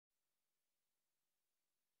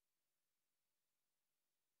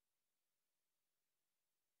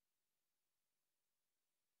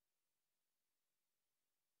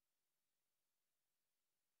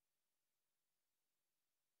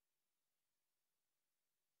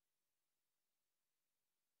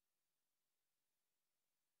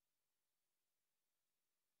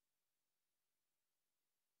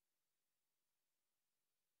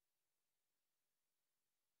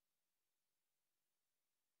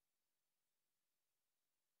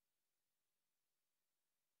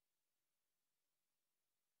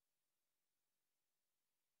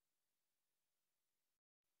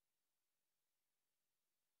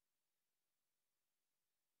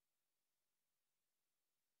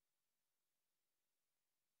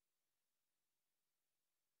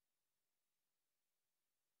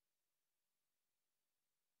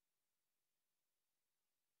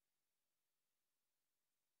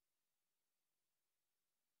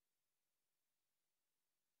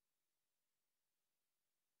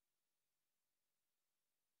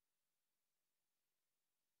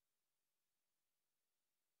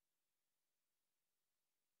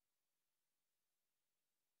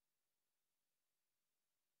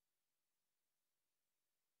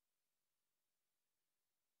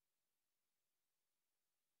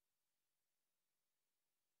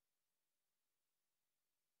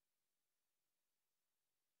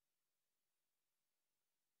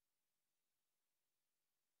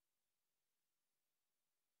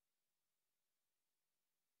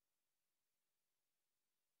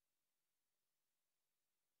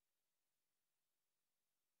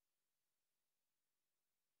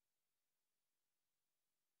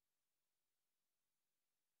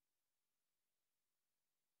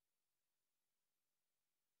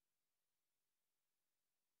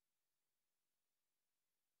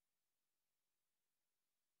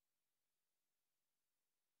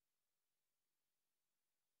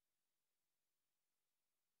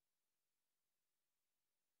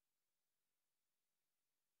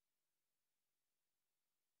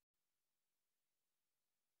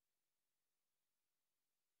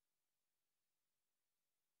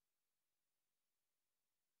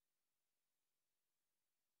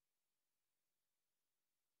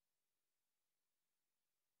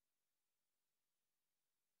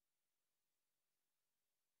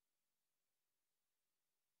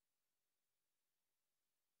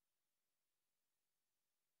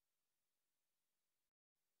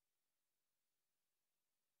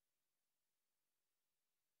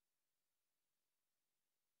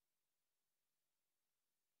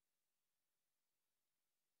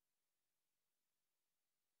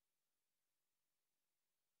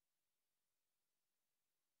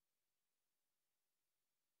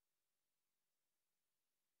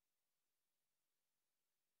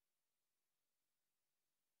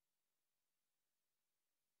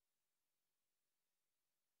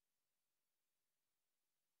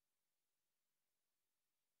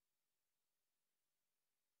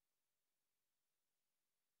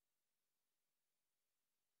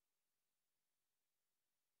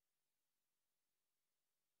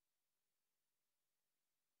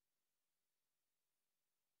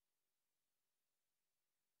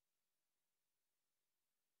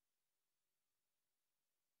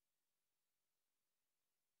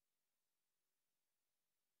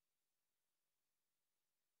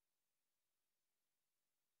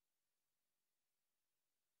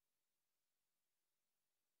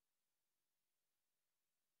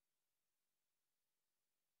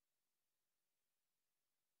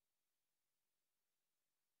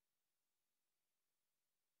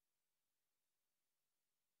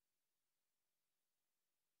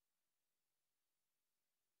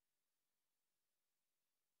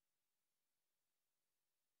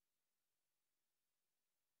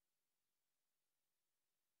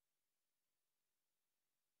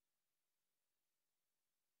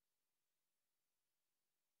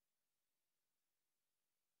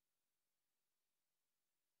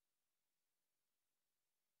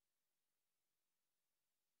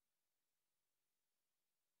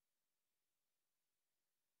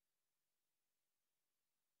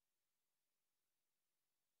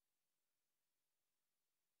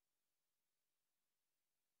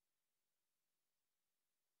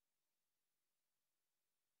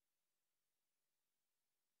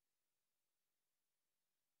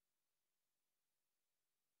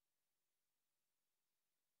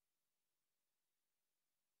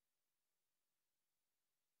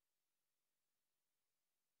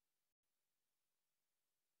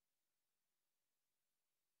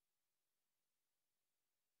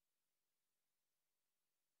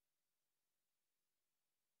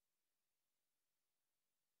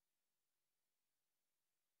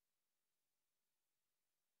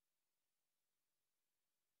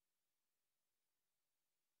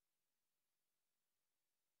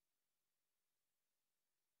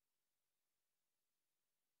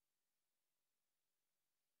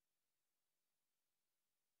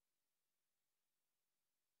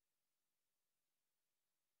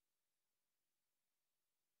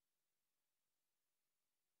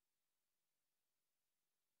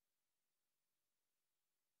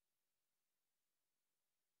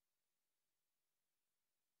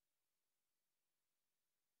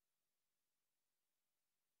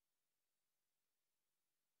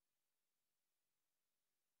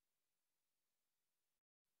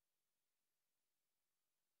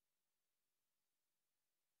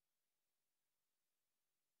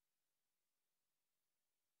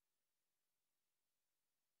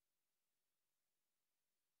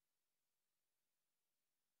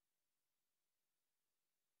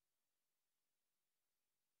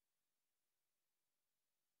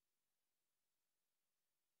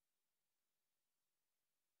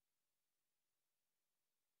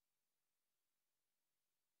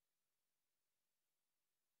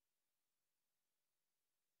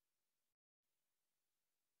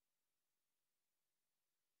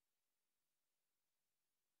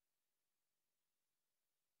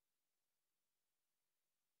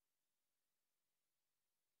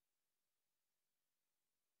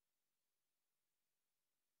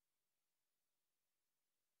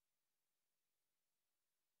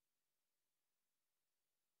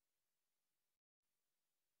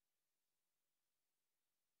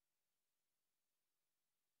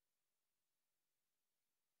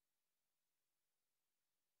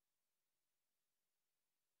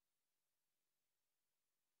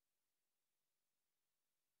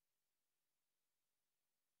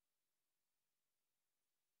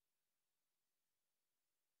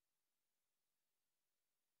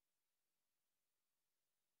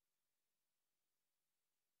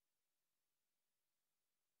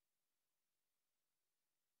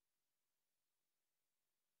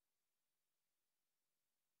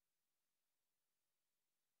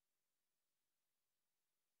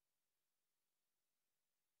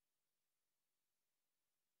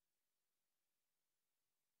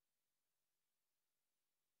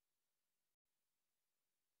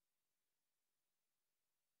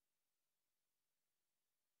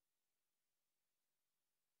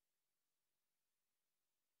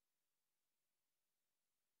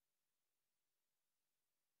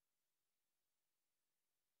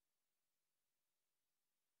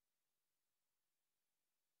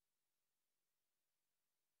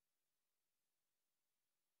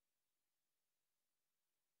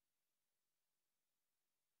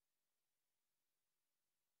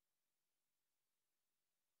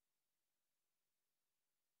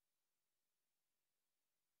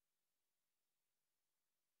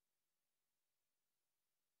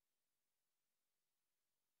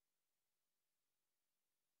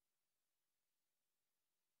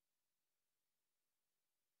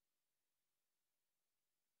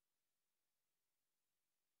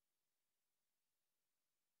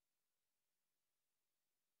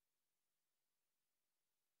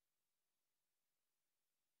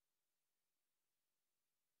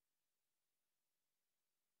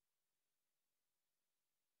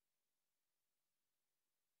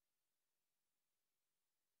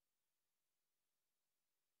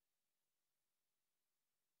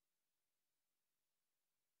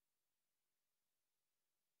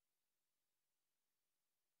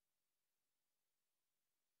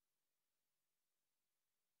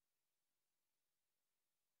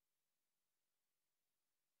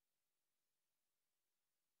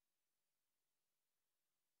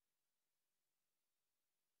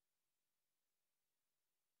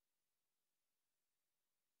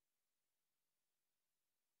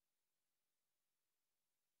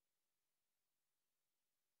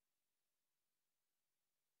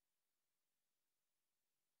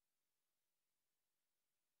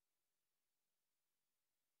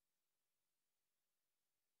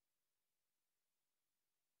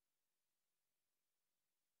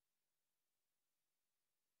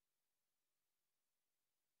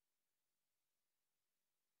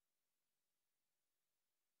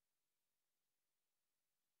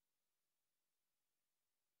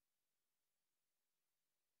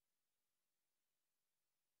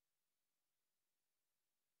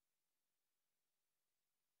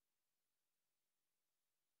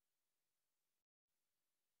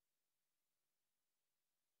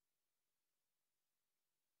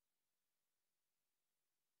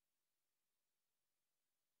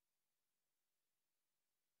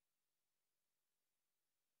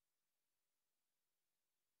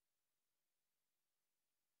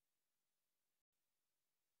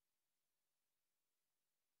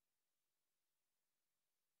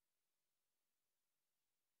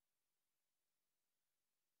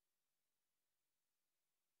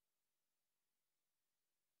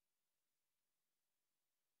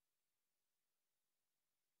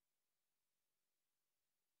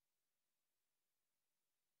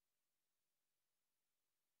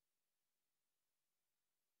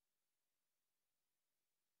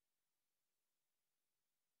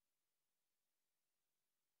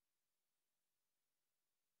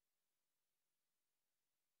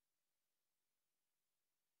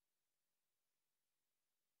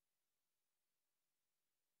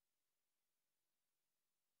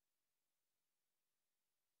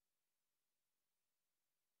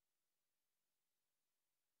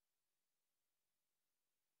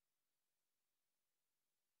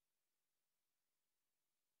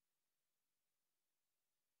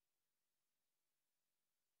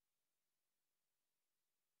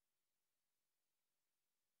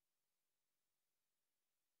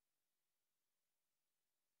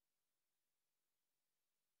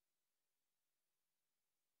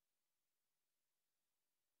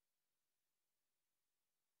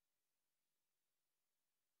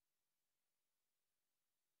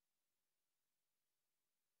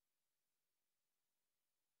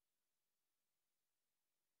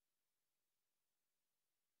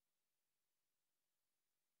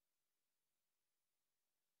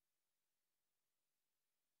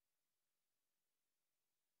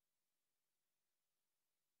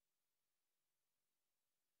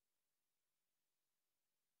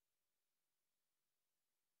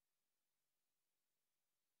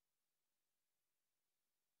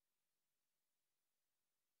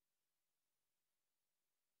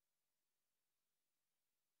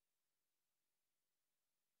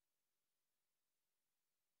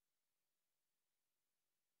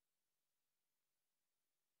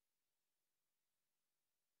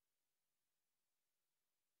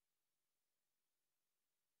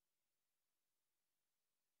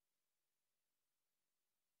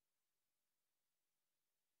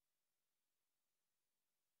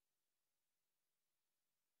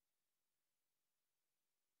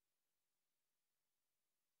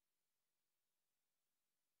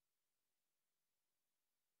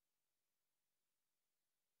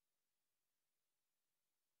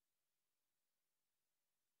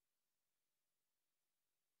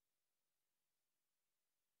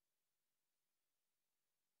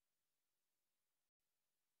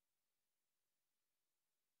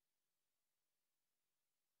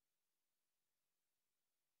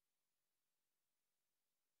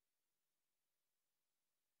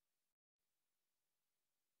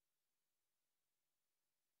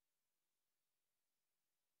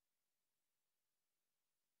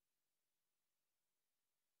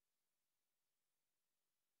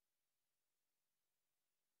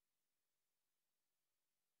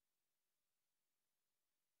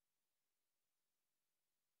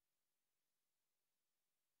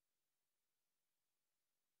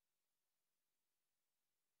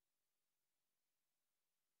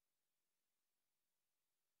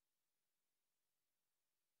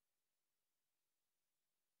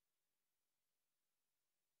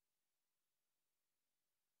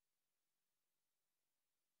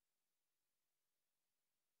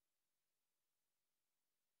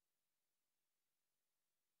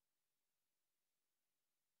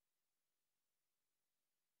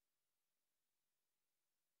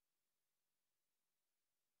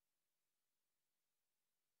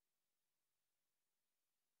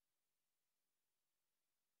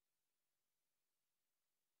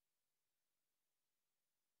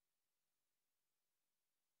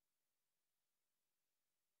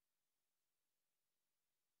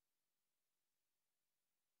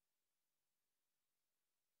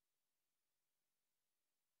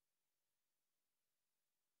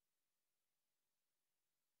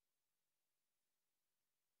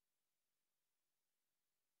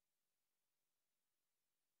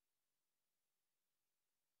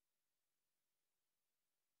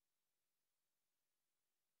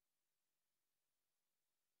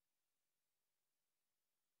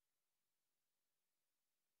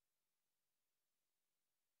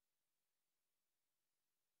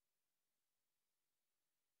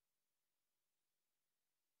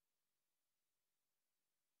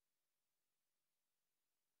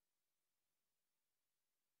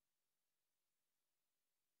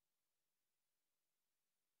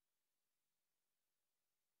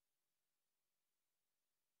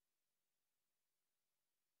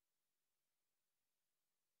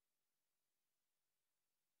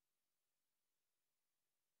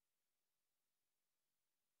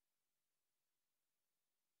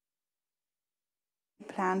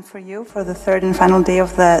planned for you for the third and final day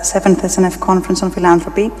of the 7th SNF Conference on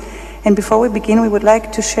Philanthropy. And before we begin, we would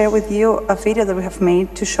like to share with you a video that we have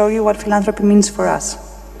made to show you what philanthropy means for us.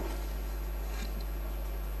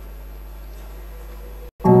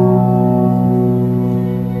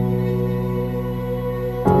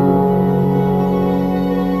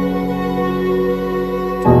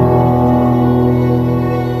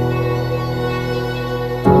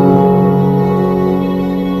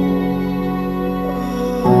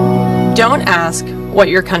 Don't ask what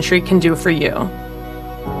your country can do for you,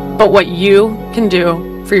 but what you can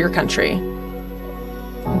do for your country.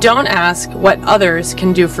 Don't ask what others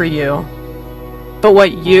can do for you, but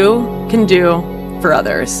what you can do for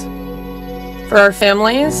others. For our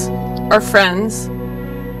families, our friends,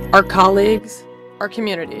 our colleagues, our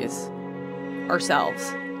communities,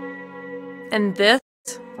 ourselves. And this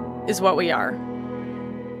is what we are.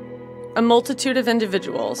 A multitude of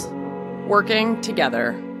individuals working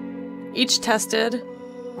together, each tested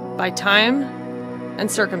by time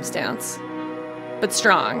and circumstance, but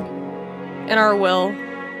strong in our will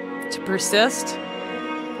to persist,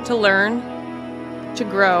 to learn, to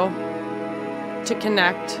grow, to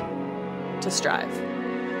connect, to strive.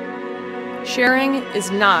 Sharing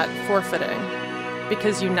is not forfeiting,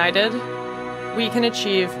 because united, we can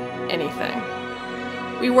achieve anything.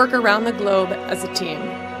 We work around the globe as a team.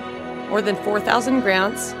 More than 4,000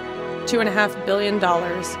 grants, $2.5 billion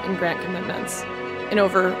in grant commitments in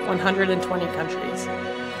over 120 countries.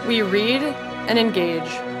 We read and engage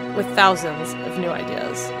with thousands of new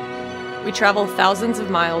ideas. We travel thousands of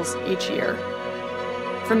miles each year,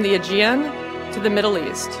 from the Aegean to the Middle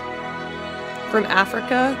East, from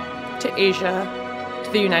Africa to Asia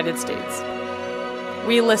to the United States.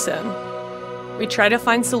 We listen. We try to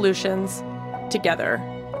find solutions together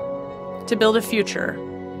to build a future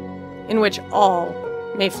in which all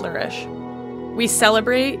may flourish. We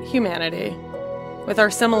celebrate humanity with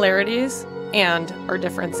our similarities and our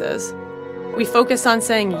differences. We focus on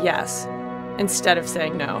saying yes instead of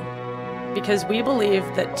saying no, because we believe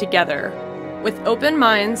that together, with open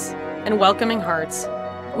minds and welcoming hearts,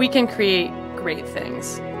 we can create great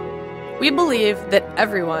things. We believe that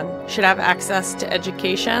everyone should have access to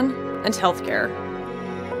education and healthcare.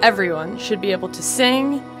 Everyone should be able to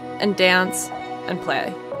sing and dance and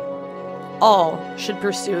play. All should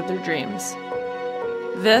pursue their dreams.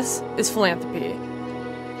 This is philanthropy,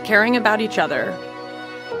 caring about each other,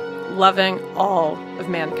 loving all of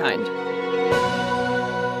mankind.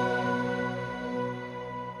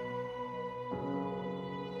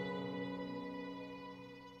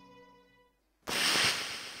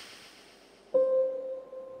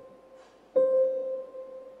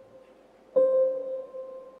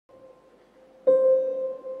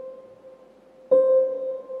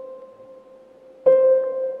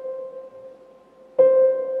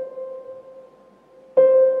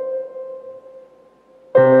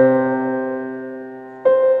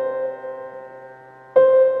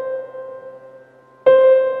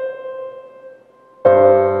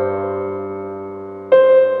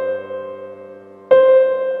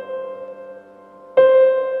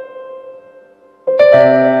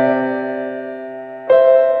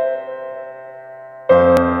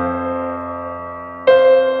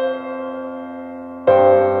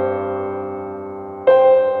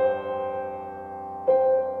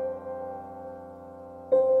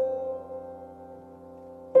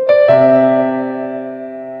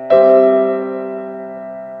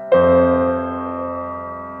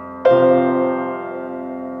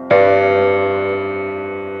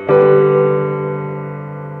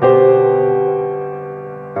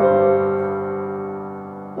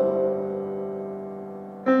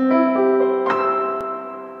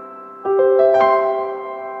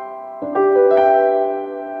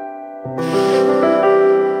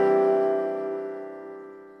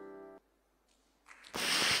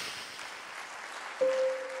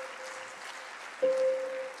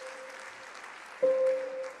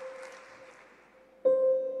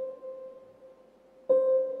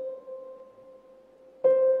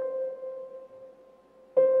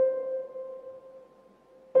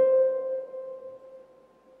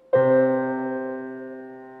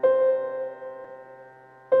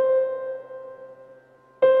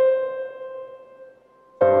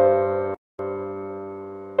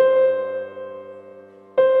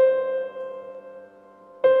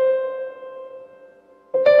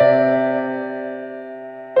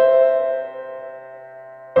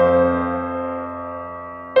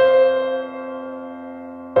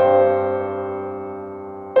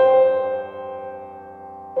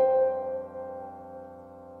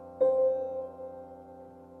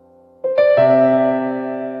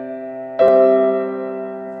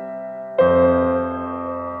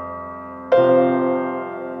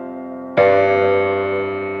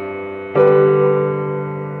 Now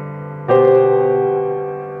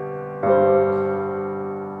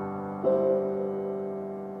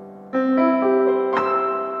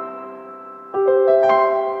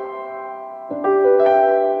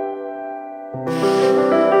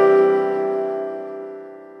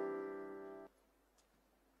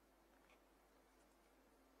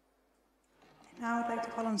I'd like to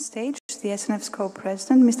call on stage the SNF's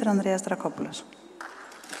co-president, Mr. ANDREAS DRACOPOULOS.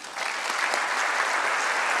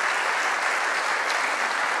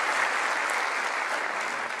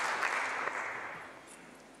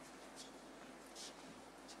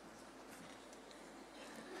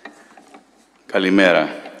 Kalimera.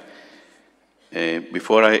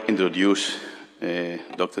 Before I introduce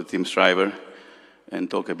Dr. Tim Shriver and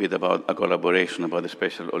talk a bit about a collaboration about the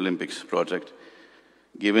Special Olympics project,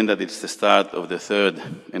 given that it's the start of the third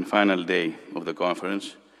and final day of the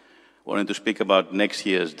conference, I wanted to speak about next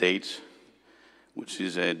year's dates, which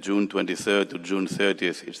is June 23rd to June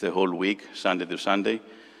 30th. It's the whole week, Sunday to Sunday.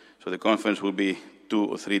 So the conference will be 2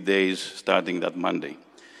 or 3 days starting that Monday.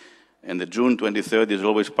 And the June 23rd is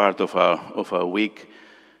always part of our week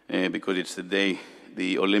because it's the day,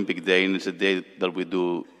 the Olympic day, and it's the day that we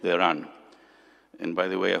do the run. And by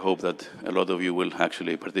the way, I hope that a lot of you will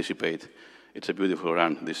actually participate. It's a beautiful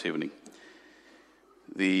run this evening.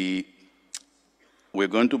 We're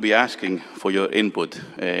going to be asking for your input.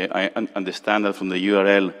 I understand that from the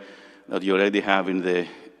URL that you already have in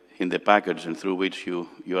the package and through which you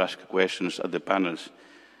ask questions at the panels,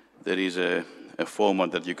 there is a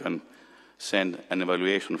format that you can send an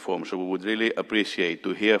evaluation form. So we would really appreciate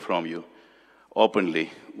to hear from you openly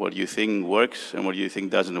what you think works and what you think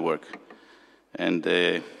doesn't work. And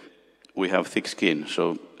we have thick skin,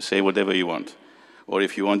 so say whatever you want. Or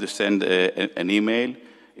if you want to send an email,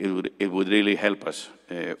 it would really help us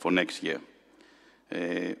for next year.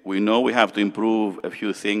 We know we have to improve a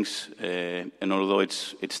few things, and although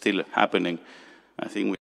it's still happening, I think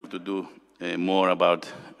we have to do more about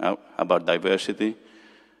diversity,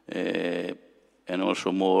 and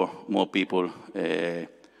also more people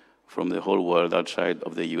from the whole world outside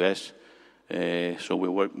of the US. So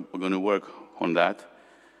we're going to work on that.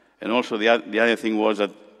 And also the other thing was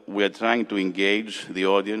that we are trying to engage the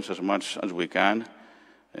audience as much as we can,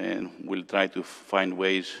 and we'll try to find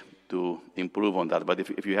ways to improve on that. But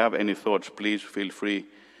if you have any thoughts, please feel free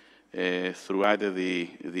through either the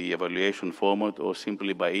evaluation format or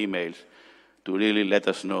simply by emails to really let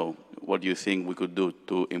us know what you think we could do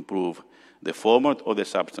to improve the format or the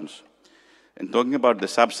substance. And talking about the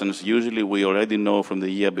substance, usually we already know from the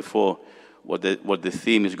year before what the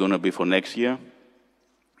theme is going to be for next year.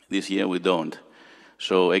 This year we don't.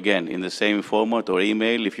 So again, in the same format or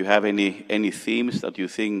email, if you have any themes that you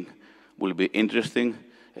think will be interesting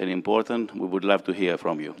and important, we would love to hear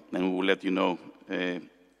from you. And we will let you know, in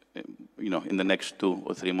the next 2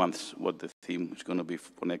 or 3 months what the theme is going to be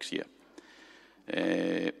for next year.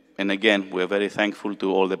 And again, we're very thankful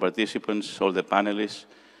to all the participants, all the panelists,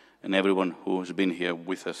 and everyone who has been here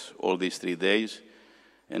with us all these 3 days.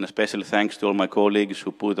 And a special thanks to all my colleagues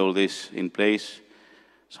who put all this in place.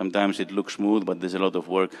 Sometimes it looks smooth, but there's a lot of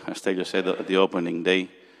work, as Stelios said at the opening day.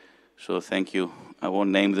 So thank you. I won't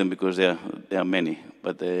name them because there are many,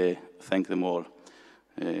 but thank them all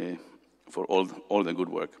for all the good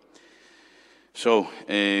work. So,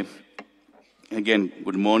 again,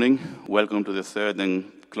 good morning. Welcome to the third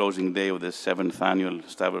and closing day of the 7th annual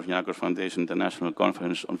Stavros Niarchos Foundation International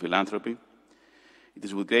Conference on Philanthropy. It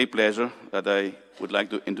is with great pleasure that I would like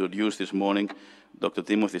to introduce this morning Dr.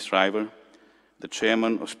 Timothy Shriver, the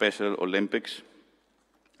chairman of Special Olympics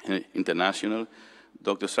International.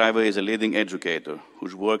 Dr. Shriver is a leading educator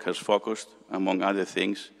whose work has focused, among other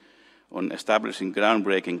things, on establishing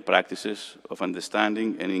groundbreaking practices of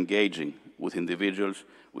understanding and engaging with individuals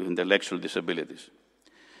with intellectual disabilities.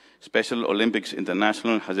 Special Olympics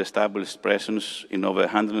International has established presence in over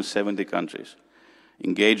 170 countries,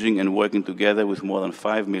 engaging and working together with more than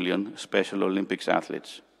 5 million Special Olympics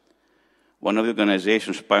athletes. One of the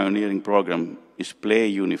organization's pioneering program is Play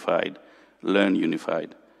Unified, Learn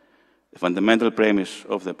Unified. The fundamental premise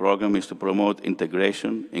of the program is to promote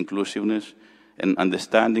integration, inclusiveness, and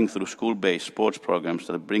understanding through school-based sports programs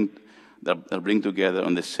that bring together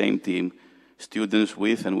on the same team students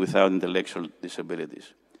with and without intellectual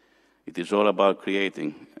disabilities. It is all about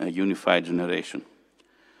creating a unified generation.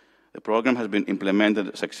 The program has been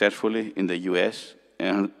implemented successfully in the US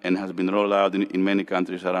and has been rolled out in many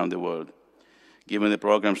countries around the world. Given the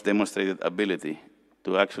program's demonstrated ability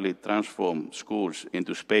to actually transform schools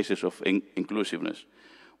into spaces of inclusiveness,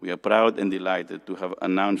 we are proud and delighted to have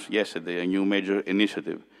announced yesterday a new major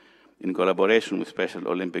initiative in collaboration with Special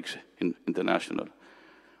Olympics International.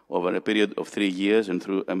 Over a period of 3 years and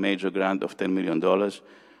through a major grant of $10 million,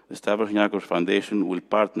 the Stavros Niarchos Foundation will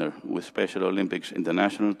partner with Special Olympics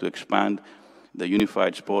International to expand the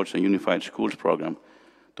Unified Sports and Unified Schools program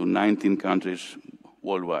to 19 countries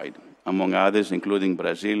worldwide, among others including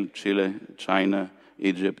Brazil, Chile, China,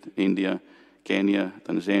 Egypt, India, Kenya,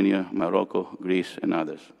 Tanzania, Morocco, Greece, and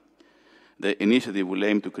others. The initiative will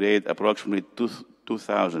aim to create approximately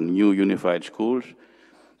 2,000 new unified schools,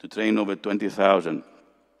 to train over 20,000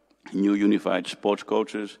 new unified sports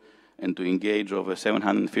coaches, and to engage over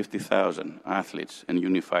 750,000 athletes and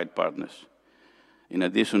unified partners. In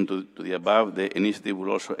addition to the above, the initiative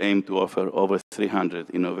will also aim to offer over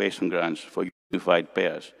 300 innovation grants for unified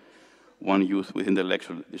pairs, one youth with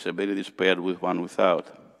intellectual disabilities paired with one without.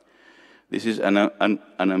 This is an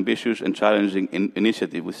ambitious and challenging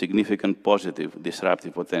initiative with significant positive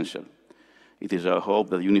disruptive potential. It is our hope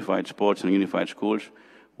that unified sports and unified schools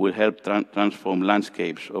will help transform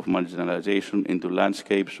landscapes of marginalization into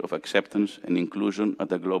landscapes of acceptance and inclusion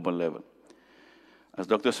at a global level. As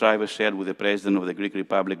Dr. Shriver shared with the President of the Greek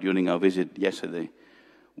Republic during our visit yesterday,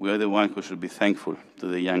 we are the ones who should be thankful to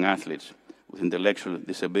the young athletes with intellectual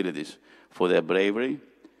disabilities for their bravery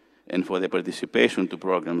and for their participation to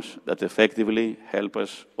programs that effectively help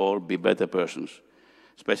us all be better persons,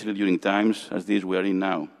 especially during times as these we are in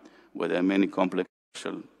now, where there are many complex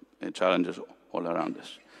challenges all around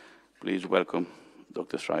us. Please welcome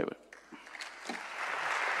Dr. Shriver.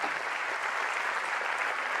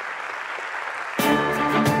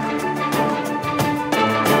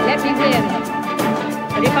 Let me win,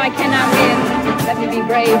 but if I cannot win, let me be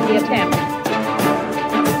brave the attempt.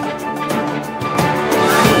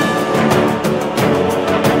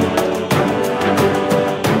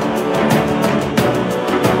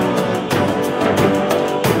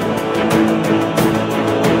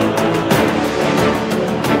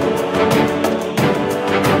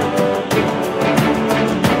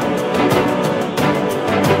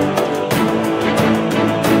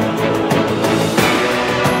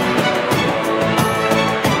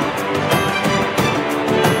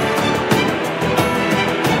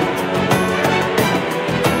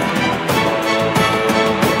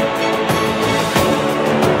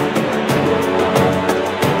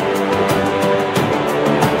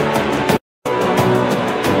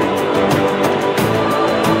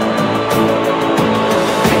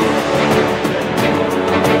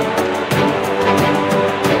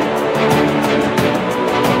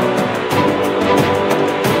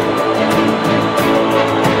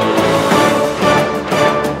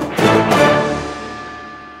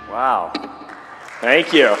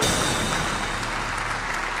 Thank you.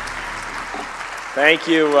 Thank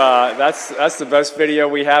you. That's the best video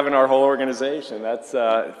we have in our whole organization.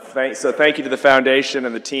 So thank you to the foundation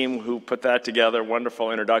and the team who put that together.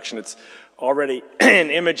 Wonderful introduction. It's already in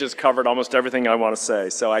images covered almost everything I want to say,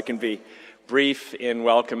 so I can be brief in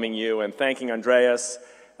welcoming you and thanking Andreas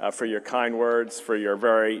for your kind words, for your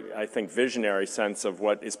very, I think, visionary sense of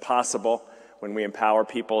what is possible when we empower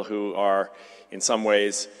people who are, in some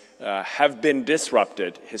ways, have been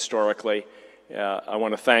disrupted historically. I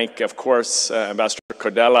want to thank, of course, Ambassador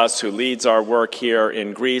Kodelas, who leads our work here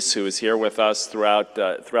in Greece, who is here with us throughout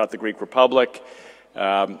the Greek Republic.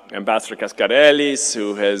 Ambassador Kaskarelis,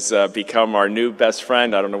 who has become our new best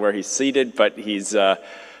friend. I don't know where he's seated, but he's been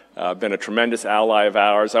a tremendous ally of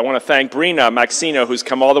ours. I want to thank BRINA, MAXINO, who's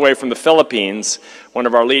come all the way from the Philippines, one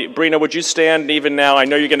of our lead. BRINA, would you stand even now? I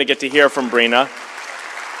know you're going to get to hear from BRINA.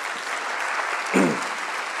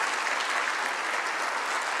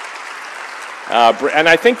 And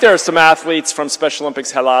I think there are some athletes from Special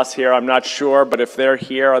Olympics Hellas here. I'm not sure, but if they're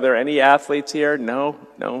here, are there any athletes here? No,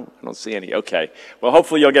 I don't see any. Okay. Well,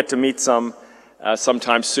 hopefully you'll get to meet some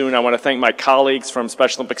sometime soon. I want to thank my colleagues from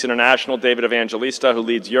Special Olympics International, David Evangelista, who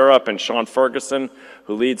leads Europe, and Sean Ferguson,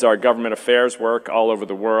 who leads our government affairs work all over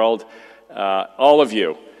the world. All of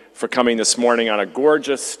you for coming this morning on a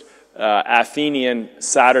gorgeous Athenian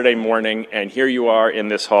Saturday morning, and here you are in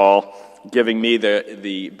this hall, giving me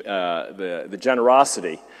the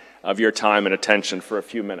generosity of your time and attention for a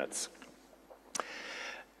few minutes.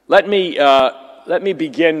 Let me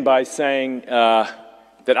begin by saying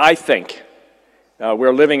that I think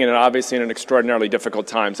we're living obviously in an extraordinarily difficult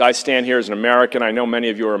times. I stand here as an American. I know many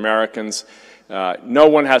of you are Americans. No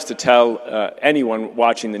one has to tell anyone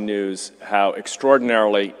watching the news how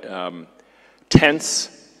extraordinarily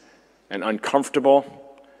tense and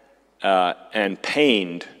uncomfortable and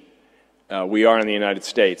pained we are in the United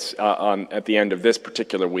States at the end of this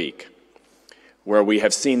particular week, where we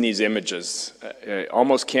have seen these images.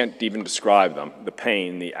 Almost can't even describe them. The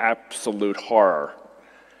pain, the absolute horror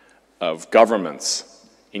of governments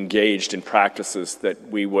engaged in practices that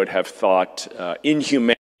we would have thought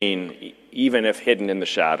inhumane, even if hidden in the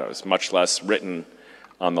shadows, much less written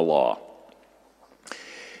on the law.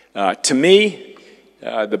 To me,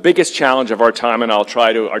 the biggest challenge of our time, and I'll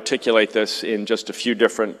try to articulate this in just a few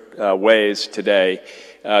different ways today,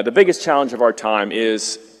 the biggest challenge of our time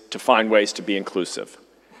is to find ways to be inclusive,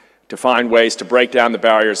 to find ways to break down the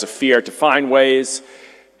barriers of fear, to find ways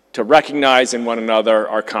to recognize in one another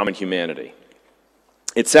our common humanity.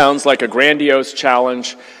 It sounds like a grandiose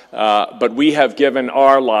challenge, but we have given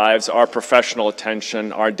our lives, our professional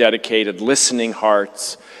attention, our dedicated listening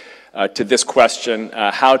hearts to this question,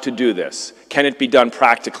 how to do this. Can it be done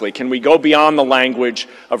practically? Can we go beyond the language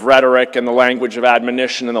of rhetoric and the language of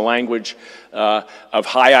admonition and the language of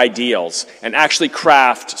high ideals and actually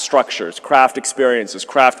craft structures, craft experiences,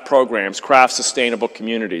 craft programs, craft sustainable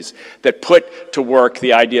communities that put to work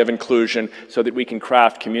the idea of inclusion so that we can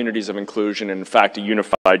craft communities of inclusion and, in fact, a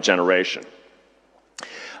unified generation.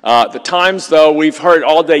 The times, though, we've heard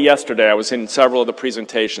all day yesterday, I was in several of the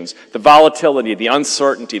presentations, the volatility, the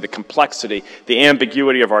uncertainty, the complexity, the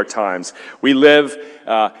ambiguity of our times. We live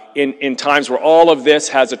in times where all of this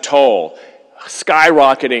has a toll,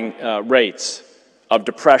 skyrocketing rates of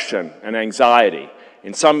depression and anxiety.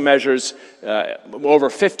 In some measures, over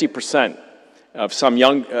 50% of some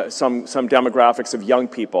demographics of young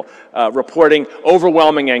people reporting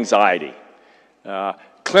overwhelming anxiety,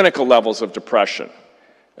 clinical levels of depression.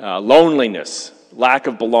 Loneliness, lack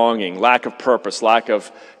of belonging, lack of purpose, lack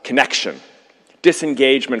of connection,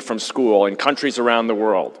 disengagement from school in countries around the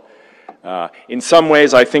world. In some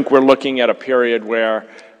ways, I think we're looking at a period where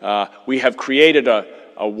we have created a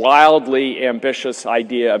wildly ambitious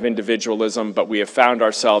idea of individualism, but we have found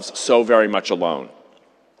ourselves so very much alone.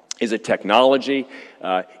 Is it technology?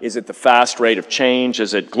 Is it the fast rate of change?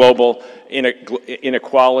 Is it global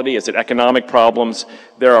inequality? Is it economic problems?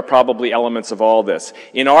 There are probably elements of all this.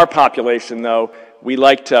 In our population, though, we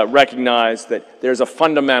like to recognize that there's a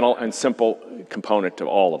fundamental and simple component to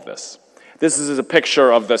all of this. This is a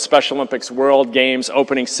picture of the Special Olympics World Games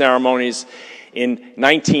opening ceremonies in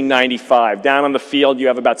 1995. Down on the field, you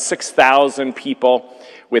have about 6,000 people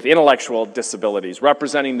with intellectual disabilities,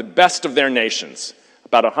 representing the best of their nations.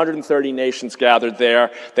 About 130 nations gathered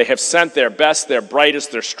there. They have sent their best, their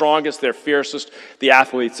brightest, their strongest, their fiercest, the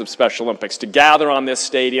athletes of Special Olympics, to gather on this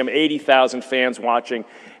stadium, 80,000 fans watching,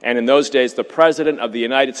 and in those days, the President of the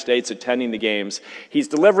United States attending the games. He's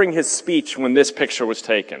delivering his speech when this picture was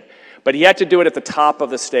taken. But he had to do it at the top of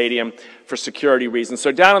the stadium for security reasons.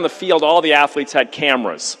 So down on the field, all the athletes had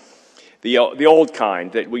cameras, the old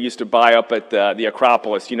kind that we used to buy up at the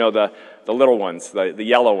Acropolis, you know, the little ones, the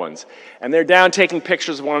yellow ones. And they're down taking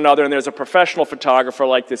pictures of one another, and there's a professional photographer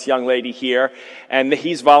like this young lady here, and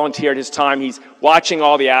he's volunteered his time. He's watching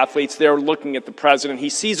all the athletes. They're looking at the president. He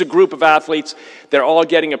sees a group of athletes. They're all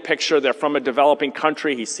getting a picture. They're from a developing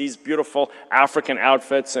country. He sees beautiful African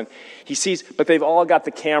outfits, and he sees, but they've all got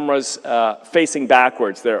the cameras facing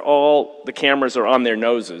backwards. The cameras are on their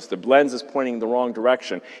noses. The lens is pointing the wrong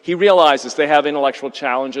direction. He realizes they have intellectual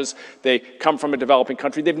challenges. They come from a developing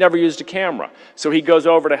country. They've never used a camera. So he goes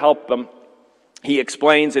over to help them. He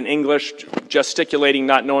explains in English, gesticulating,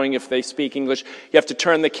 not knowing if they speak English. You have to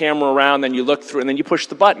turn the camera around, then you look through, and then you push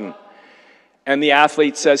the button. And the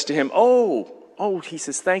athlete says to him, he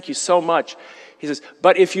says, thank you so much. He says,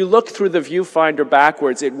 but if you look through the viewfinder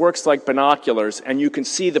backwards, it works like binoculars, and you can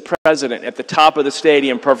see the president at the top of the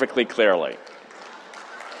stadium perfectly clearly.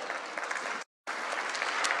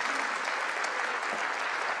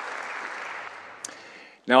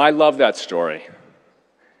 Now, I love that story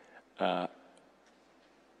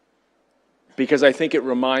because I think it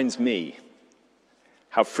reminds me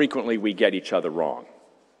how frequently we get each other wrong.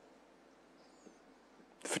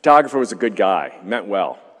 The photographer was a good guy, meant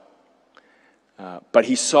well, but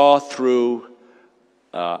he saw through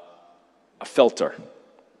a filter.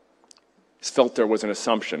 His filter was an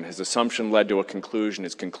assumption. His assumption led to a conclusion.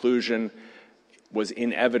 His conclusion was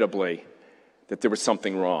inevitably that there was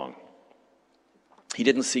something wrong. He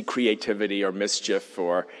didn't see creativity or mischief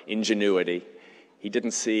or ingenuity. He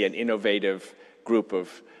didn't see an innovative group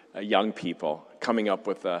of young people coming up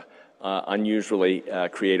with an unusually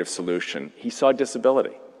creative solution. He saw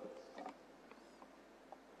disability.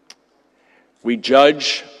 We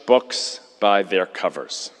judge books by their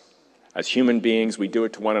covers. As human beings, we do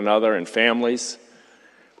it to one another in families.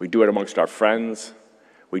 We do it amongst our friends.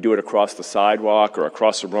 We do it across the sidewalk or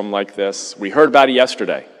across a room like this. We heard about it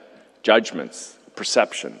yesterday. Judgments,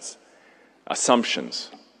 perceptions,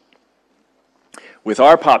 assumptions. With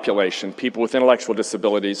our population, people with intellectual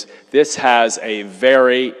disabilities, this has a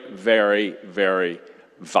very, very, very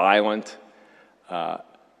violent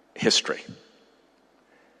history.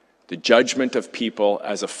 The judgment of people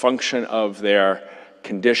as a function of their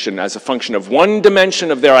condition, as a function of one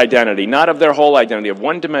dimension of their identity, not of their whole identity, of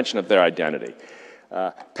one dimension of their identity.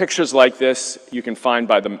 Pictures like this you can find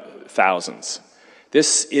by the thousands.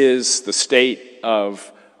 This is the state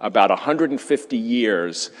of about 150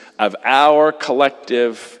 years of our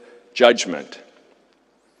collective judgment,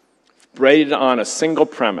 braided on a single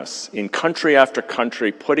premise in country after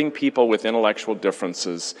country, putting people with intellectual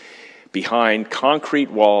differences behind concrete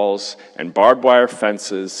walls and barbed wire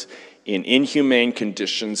fences in inhumane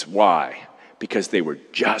conditions. Why? Because they were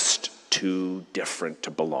just too different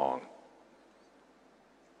to belong,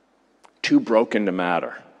 too broken to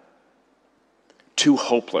matter, too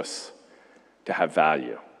hopeless to have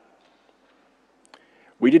value.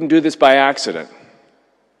 We didn't do this by accident.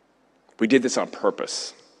 We did this on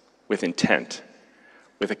purpose, with intent,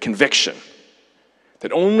 with a conviction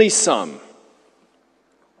that only some,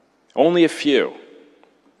 only a few,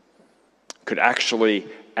 could actually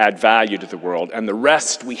add value to the world, and the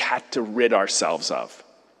rest we had to rid ourselves of.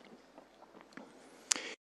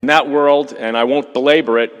 In that world, and I won't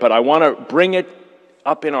belabor it, but I want to bring it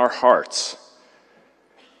up in our hearts,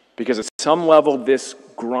 because at some level this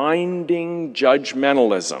grinding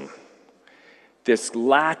judgmentalism, this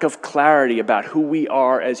lack of clarity about who we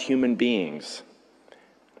are as human beings,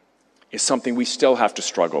 is something we still have to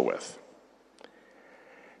struggle with.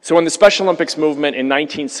 So in the Special Olympics movement in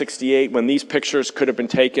 1968, when these pictures could have been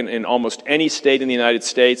taken in almost any state in the United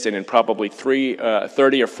States and in probably 30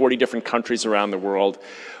 or 40 different countries around the world,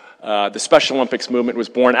 the Special Olympics movement was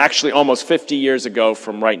born actually almost 50 years ago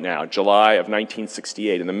from right now, July of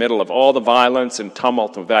 1968. In the middle of all the violence and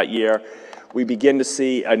tumult of that year, we begin to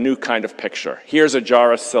see a new kind of picture. Here's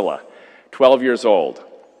Adjara Sylla, 12 years old,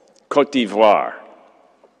 Côte d'Ivoire.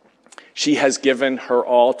 She has given her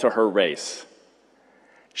all to her race.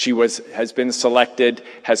 She has been selected,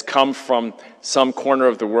 has come from some corner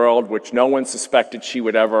of the world which no one suspected she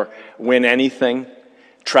would ever win anything,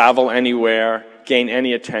 travel anywhere, gain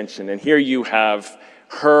any attention. And here you have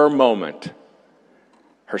her moment,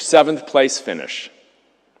 her 7th place finish.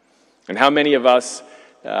 And how many of us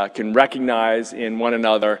can recognize in one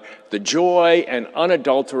another the joy and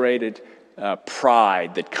unadulterated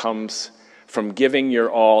pride that comes from giving your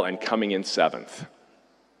all and coming in 7th?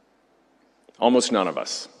 Almost none of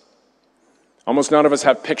us. Almost none of us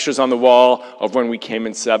have pictures on the wall of when we came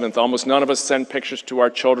in 7th. Almost none of us send pictures to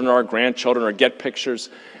our children or our grandchildren or get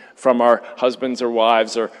pictures from our husbands or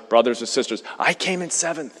wives or brothers or sisters. I came in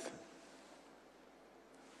 7th.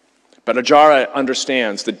 But Adjara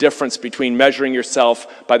understands the difference between measuring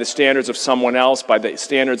yourself by the standards of someone else, by the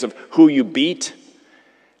standards of who you beat,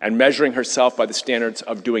 and measuring herself by the standards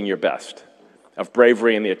of doing your best, of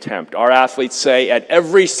bravery in the attempt. Our athletes say at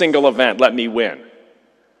every single event, let me win.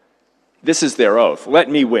 This is their oath, let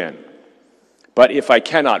me win. But if I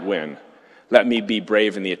cannot win, let me be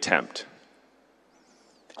brave in the attempt.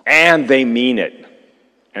 And they mean it,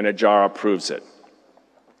 and Adjara proves it.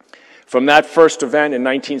 From that first event in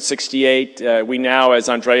 1968, we now, as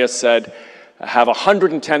Andreas said, have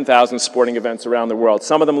 110,000 sporting events around the world.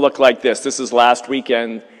 Some of them look like this. This is last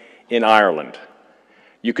weekend in Ireland.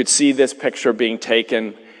 You could see this picture being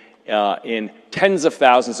taken in tens of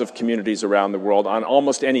thousands of communities around the world on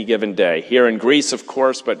almost any given day. Here in Greece, of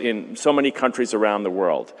course, but in so many countries around the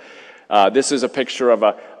world. This is a picture of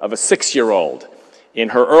a 6-year-old in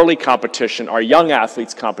her early competition, our young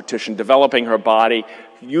athletes competition, developing her body,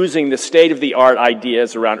 using the state-of-the-art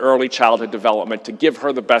ideas around early childhood development to give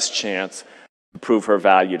her the best chance to prove her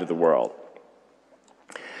value to the world.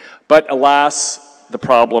 But alas, the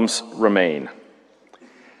problems remain.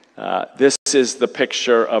 This is the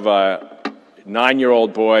picture of a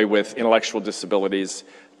 9-year-old boy with intellectual disabilities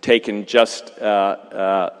taken just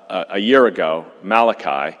a year ago,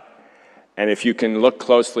 Malachi. And if you can look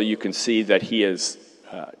closely, you can see that he is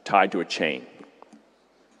tied to a chain.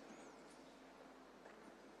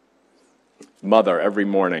 Mother, every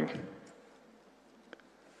morning,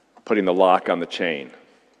 putting the lock on the chain,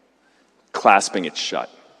 clasping it shut,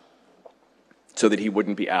 so that he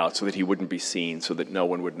wouldn't be out, so that he wouldn't be seen, so that no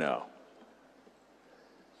one would know.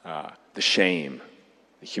 The shame,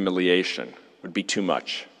 the humiliation would be too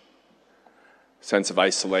much. Sense of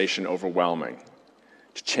isolation overwhelming.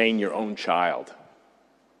 To chain your own child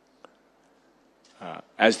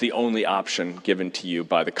as the only option given to you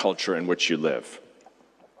by the culture in which you live.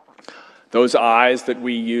 Those eyes that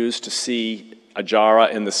we use to see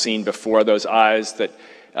Adjara in the scene before, those eyes that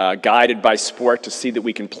guided by sport to see that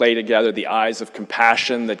we can play together, the eyes of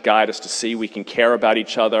compassion that guide us to see we can care about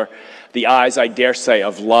each other, the eyes, I dare say,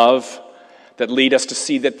 of love that lead us to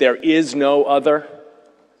see that there is no other,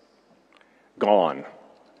 gone,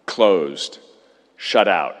 closed, shut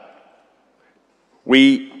out.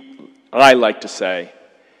 I like to say,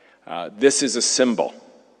 this is a symbol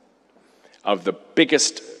of the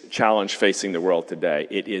biggest challenge facing the world today.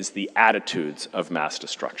 It is the attitudes of mass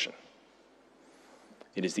destruction.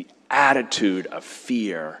 It is the attitude of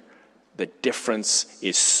fear. The difference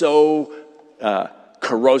is so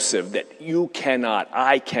corrosive that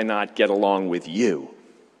I cannot get along with you.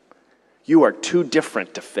 You are too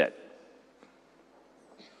different to fit.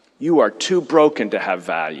 You are too broken to have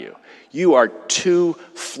value. You are too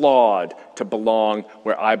flawed to belong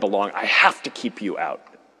where I belong. I have to keep you out.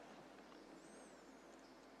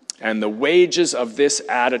 And the wages of this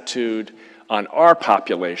attitude on our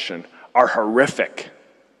population are horrific.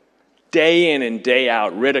 Day in and day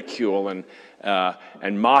out, ridicule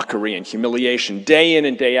and mockery and humiliation. Day in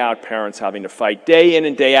and day out, parents having to fight. Day in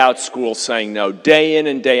and day out, schools saying no. Day in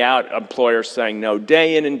and day out, employers saying no.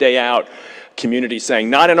 Day in and day out, community saying,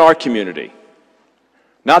 not in our community.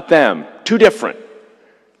 Not them. Too different.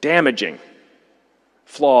 Damaging.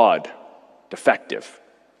 Flawed. Defective.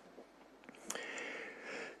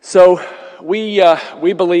 So we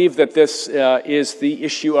believe that this is the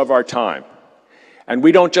issue of our time. And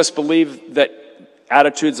we don't just believe that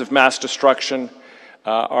attitudes of mass destruction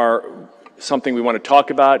are something we want to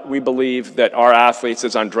talk about. We believe that our athletes,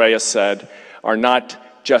 as Andreas said, are not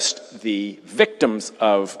just the victims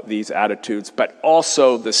of these attitudes, but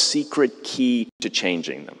also the secret key to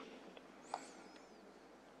changing them.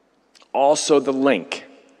 Also the link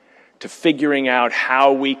to figuring out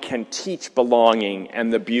how we can teach belonging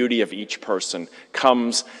and the beauty of each person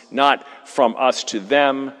comes not from us to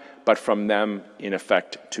them, but from them, in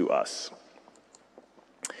effect, to us.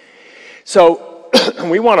 So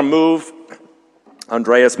we want to move,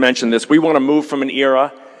 Andreas mentioned this, we want to move from an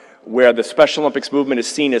era where the Special Olympics movement is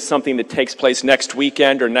seen as something that takes place next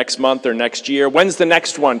weekend or next month or next year. When's the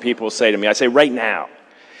next one, people say to me? I say, right now.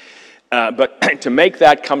 But to make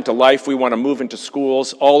that come to life, we want to move into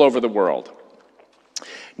schools all over the world.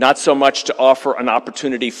 Not so much to offer an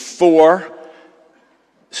opportunity for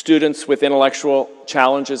students with intellectual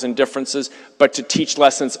challenges and differences, but to teach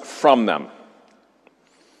lessons from them.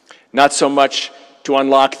 Not so much to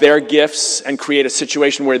unlock their gifts and create a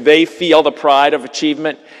situation where they feel the pride of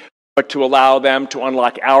achievement, but to allow them to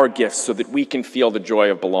unlock our gifts so that we can feel the joy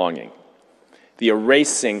of belonging. The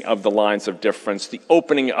erasing of the lines of difference, the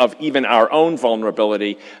opening of even our own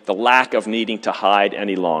vulnerability, the lack of needing to hide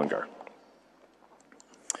any longer.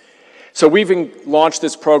 So we've launched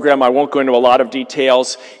this program. I won't go into a lot of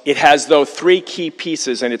details. It has, though, 3 key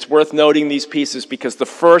pieces, and it's worth noting these pieces because the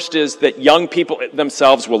first is that young people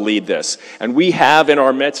themselves will lead this. And we have in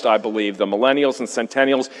our midst, I believe, the millennials and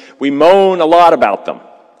centennials. We moan a lot about them.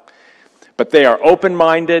 But they are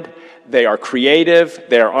open-minded, they are creative,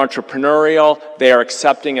 they are entrepreneurial, they are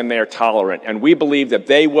accepting, and they are tolerant. And we believe that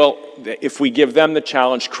they will, if we give them the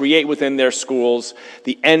challenge, create within their schools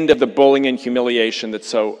the end of the bullying and humiliation that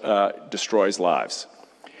so destroys lives.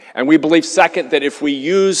 And we believe, second, that if we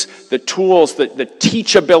use the tools, the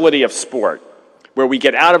teachability of sport, where we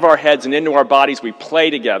get out of our heads and into our bodies, we play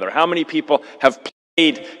together. How many people have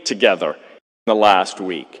played together in the last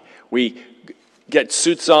week? We get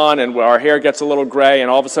suits on and our hair gets a little gray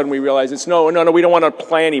and all of a sudden we realize it's no, we don't want to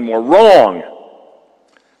play anymore. Wrong.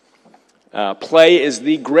 Play is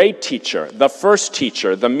the great teacher, the first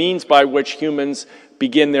teacher, the means by which humans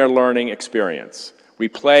begin their learning experience. We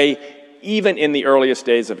play even in the earliest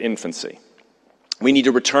days of infancy. We need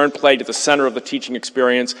to return play to the center of the teaching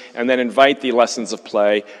experience and then invite the lessons of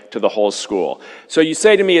play to the whole school. So you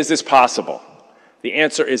say to me, is this possible? The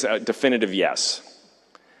answer is a definitive yes.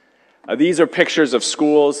 These are pictures of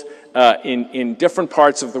schools in different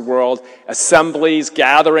parts of the world, assemblies,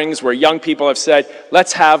 gatherings where young people have said,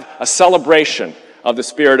 let's have a celebration of the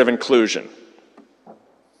spirit of inclusion.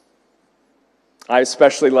 I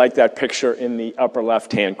especially like that picture in the upper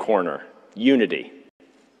left-hand corner, unity.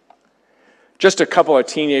 Just a couple of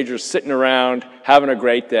teenagers sitting around, having a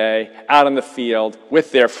great day, out on the field,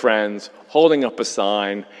 with their friends, holding up a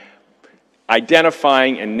sign,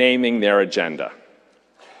 identifying and naming their agenda.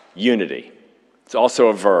 Unity. It's also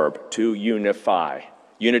a verb, to unify.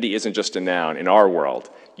 Unity isn't just a noun in our world.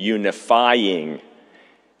 Unifying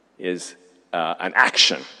is an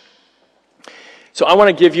action. So I want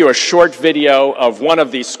to give you a short video of one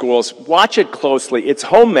of these schools. Watch it closely. It's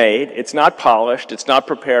homemade. It's not polished. It's not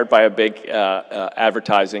prepared by a big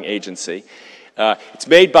advertising agency. It's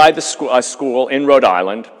made by a school in Rhode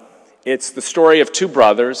Island. It's the story of 2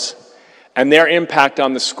 brothers. and their impact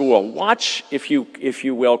on the school. Watch, if you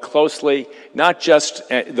will, closely, not just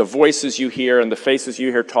the voices you hear and the faces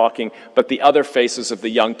you hear talking, but the other faces of the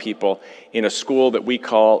young people in a school that we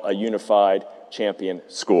call a unified champion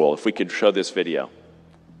school. If we could show this video.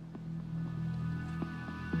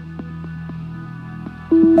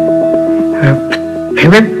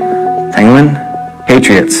 Penguin?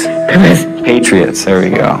 Patriots. Patriots, there we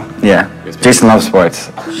go. Yeah. Jason loves sports.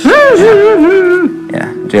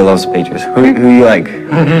 Yeah, Jay loves the Patriots. Who you like?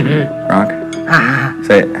 Gronk?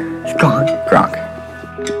 Say it. Gronk.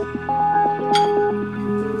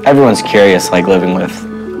 Everyone's curious, like, living with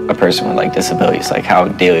a person with, like, disabilities, like, how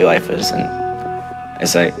daily life is, and I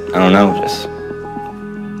say, I don't know, just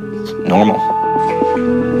it's normal.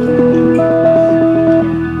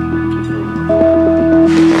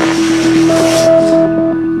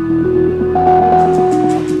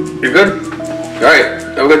 You're good? All right,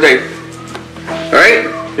 have a good day. All right?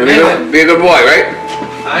 Be a good boy, right?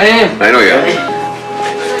 I am. I know you are.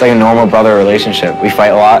 It's like a normal brother relationship. We fight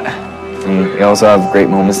a lot, and we also have great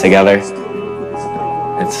moments together.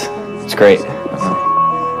 It's great.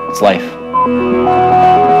 It's life.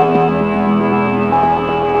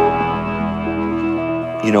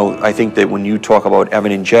 You know, I think that when you talk about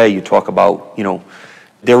Evan and Jay, you talk about, you know,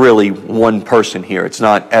 they're really one person here. It's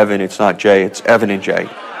not Evan, it's not Jay, it's Evan and Jay.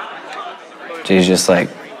 Jay's just like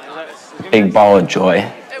a big ball of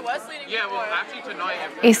joy.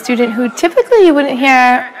 A student who typically you wouldn't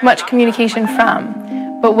hear much communication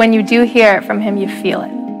from, but when you do hear it from him, you feel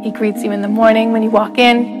it. He greets you in the morning when you walk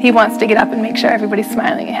in. He wants to get up and make sure everybody's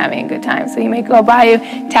smiling and having a good time. So he may go by you,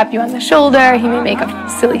 tap you on the shoulder, he may make a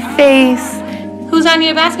silly face. Who's on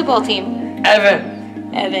your basketball team?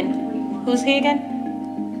 Evan. Evan. Who's he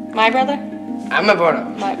again? My brother? I'm a brother.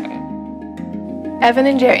 My brother. Evan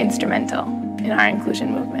and Jay are instrumental in our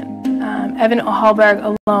inclusion movement. Evan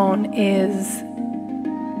Hallberg alone is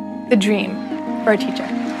the dream for a teacher.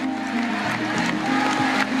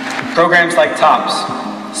 Programs like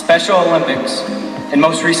TOPS, Special Olympics, and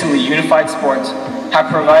most recently Unified Sports have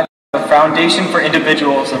provided a foundation for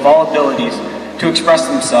individuals of all abilities to express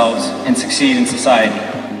themselves and succeed in society.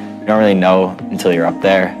 You don't really know until you're up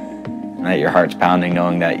there, and that your heart's pounding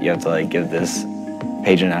knowing that you have to like give this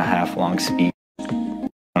page-and-a-half long speech in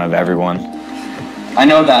front of everyone. I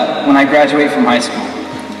know that when I graduate from high school,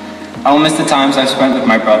 I will miss the times I've spent with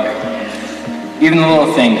my brother. Even the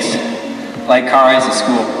little things, like car rides to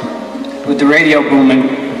school, with the radio booming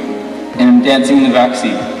and him dancing in the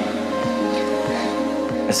backseat.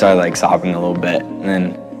 I started like sobbing a little bit, and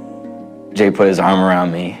then Jay put his arm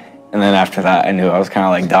around me, and then after that I knew I was kind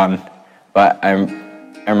of like done. But I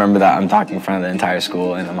remember that I'm talking in front of the entire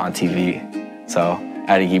school and I'm on TV, so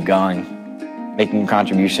I had to keep going. Making a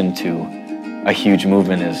contribution to a huge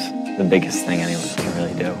movement is the biggest thing anyone can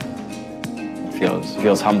really do. It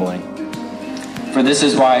feels humbling. For this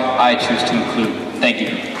is why I choose to include. Thank you.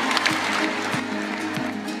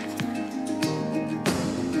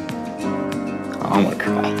 I'm gonna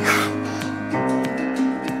cry.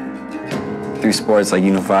 Through sports like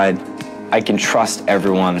Unified, I can trust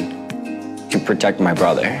everyone to protect my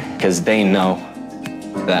brother because they know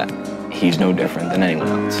that he's no different than anyone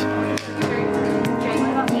else.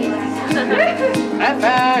 High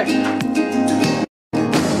five.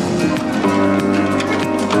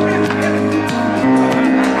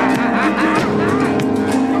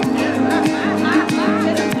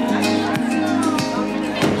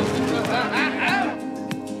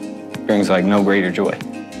 Brings like no greater joy.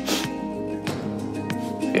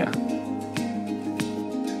 Yeah.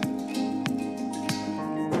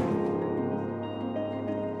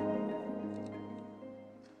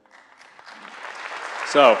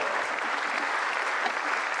 So,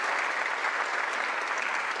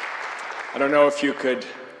 I don't know if you could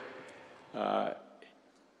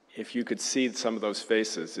see some of those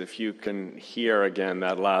faces, if you can hear again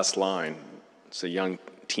that last line. It's a young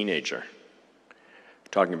teenager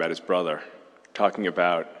talking about his brother, talking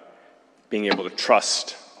about being able to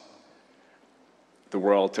trust the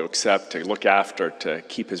world, to accept, to look after, to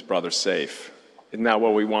keep his brother safe. Isn't that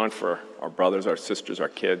what we want for our brothers, our sisters, our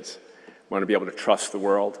kids? We want to be able to trust the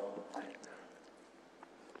world.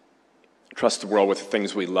 Trust the world with the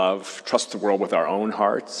things we love. Trust the world with our own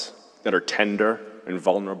hearts that are tender and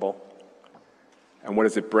vulnerable. And what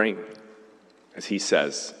does it bring? As he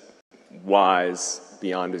says, wise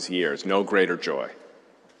beyond his years, no greater joy.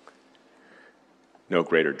 No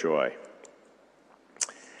greater joy.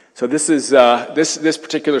 So this is this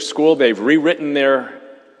particular school. They've rewritten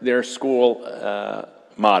their school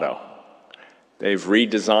motto. They've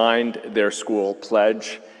redesigned their school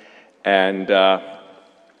pledge, and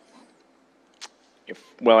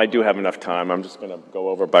Well, I do have enough time. I'm just going to go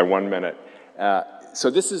over by 1 minute. So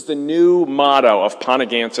this is the new motto of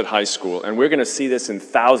Ponagansett High School, and we're going to see this in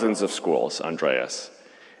thousands of schools, Andreas,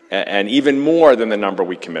 and even more than the number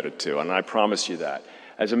we committed to, and I promise you that.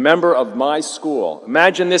 As a member of my school,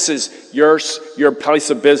 imagine this is your place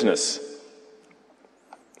of business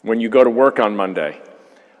when you go to work on Monday.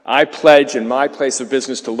 I pledge in my place of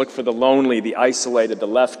business to look for the lonely, the isolated, the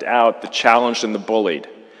left out, the challenged, and the bullied.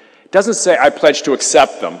 It doesn't say I pledge to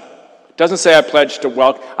accept them. It doesn't say I pledge to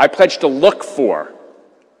welcome. I pledge to look for.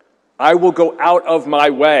 I will go out of my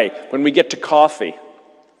way. When we get to coffee,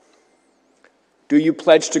 do you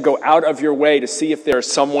pledge to go out of your way to see if there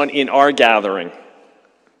is someone in our gathering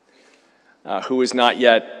who is not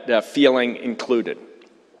yet feeling included?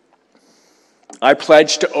 I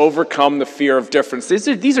pledge to overcome the fear of difference.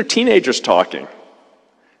 These are teenagers talking.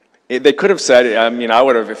 They could have said, I mean, I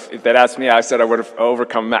would have, if they'd asked me, I said I would have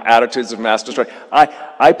overcome attitudes of mass destruction.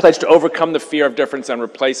 I pledge to overcome the fear of difference and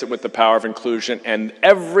replace it with the power of inclusion. And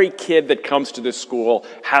every kid that comes to this school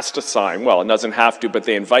has to sign. Well, it doesn't have to, but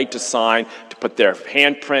they invite to sign, to put their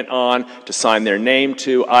handprint on, to sign their name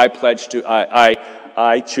to.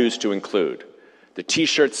 I choose to include. The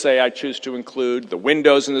t-shirts say I choose to include. The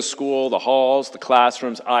windows in the school, the halls, the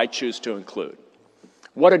classrooms, I choose to include.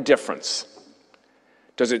 What a difference.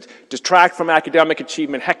 Does it detract from academic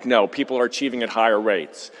achievement? Heck no, people are achieving at higher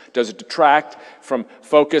rates. Does it detract from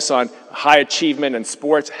focus on high achievement and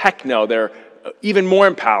sports? Heck no, they're even more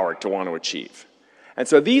empowered to want to achieve. And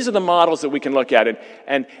so these are the models that we can look at,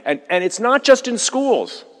 and it's not just in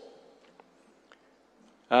schools.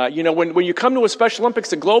 You know, when you come to a Special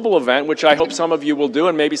Olympics, a global event, which I hope some of you will do,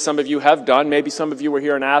 and maybe some of you have done, maybe some of you were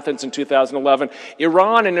here in Athens in 2011,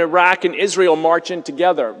 Iran and Iraq and Israel march in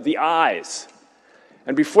together, the eyes.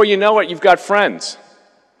 And before you know it, you've got friends.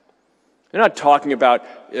 They're not talking about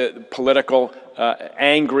political,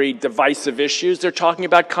 angry, divisive issues. They're talking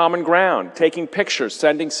about common ground, taking pictures,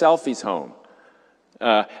 sending selfies home,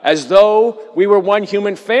 as though we were one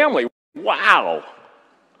human family. Wow!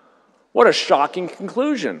 What a shocking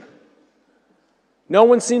conclusion. No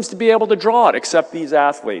one seems to be able to draw it except these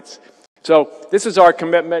athletes. So this is our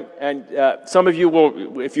commitment, and some of you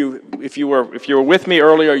will, if you were with me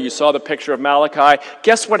earlier, you saw the picture of Malachi.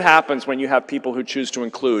 Guess what happens when you have people who choose to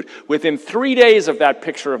include? Within 3 days of that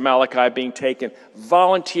picture of Malachi being taken,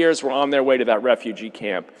 volunteers were on their way to that refugee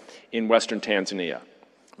camp in western Tanzania.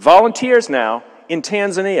 Volunteers now in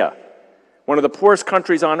Tanzania, one of the poorest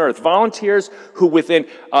countries on earth. Volunteers who within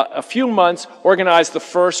a few months organized the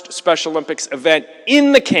first Special Olympics event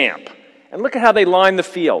in the camp. And look at how they lined the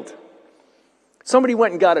field. Somebody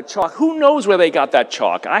went and got a chalk. Who knows where they got that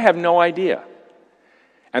chalk? I have no idea.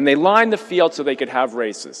 And they lined the field so they could have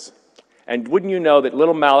races. And wouldn't you know that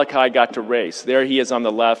little Malachi got to race? There he is on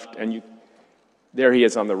the left, and there he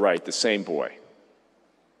is on the right, the same boy.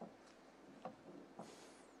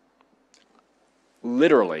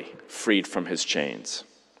 Literally freed from his chains.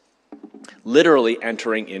 Literally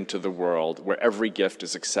entering into the world where every gift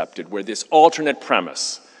is accepted, where this alternate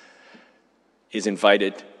premise is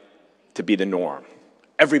invited to be the norm.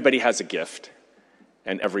 Everybody has a gift,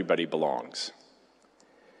 and everybody belongs.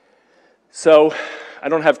 So, I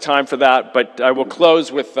don't have time for that, but I will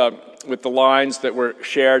close with the lines that were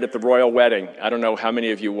shared at the royal wedding. I don't know how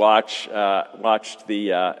many of you watched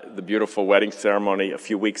the beautiful wedding ceremony a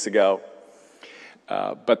few weeks ago,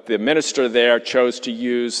 but the minister there chose to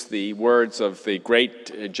use the words of the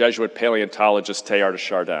great Jesuit paleontologist Teilhard de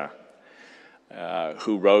Chardin,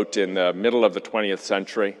 who wrote in the middle of the 20th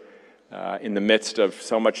century, in the midst of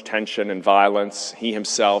so much tension and violence. He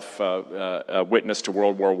himself a witness to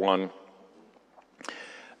World War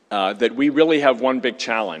I, that we really have one big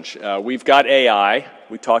challenge. We've got AI.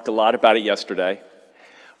 We talked a lot about it yesterday.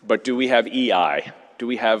 But do we have EI? Do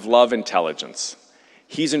we have love intelligence?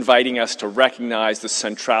 He's inviting us to recognize the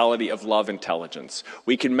centrality of love intelligence.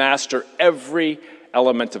 We can master every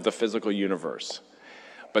element of the physical universe.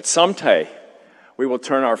 But someday, we will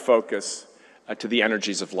turn our focus to the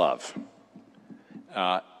energies of love.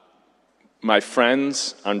 My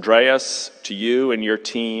friends, Andreas, to you and your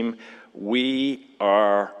team, we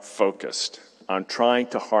are focused on trying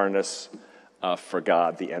to harness for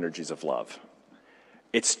God the energies of love.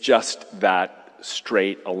 It's just that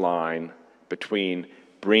straight a line between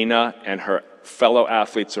BRINA and her fellow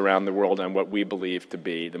athletes around the world and what we believe to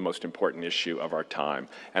be the most important issue of our time.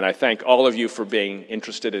 And I thank all of you for being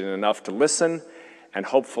interested in enough to listen and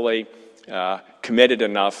hopefully committed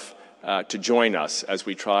enough to join us as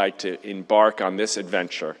we try to embark on this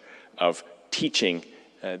adventure of teaching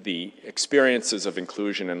the experiences of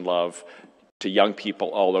inclusion and love to young people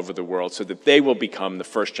all over the world so that they will become the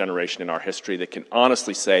first generation in our history that can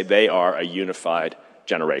honestly say they are a unified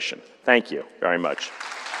generation. Thank you very much.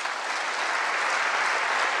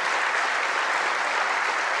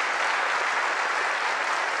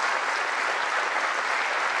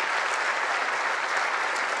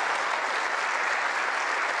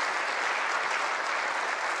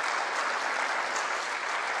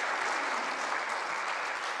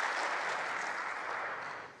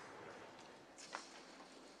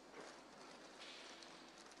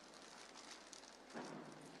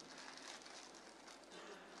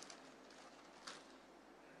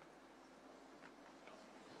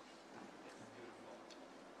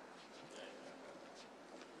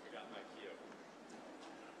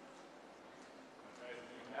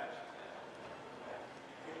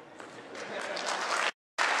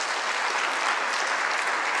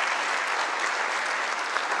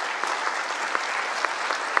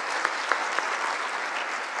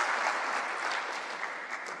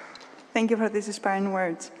 Thank you for these inspiring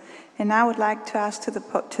words. And now I would like to ask to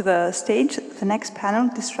the stage the next panel,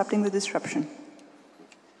 Disrupting the Disruption.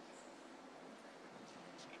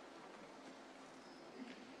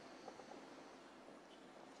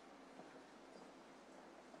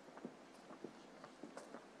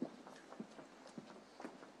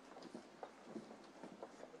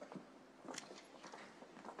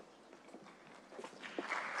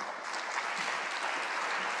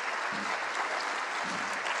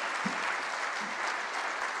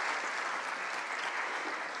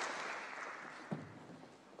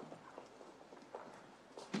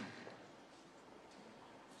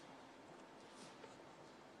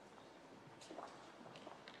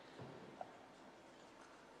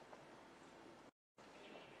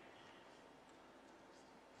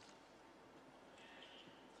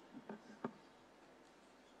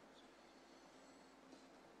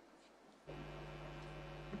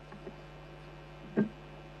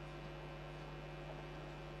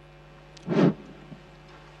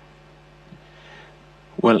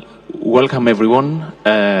 Well, welcome everyone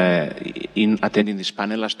in attending this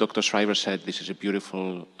panel. As Dr. Shriver said, this is a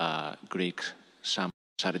beautiful Greek summer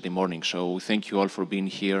Saturday morning. So thank you all for being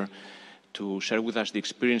here to share with us the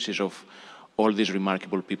experiences of all these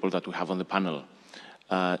remarkable people that we have on the panel.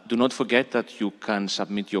 Do not forget that you can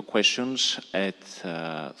submit your questions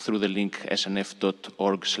through the link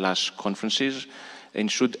snf.org/conferences.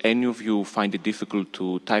 And should any of you find it difficult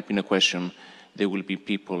to type in a question, there will be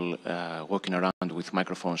people walking around with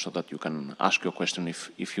microphones so that you can ask your question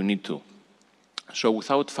if you need to. So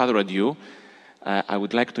without further ado, I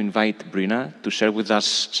would like to invite Brina to share with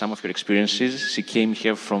us some of her experiences. She came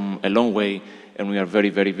here from a long way, and we are very,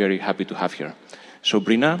 very, very happy to have her. So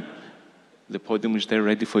Brina, the podium is there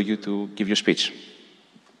ready for you to give your speech.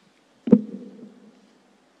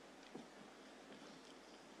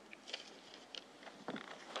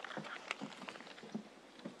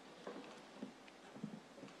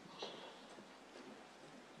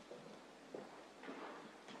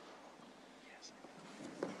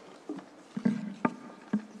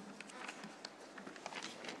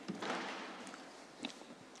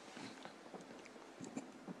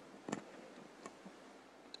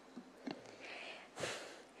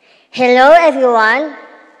 Hello, everyone.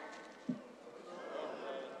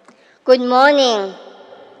 Good morning.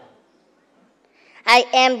 I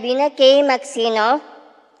am BRINA MAXINO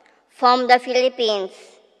from the Philippines.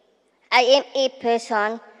 I am a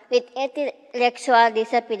person with intellectual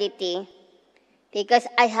disability because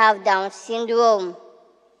I have Down syndrome.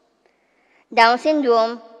 Down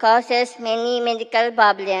syndrome causes many medical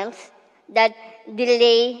problems that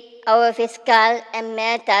delay our physical and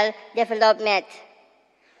mental development.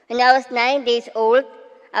 When I was 9 days old,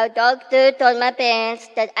 our doctor told my parents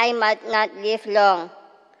that I might not live long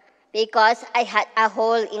because I had a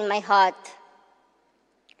hole in my heart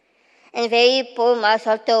and very poor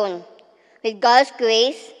muscle tone. With God's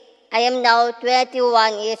grace, I am now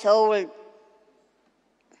 21 years old.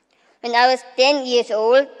 When I was 10 years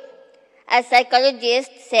old, a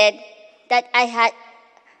psychologist said that I had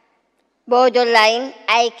borderline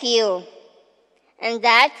IQ and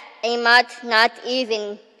that I might not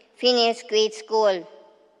even finish grade school.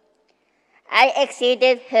 I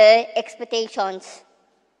exceeded her expectations.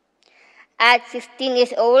 At 16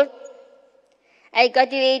 years old, I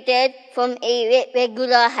graduated from a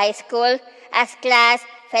regular high school as class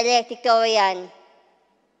valedictorian.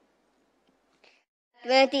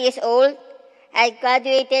 At 20 years old, I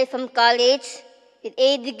graduated from college with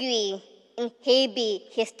a degree in heavy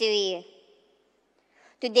history.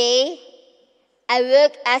 Today, I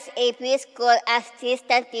work as a preschool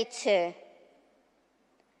assistant teacher.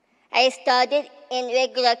 I studied in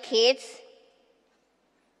regular kids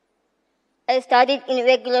I studied in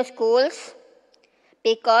regular schools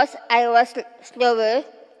because I was slower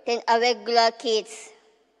than a regular kids.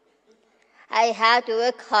 I had to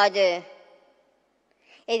work harder.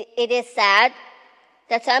 It is sad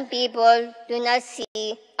that some people do not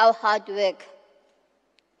see our hard work.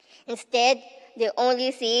 Instead, they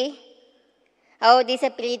only see our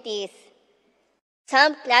disabilities.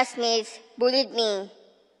 Some classmates bullied me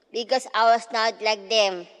because I was not like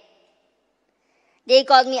them. They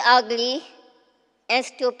called me ugly and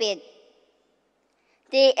stupid.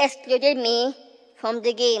 They excluded me from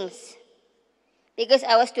the games because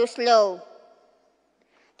I was too slow.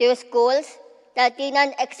 There were schools that did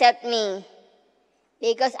not accept me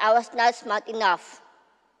because I was not smart enough.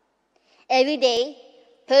 Every day,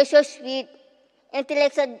 persons with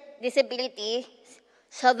intellectual disabilities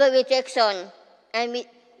suffer rejection and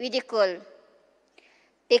ridicule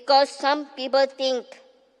because some people think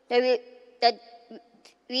that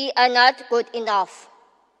we are not good enough.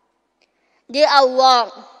 They are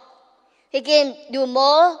wrong. We can do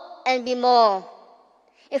more and be more.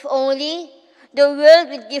 If only the world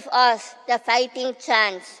would give us the fighting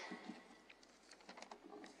chance.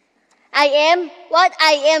 I am what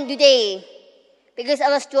I am today because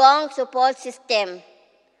of a strong support system.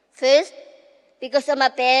 First, because of my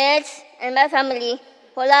parents and my family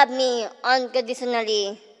who love me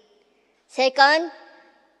unconditionally. Second,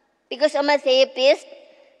 because of my therapists,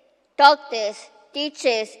 doctors,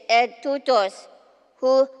 teachers, and tutors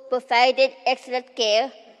who provided excellent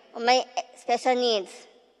care of my special needs.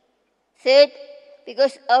 Third,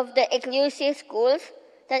 because of the inclusive schools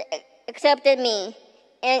that accepted me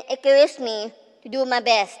and encouraged me to do my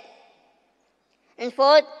best. And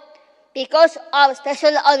fourth, because of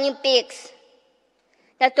Special Olympics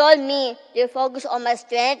that told me to focus on my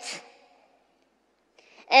strengths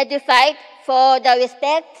and to fight for the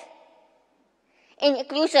respect and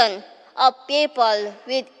inclusion of people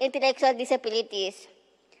with intellectual disabilities.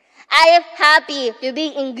 I am happy to be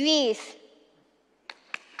in Greece.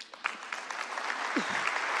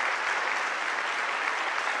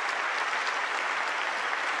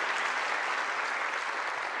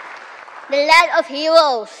 The land of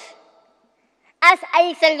heroes. As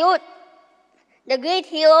I salute the great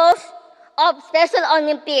heroes of Special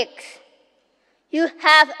Olympics, you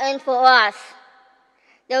have earned for us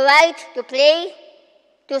the right to play,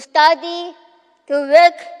 to study, to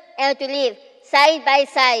work, and to live side by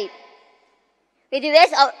side with the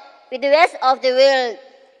rest of the world.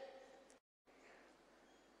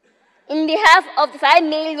 In behalf of the 5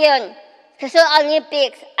 million Special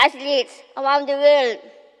Olympics athletes around the world,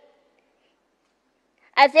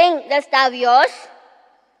 I thank the STELIOS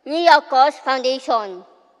New York Foundation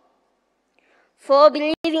for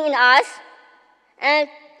believing in us and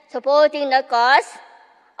supporting the cause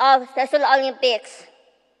of Special Olympics.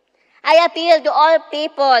 I appeal to all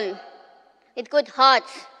people with good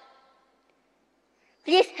hearts.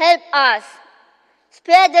 Please help us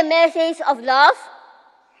spread the message of love,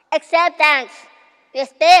 acceptance,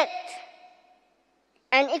 respect,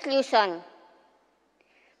 and inclusion.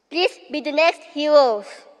 Please be the next heroes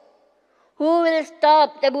who will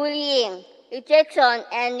stop the bullying, rejection,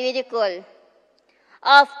 and ridicule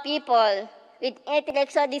of people with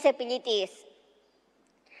intellectual disabilities.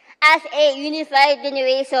 As a unified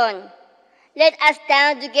generation, let us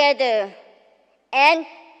stand together and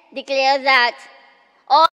declare that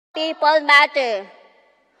all people matter.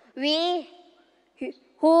 We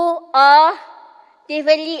who are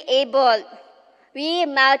differently able, we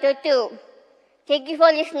matter too. Thank you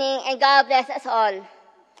for listening, and God bless us all.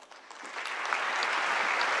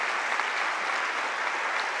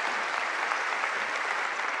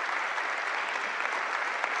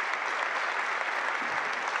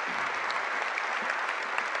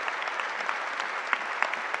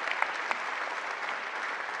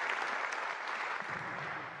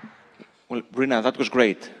 Well, Brina, that was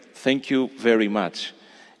great. Thank you very much.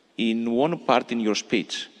 In one part in your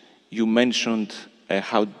speech, you mentioned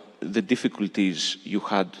how the difficulties you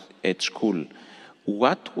had at school.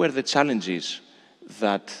 What were the challenges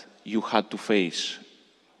that you had to face?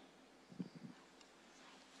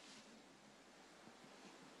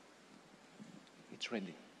 It's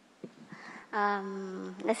ready.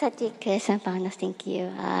 Let's take question, Panos. Thank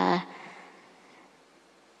you.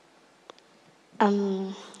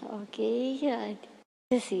 Okay.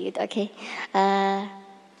 Let's see it. Okay.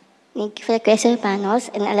 Thank you for the question, Panos,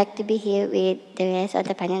 and I'd like to be here with the rest of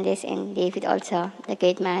the panelists and David also, the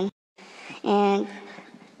great man. And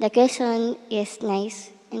the question is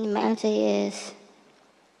nice, and my answer is,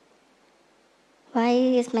 what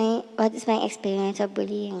is my experience of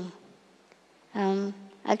bullying?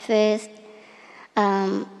 At first,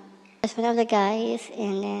 was one of the guys,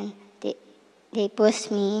 and then they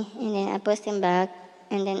pushed me, and then I pushed them back,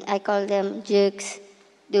 and then I called them jerks,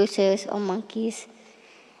 losers, or monkeys.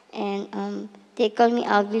 And they called me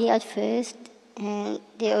ugly at first, and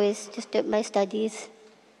they always disturbed my studies.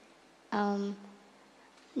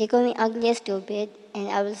 They called me ugly and stupid, and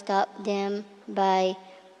I will stop them by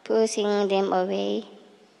pushing them away.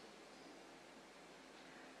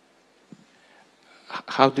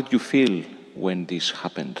 How did you feel when this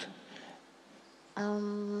happened?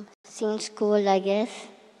 Since school, I guess.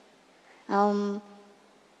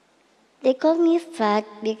 They called me fat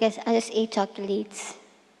because I just ate chocolates.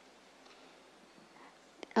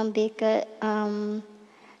 Because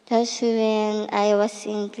that's when I was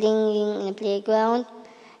playing in the playground.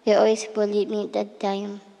 They always bullied me at that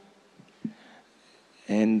time.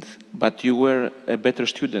 But you were a better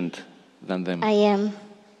student than them. I am.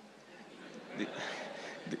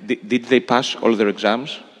 Did they pass all their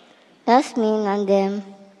exams? That's me, not them.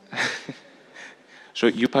 So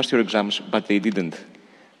you passed your exams, but they didn't?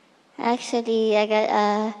 Actually, I got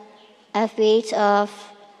an average of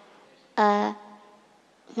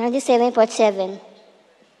 97.7.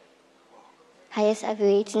 Highest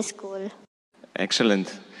average in school.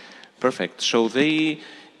 Excellent. Perfect. So they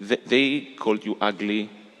called you ugly,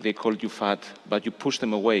 they called you fat, but you pushed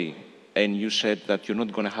them away, and you said that you're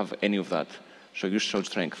not going to have any of that. So you showed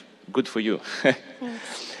strength. Good for you.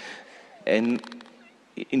 And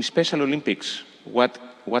in Special Olympics, what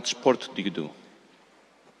sport do you do?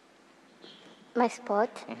 My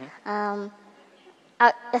sport?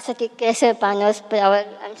 That's a good question, PANOS, but I will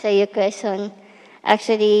answer your question.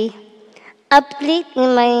 Actually, I played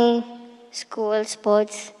in my school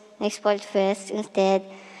sports, like Sport Fest instead.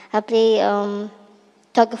 I play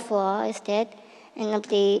tug of war instead. And I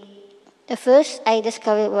play, the first I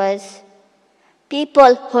discovered was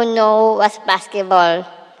people who know what's basketball,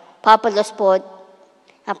 popular sport.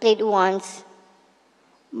 I played once,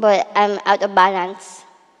 but I'm out of balance.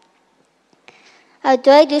 I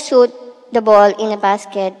tried to shoot the ball in the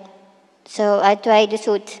basket, so I tried to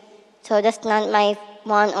shoot. So that's not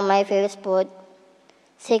one of my favorite sport.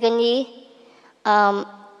 Secondly, when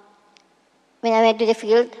I went to the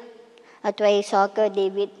field, I tried soccer,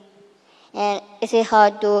 David, and it's very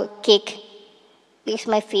hard to kick with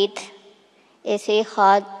my feet. It's very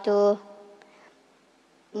hard to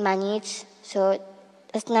manage, so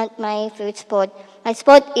that's not my favorite sport. My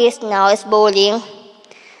sport is bowling.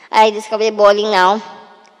 I discovered bowling now,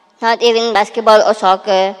 not even basketball or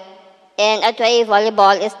soccer. And I try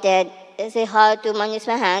volleyball instead. It's very hard to manage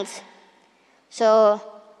my hands. So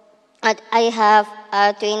I have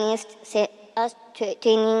a training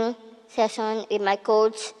session with my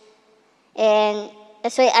coach, and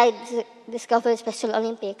that's why I discovered Special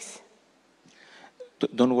Olympics.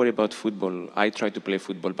 Don't worry about football. I try to play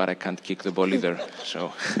football, but I can't kick the ball either.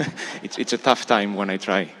 So it's a tough time when I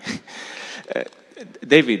try.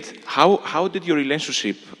 David, how did your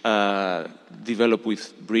relationship develop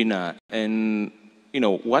with BRINA, and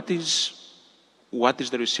what is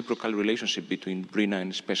the reciprocal relationship between BRINA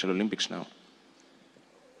and Special Olympics now?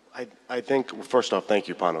 I think, first off, thank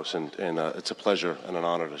you, Panos, and it's a pleasure and an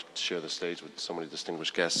honor to share the stage with so many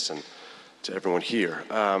distinguished guests and to everyone here.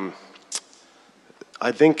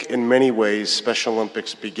 I think in many ways, Special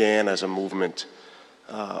Olympics began as a movement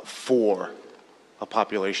for a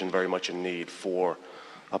population very much in need, for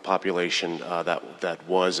a population that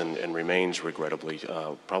was and remains, regrettably,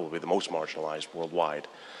 probably the most marginalized worldwide.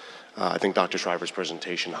 I think Dr. Shriver's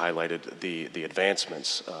presentation highlighted the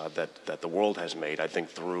advancements that the world has made, I think,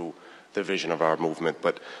 through the vision of our movement.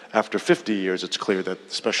 But after 50 years, it's clear that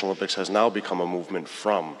the Special Olympics has now become a movement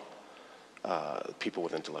from people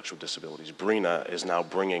with intellectual disabilities. BRINA is now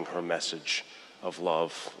bringing her message of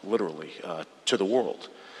love, literally, to the world.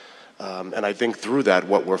 And I think through that,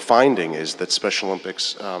 what we're finding is that Special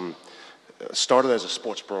Olympics started as a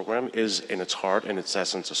sports program, is in its heart, in its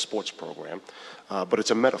essence, a sports program, but it's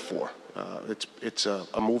a metaphor. It's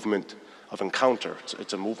a movement of encounter.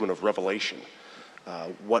 It's a movement of revelation.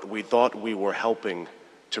 What we thought we were helping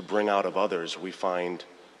to bring out of others, we find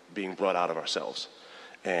being brought out of ourselves.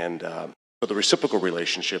 And so the reciprocal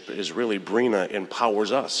relationship is really BRINA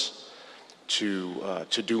empowers us to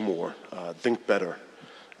do more, think better,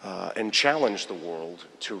 and challenge the world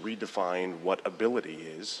to redefine what ability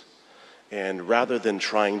is. And rather than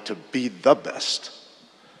trying to be the best,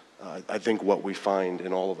 I think what we find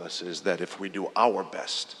in all of us is that if we do our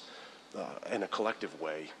best in a collective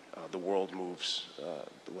way, the world moves,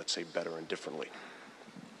 let's say, better and differently.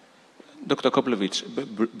 Dr.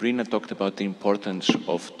 KOPLEWICZ, BRINA talked about the importance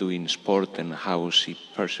of doing sport and how she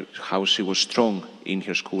was strong in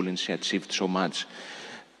her school and she achieved so much.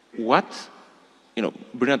 what,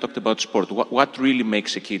 Brina talked about sport. What really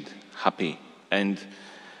makes a kid happy? And,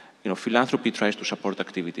 philanthropy tries to support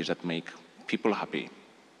activities that make people happy.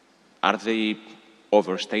 Are they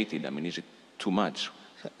overstated? I mean, is it too much?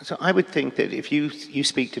 So I would think that if you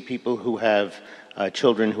speak to people who have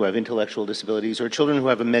children who have intellectual disabilities or children who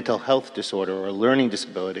have a mental health disorder or a learning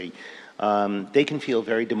disability, they can feel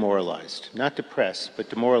very demoralized, not depressed, but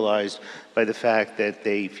demoralized by the fact that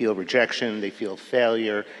they feel rejection, they feel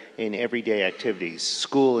failure in everyday activities.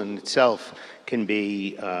 School in itself can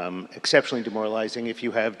be exceptionally demoralizing if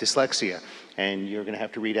you have dyslexia and you're going to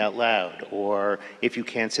have to read out loud, or if you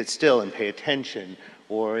can't sit still and pay attention,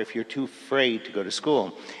 or if you're too afraid to go to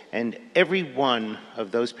school. And every one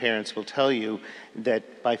of those parents will tell you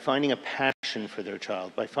that by finding a passion for their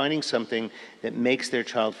child, by finding something that makes their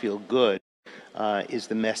child feel good, is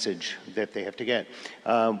the message that they have to get.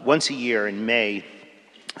 Once a year in May,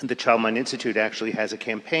 the Child Mind Institute actually has a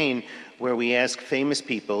campaign where we ask famous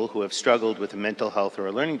people who have struggled with a mental health or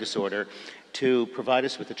a learning disorder to provide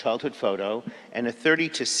us with a childhood photo and a 30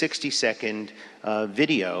 to 60 second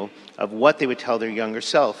video of what they would tell their younger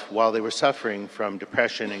self while they were suffering from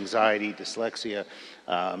depression, anxiety, dyslexia,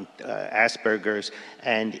 Asperger's.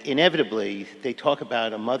 And inevitably, they talk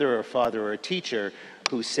about a mother or a father or a teacher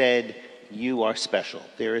who said, "You are special.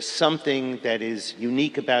 There is something that is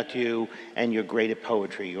unique about you, and you're great at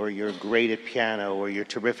poetry, or you're great at piano, or you're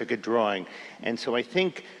terrific at drawing." And so I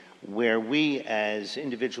think where we as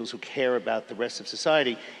individuals who care about the rest of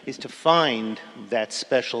society is to find that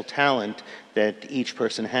special talent that each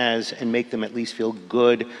person has and make them at least feel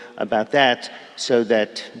good about that so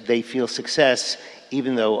that they feel success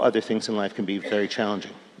even though other things in life can be very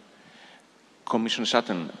challenging. Commissioner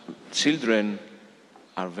Sutton, children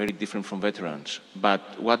are very different from veterans, but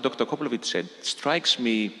what Dr. KOPLEWICZ said strikes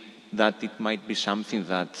me that it might be something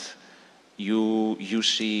that you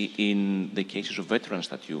see in the cases of veterans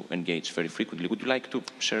that you engage very frequently. Would you like to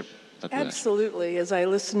share that with us? Absolutely. As I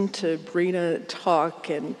listened to Brina talk,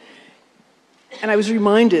 and I was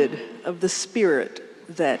reminded of the spirit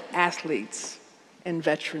that athletes and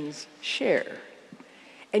veterans share.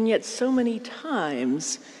 And yet so many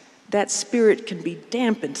times that spirit can be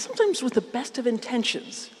dampened, sometimes with the best of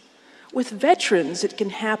intentions. With veterans, it can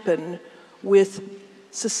happen with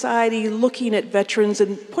society looking at veterans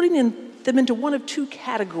and putting them into one of two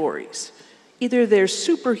categories. Either they're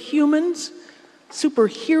superhumans,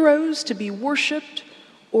 superheroes to be worshipped,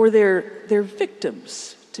 or they're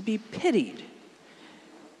victims to be pitied.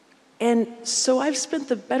 And so I've spent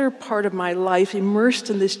the better part of my life immersed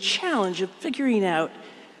in this challenge of figuring out,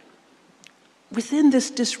 within this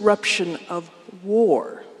disruption of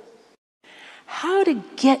war, how to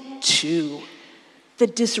get to the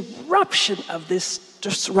disruption of this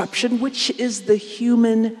disruption, which is the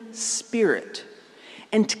human spirit,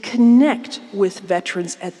 and to connect with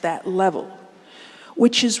veterans at that level,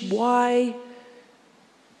 which is why,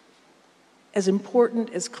 as important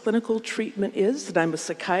as clinical treatment is, and I'm a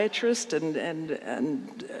psychiatrist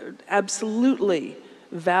and absolutely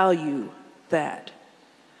value that,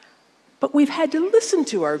 but we've had to listen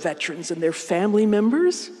to our veterans and their family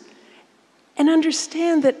members and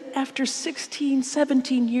understand that after 16,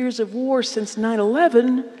 17 years of war since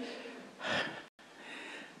 9/11,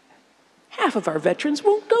 half of our veterans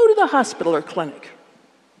won't go to the hospital or clinic.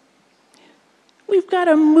 We've got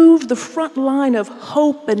to move the front line of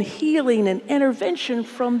hope and healing and intervention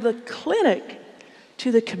from the clinic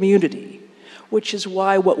to the community, which is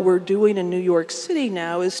why what we're doing in New York City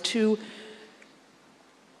now is to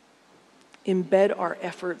embed our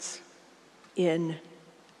efforts in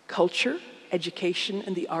culture, education,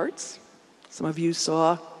 and the arts. Some of you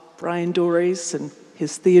saw Brian Dorais and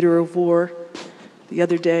his Theater of War the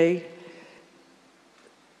other day.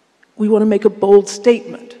 We want to make a bold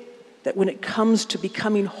statement that when it comes to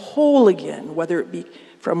becoming whole again, whether it be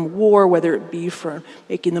from war, whether it be from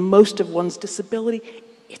making the most of one's disability,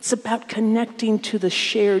 it's about connecting to the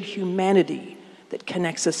shared humanity that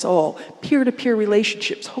connects us all. Peer-to-peer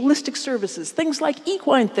relationships, holistic services, things like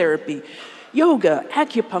equine therapy, yoga,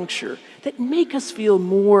 acupuncture, that make us feel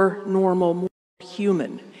more normal, more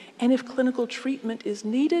human. And if clinical treatment is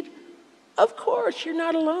needed, of course, you're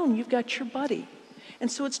not alone. You've got your buddy.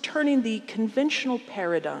 And so it's turning the conventional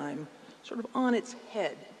paradigm sort of on its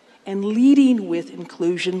head and leading with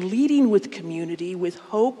inclusion, leading with community, with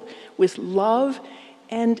hope, with love,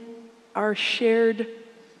 and our shared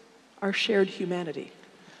humanity.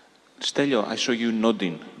 Stelio, I saw you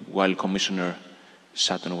nodding while Commissioner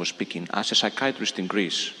Sutton was speaking. As a psychiatrist in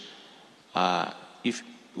Greece,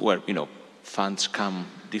 funds come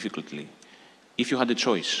difficultly. If you had a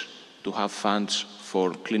choice to have funds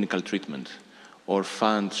for clinical treatment or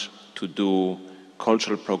funds to do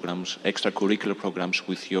cultural programs, extracurricular programs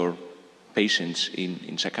with your patients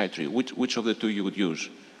in psychiatry? Which of the two you would use?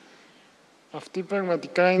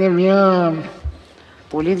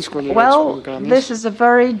 Well, this is a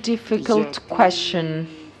very difficult question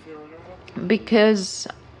because,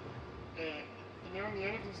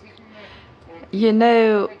 you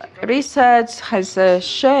know, research has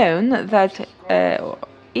shown that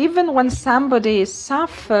even when somebody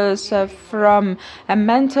suffers from a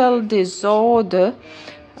mental disorder,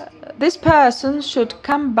 this person should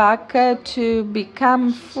come back to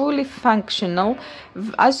become fully functional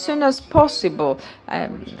as soon as possible.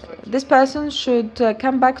 This person should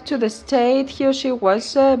come back to the state he or she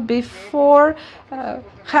was before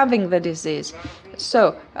having the disease.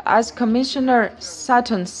 So, as Commissioner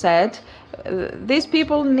SUTTON said, these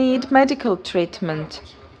people need medical treatment.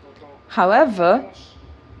 However,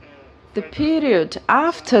 the period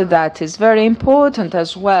after that is very important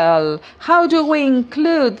as well. How do we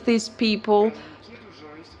include these people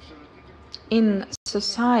in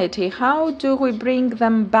society? How do we bring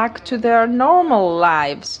them back to their normal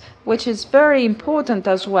lives, which is very important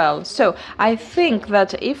as well? So I think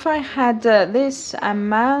that if I had this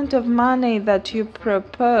amount of money that you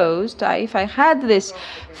proposed, if I had this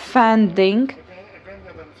funding,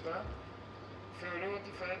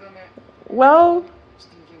 well,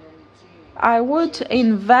 I would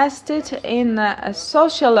invest it in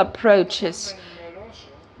social approaches.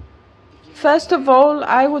 First of all,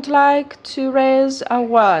 I would like to raise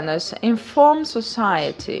awareness, inform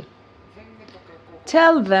society.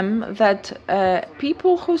 Tell them that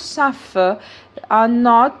people who suffer are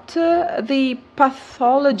not the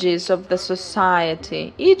pathologies of the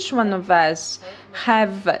society. Each one of us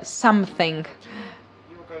have something.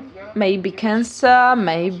 Maybe cancer,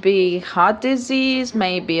 maybe heart disease,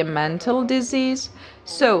 maybe a mental disease.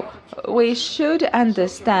 So we should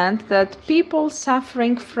understand that people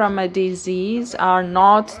suffering from a disease are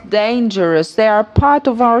not dangerous. They are part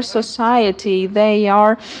of our society. They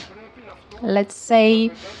are, let's say,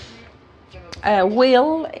 a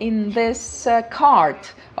wheel in this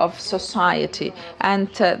cart of society. And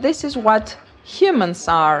this is what humans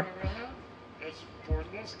are.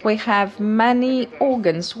 We have many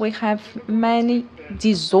organs, we have many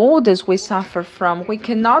disorders we suffer from. We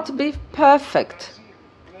cannot be perfect.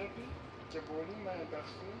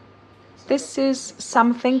 This is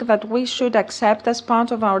something that we should accept as part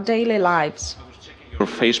of our daily lives. Your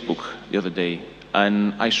Facebook the other day,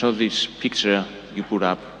 and I saw this picture you put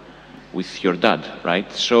up with your dad,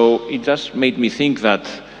 right? So it just made me think that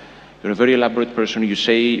you're a very elaborate person. You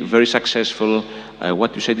say very successful.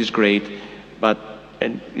 What you said is great, but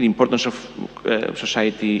and the importance of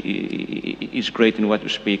society is great in what you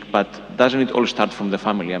speak, but doesn't it all start from the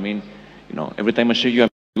family? I mean, you know, every time I see you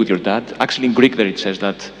with your dad, actually in Greek there it says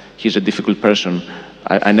that he's a difficult person.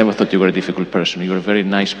 I never thought you were a difficult person. You're a very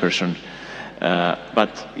nice person.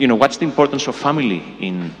 But, you know, what's the importance of family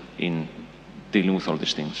in dealing with all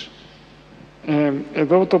these things?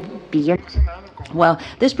 Well,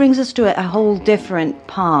 this brings us to a whole different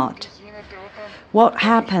part. What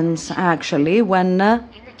happens actually when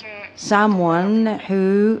someone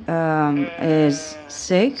who is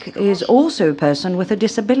sick is also a person with a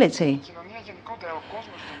disability?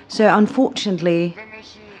 So unfortunately,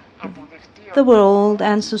 the world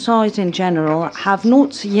and society in general have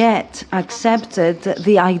not yet accepted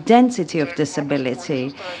the identity of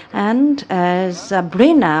disability. And as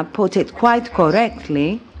BRINA put it quite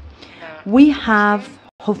correctly, we have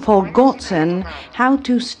forgotten how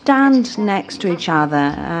to stand next to each other,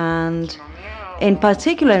 and in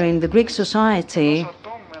particular in the Greek society,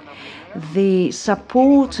 the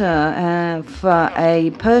supporter for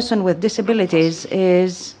a person with disabilities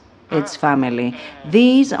is its family.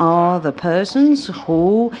 These are the persons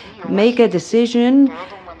who make a decision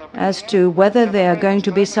as to whether they are going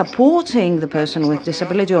to be supporting the person with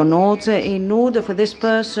disability or not, in order for this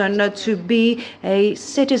person to be a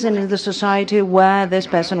citizen in the society where this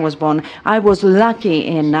person was born. I was lucky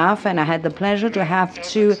enough, and I had the pleasure to have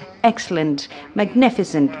two excellent,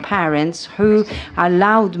 magnificent parents who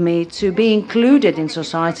allowed me to be included in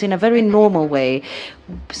society in a very normal way.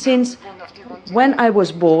 Since when I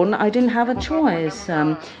was born, I didn't have a choice.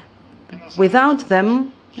 Without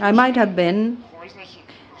them, I might have been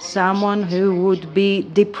someone who would be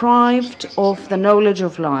deprived of the knowledge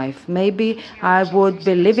of life. Maybe I would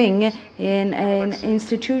be living in an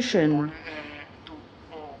institution.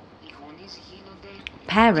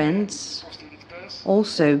 Parents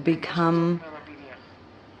also become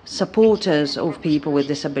supporters of people with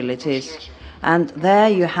disabilities. And there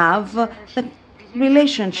you have the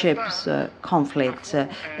relationships conflicts.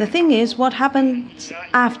 The thing is, what happens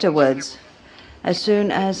afterwards, as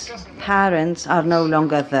soon as parents are no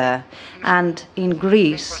longer there? And in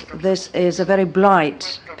Greece, this is a very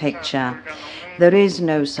blight picture. There is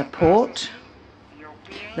no support.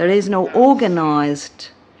 There is no organized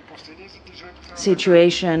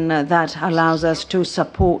situation that allows us to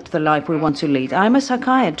support the life we want to lead. I'm a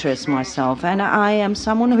psychiatrist myself, and I am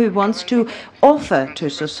someone who wants to offer to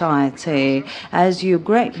society, as you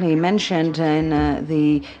greatly mentioned in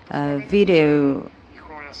the video.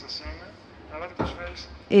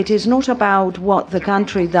 It is not about what the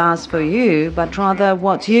country does for you, but rather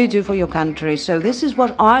what you do for your country. So this is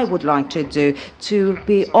what I would like to do, to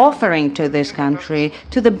be offering to this country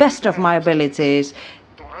to the best of my abilities.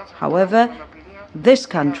 However, this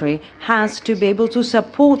country has to be able to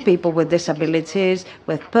support people with disabilities,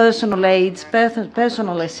 with personal aids,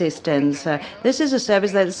 personal assistance. This is a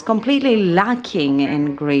service that is completely lacking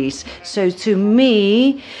in Greece. So to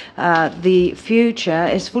me, the future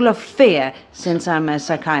is full of fear, since I'm a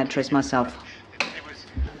psychiatrist myself.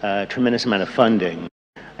 Tremendous amount of funding.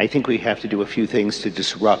 I think we have to do a few things to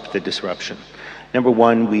disrupt the disruption. Number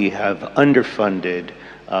one, we have underfunded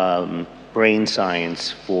brain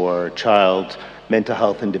science for child mental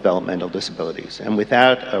health and developmental disabilities. And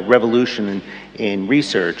without a revolution in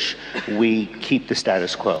research, we keep the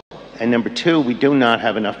status quo. And number two, we do not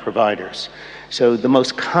have enough providers. So the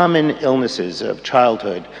most common illnesses of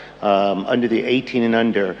childhood under the 18 and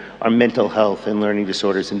under are mental health and learning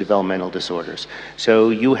disorders and developmental disorders. So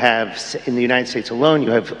you have, in the United States alone,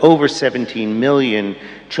 you have over 17 million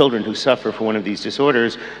children who suffer from one of these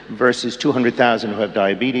disorders versus 200,000 who have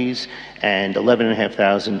diabetes and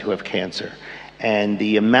 11,500 who have cancer. And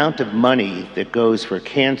the amount of money that goes for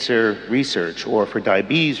cancer research or for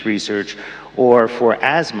diabetes research or for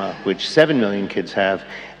asthma, which 7 million kids have,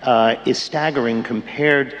 is staggering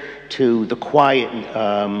compared to the quiet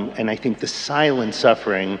and I think the silent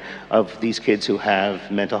suffering of these kids who have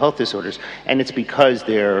mental health disorders. And it's because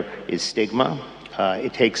there is stigma.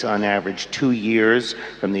 It takes on average 2 years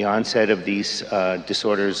from the onset of these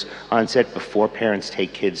disorders onset before parents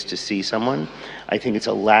take kids to see someone. I think it's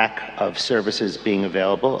a lack of services being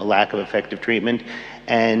available, a lack of effective treatment.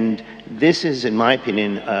 And this is, in my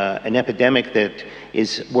opinion, an epidemic that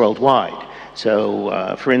is worldwide.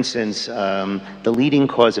 So, for instance, the leading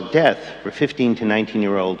cause of death for 15 to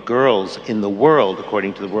 19-year-old girls in the world,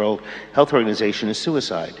 according to the World Health Organization, is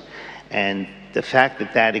suicide. And the fact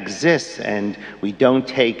that that exists and we don't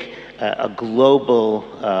take a global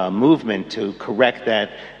movement to correct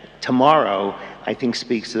that tomorrow, I think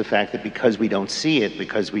speaks to the fact that because we don't see it,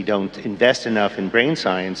 because we don't invest enough in brain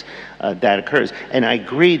science, that occurs. And I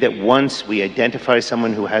agree that once we identify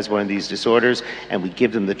someone who has one of these disorders and we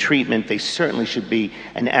give them the treatment, they certainly should be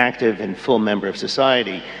an active and full member of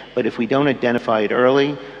society. But if we don't identify it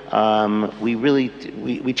early,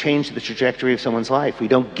 we change the trajectory of someone's life. We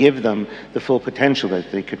don't give them the full potential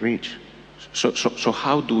that they could reach. So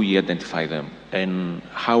how do we identify them and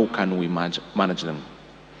how can we manage them?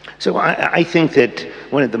 So I think that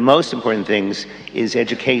one of the most important things is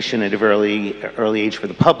education at an early age for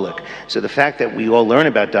the public. So the fact that we all learn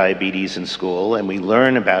about diabetes in school and we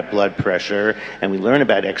learn about blood pressure and we learn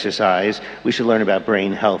about exercise, we should learn about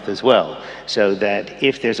brain health as well. So that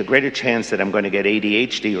if there's a greater chance that I'm going to get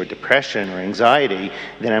ADHD or depression or anxiety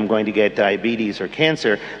than I'm going to get diabetes or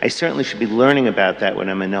cancer, I certainly should be learning about that when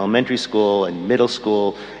I'm in elementary school and middle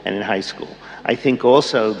school and in high school. I think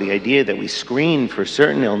also the idea that we screen for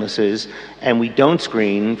certain illnesses and we don't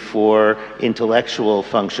screen for intellectual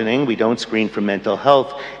functioning, we don't screen for mental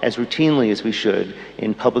health as routinely as we should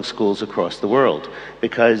in public schools across the world.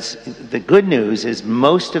 Because the good news is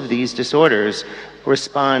most of these disorders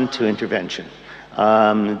respond to intervention.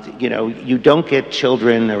 You know, you don't get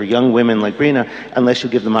children or young women like BRINA unless you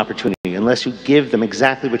give them opportunity, unless you give them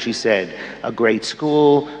exactly what she said, a great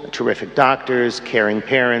school, terrific doctors, caring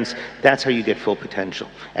parents. That's how you get full potential.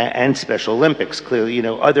 And Special Olympics, clearly, you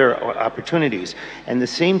know, other opportunities. And the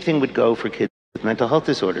same thing would go for kids with mental health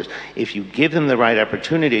disorders. If you give them the right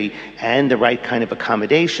opportunity and the right kind of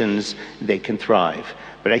accommodations, they can thrive.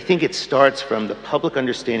 But I think it starts from the public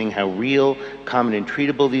understanding how real, common, and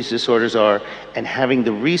treatable these disorders are, and having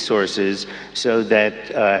the resources so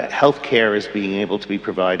that health care is being able to be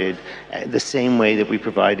provided the same way that we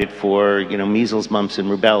provide it for, you know, measles, mumps, and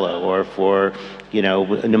rubella, or for, you know,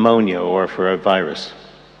 pneumonia, or for a virus.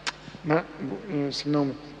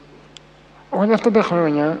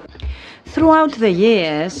 Throughout the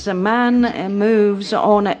years, man moves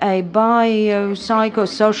on a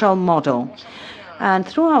biopsychosocial model. And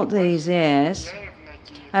throughout these years,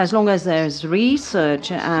 as long as there's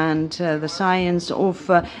research and the science of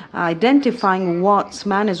identifying what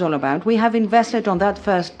man is all about, we have invested on that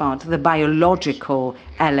first part, the biological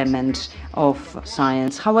element of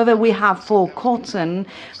science. However, we have forgotten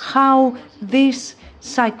how this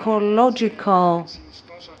psychological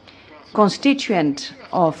constituent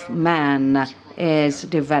of man is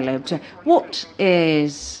developed. What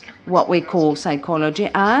is what we call psychology?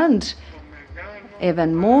 And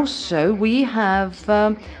even more so, we have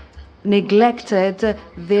neglected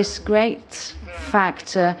this great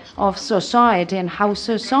factor of society and how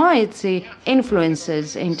society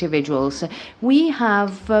influences individuals. We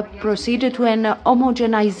have proceeded to an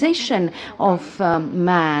homogenization of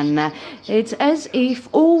man. It's as if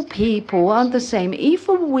all people are the same. If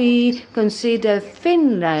we consider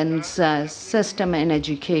Finland's system in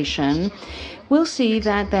education, we'll see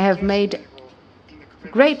that they have made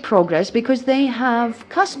great progress because they have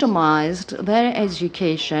customized their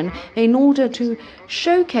education in order to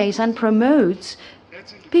showcase and promote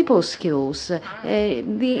people's skills,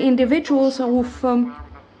 the individuals of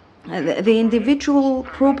the individual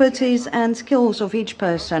properties and skills of each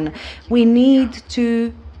person. We need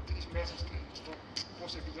to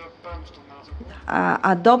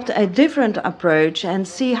adopt a different approach and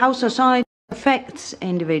see how society affects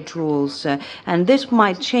individuals, and this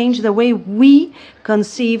might change the way we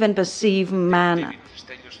conceive and perceive man.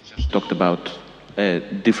 Talked about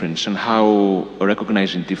difference and how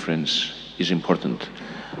recognizing difference is important.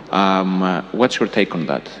 What's your take on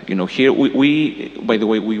that? You know, here we, by the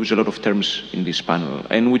way, we use a lot of terms in this panel,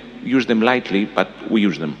 and we use them lightly, but we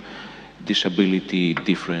use them. Disability,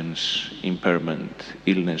 difference, impairment,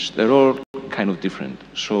 illness, they're all kind of different.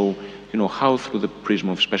 So, you know, how through the prism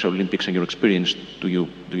of Special Olympics and your experience do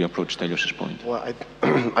you approach Stelios' point? Well,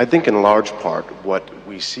 I think in large part what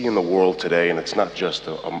we see in the world today, and it's not just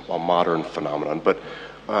a modern phenomenon, but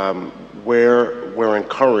we're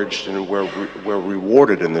encouraged and we're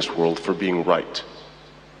rewarded in this world for being right.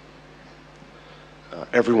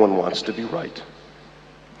 Everyone wants to be right.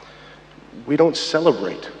 We don't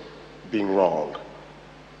celebrate being wrong.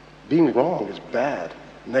 Being wrong is bad,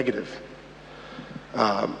 negative.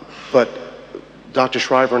 But Dr.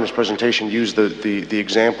 Shriver in his presentation used the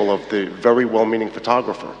example of the very well-meaning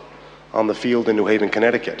photographer on the field in New Haven,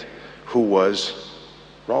 Connecticut, who was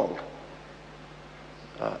wrong.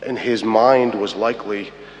 And his mind was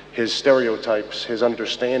likely, his stereotypes, his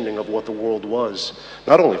understanding of what the world was,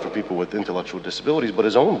 not only for people with intellectual disabilities, but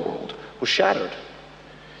his own world, was shattered.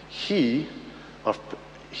 He's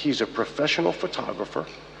a professional photographer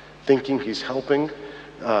thinking he's helping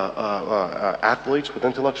athletes with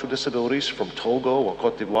intellectual disabilities from Togo or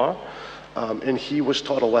Cote d'Ivoire, and he was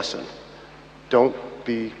taught a lesson. Don't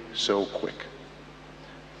be so quick.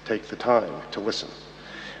 Take the time to listen.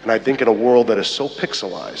 And I think in a world that is so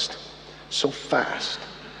pixelized, so fast,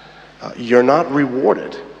 you're not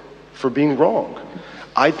rewarded for being wrong.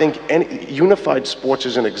 I think unified sports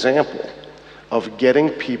is an example of getting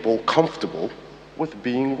people comfortable with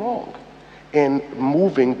being wrong and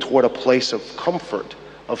moving toward a place of comfort,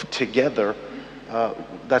 of together.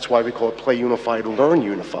 That's why we call it play unified, learn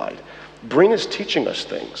unified. BRINA is teaching us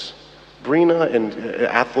things. BRINA and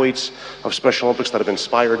athletes of Special Olympics that have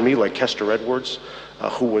inspired me, like Kester Edwards,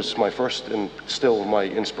 who was my first and still my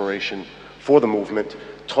inspiration for the movement,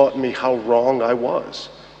 taught me how wrong I was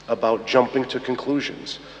about jumping to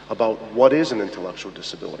conclusions about what is an intellectual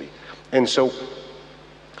disability. And so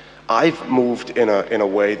I've moved in a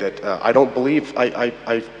way that I don't believe,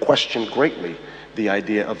 I've questioned greatly the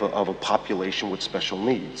idea of a population with special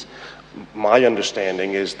needs. My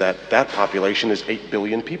understanding is that that population is 8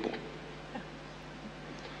 billion people.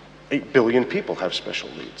 8 billion people have special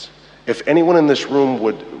needs. If anyone in this room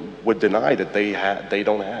would deny that they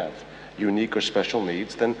don't have unique or special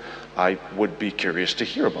needs, then I would be curious to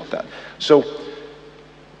hear about that. So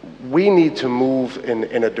we need to move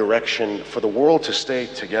in a direction for the world to stay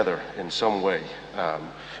together in some way.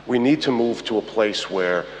 We need to move to a place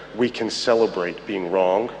where we can celebrate being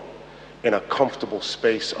wrong in a comfortable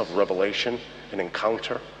space of revelation and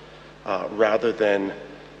encounter, rather than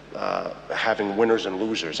having winners and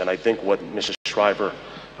losers. And I think what Mrs. Shriver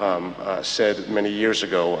said many years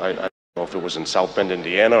ago, I don't know if it was in South Bend,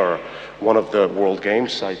 Indiana, or one of the World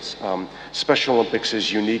Games sites, Special Olympics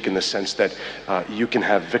is unique in the sense that you can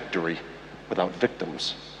have victory without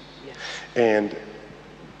victims. Yes. And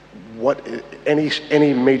what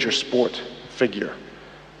any major sport figure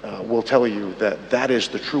will tell you that is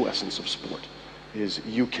the true essence of sport, is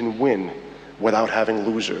you can win without having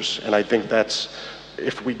losers. And I think that's,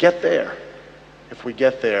 if we get there,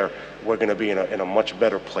 we're going to be in a much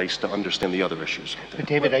better place to understand the other issues. But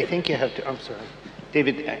David, I think you have to, I'm sorry.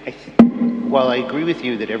 David, while I agree with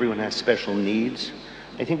you that everyone has special needs,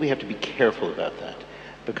 I think we have to be careful about that.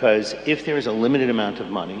 Because if there is a limited amount of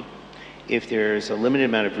money, if there's a limited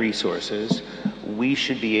amount of resources, we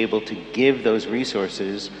should be able to give those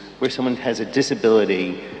resources where someone has a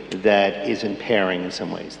disability that is impairing in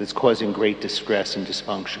some ways, that's causing great distress and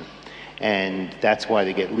dysfunction. And that's why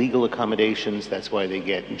they get legal accommodations, that's why they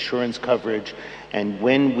get insurance coverage. And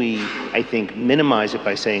when we, I think, minimize it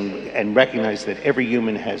by saying and recognize that every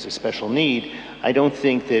human has a special need, I don't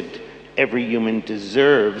think that every human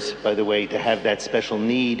deserves, by the way, to have that special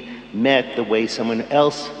need met the way someone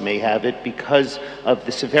else may have it because of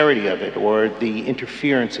the severity of it or the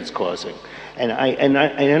interference it's causing. And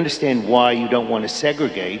I understand why you don't want to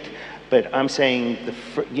segregate, but I'm saying,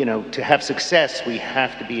 to have success, we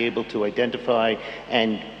have to be able to identify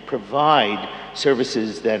and provide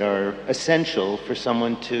services that are essential for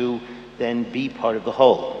someone to then be part of the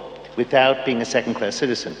whole without being a second-class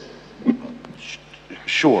citizen.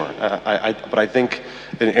 Sure, but I think,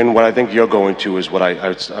 and what I think you're going to is what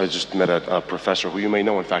I just met a professor who you may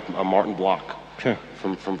know, in fact, Martin Block. Sure.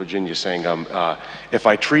 From Virginia, saying, if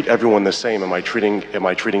I treat everyone the same, am I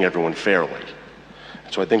treating everyone fairly?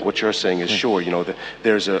 So I think what you're saying is, sure,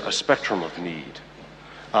 there's a spectrum of need,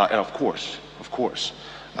 and of course,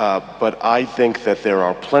 but I think that there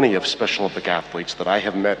are plenty of Special Olympic athletes that I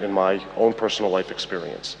have met in my own personal life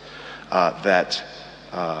experience that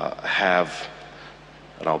have,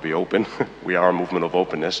 and I'll be open, we are a movement of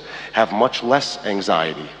openness, have much less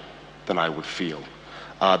anxiety than I would feel.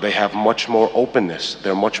 They have much more openness.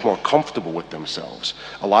 They're much more comfortable with themselves.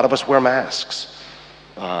 A lot of us wear masks.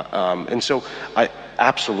 And so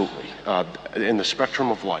absolutely, in the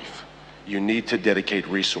spectrum of life, you need to dedicate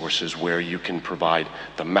resources where you can provide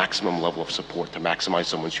the maximum level of support to maximize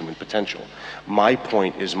someone's human potential. My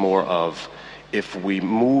point is more of, if we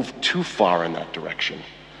move too far in that direction,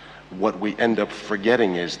 what we end up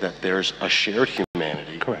forgetting is that there's a shared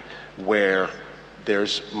humanity. Correct. Where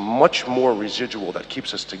there's much more residual that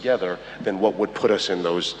keeps us together than what would put us in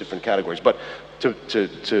those different categories. But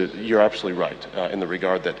you're absolutely right in the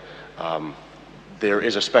regard that there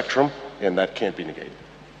is a spectrum, and that can't be negated.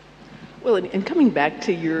 Well, and coming back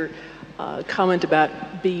to your comment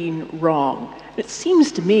about being wrong, it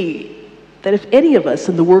seems to me that if any of us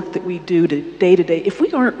in the work that we do day to day, if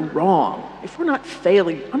we aren't wrong, if we're not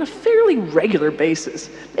failing on a fairly regular basis,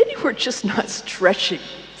 maybe we're just not stretching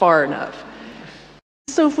far enough.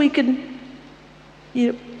 So if we can,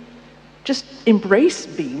 just embrace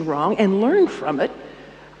being wrong and learn from it,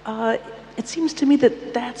 it seems to me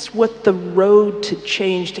that that's what the road to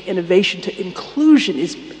change, to innovation, to inclusion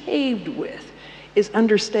is paved with, is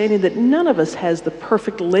understanding that none of us has the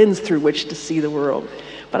perfect lens through which to see the world.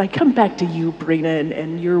 But I come back to you, Brina,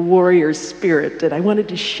 and your warrior spirit, and I wanted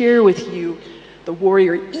to share with you the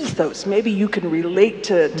warrior ethos. Maybe you can relate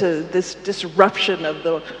to this disruption of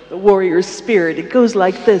the warrior spirit. It goes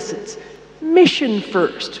like this. It's mission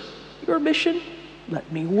first. Your mission? Let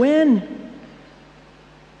me win.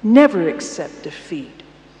 Never accept defeat.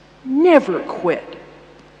 Never quit.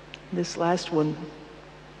 This last one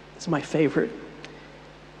is my favorite.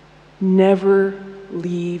 Never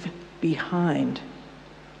leave behind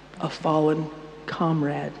a fallen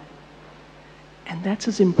comrade. And that's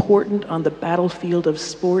as important on the battlefield of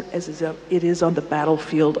sport as it is on the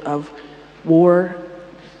battlefield of war,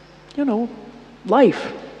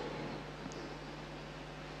 life.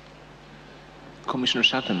 Commissioner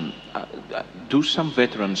Sutton, do some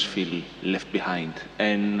veterans feel left behind?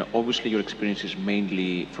 And obviously your experience is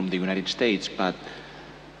mainly from the United States, but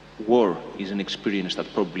war is an experience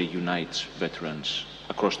that probably unites veterans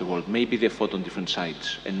across the world. Maybe they fought on different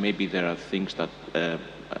sides, and maybe there are things that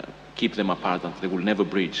keep them apart and they will never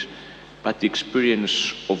bridge. But the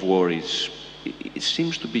experience of war it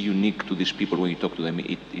seems to be unique to these people when you talk to them.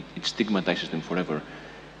 It stigmatizes them forever.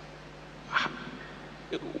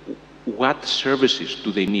 What services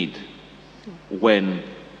do they need when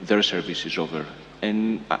their service is over?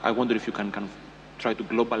 And I wonder if you can kind of try to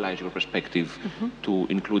globalize your perspective to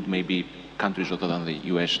include maybe countries other than the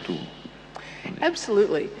US too.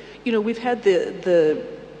 Absolutely. We've had the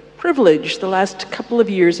privilege the last couple of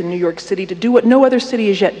years in New York City to do what no other city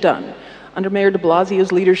has yet done. Under Mayor de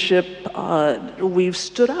Blasio's leadership, we've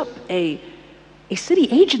stood up a city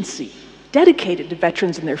agency dedicated to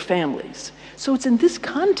veterans and their families. So it's in this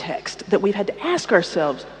context that we've had to ask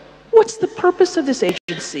ourselves, what's the purpose of this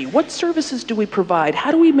agency? What services do we provide?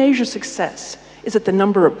 How do we measure success? Is it the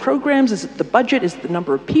number of programs? Is it the budget? Is it the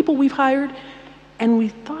number of people we've hired? And we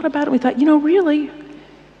thought about it, we thought, really,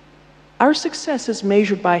 our success is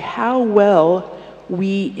measured by how well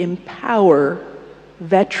we empower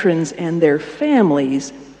veterans and their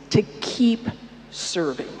families to keep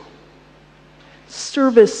serving.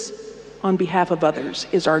 Service on behalf of others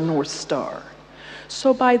is our North Star.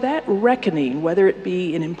 So by that reckoning, whether it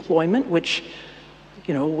be in employment, which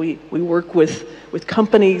we work with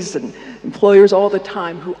companies and employers all the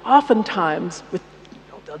time who oftentimes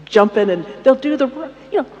they'll jump in and they'll do the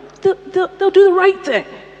right thing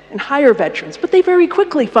and hire veterans, but they very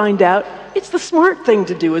quickly find out it's the smart thing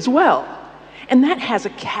to do as well. And that has a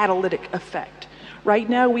catalytic effect. Right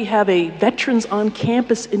now we have a Veterans on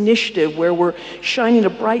Campus initiative where we're shining a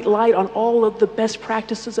bright light on all of the best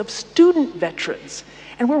practices of student veterans.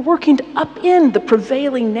 And we're working to upend the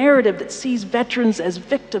prevailing narrative that sees veterans as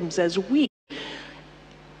victims, as weak.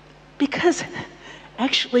 Because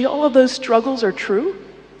actually all of those struggles are true.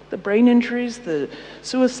 The brain injuries, the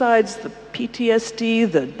suicides, the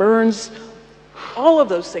PTSD, the burns, all of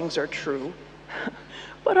those things are true.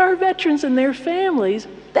 But our veterans and their families,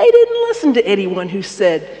 they didn't listen to anyone who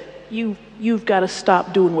said, you've got to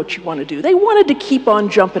stop doing what you want to do. They wanted to keep on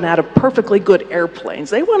jumping out of perfectly good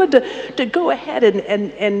airplanes. They wanted to go ahead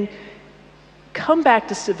and come back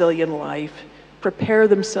to civilian life, prepare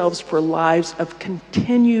themselves for lives of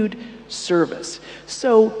continued service.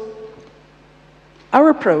 So our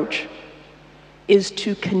approach is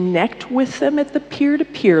to connect with them at the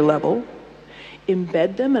peer-to-peer level,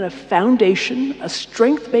 embed them in a foundation, a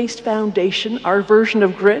strength-based foundation, our version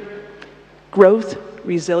of grit, growth,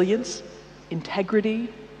 resilience, integrity,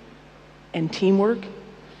 and teamwork.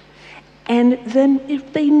 And then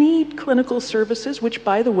if they need clinical services, which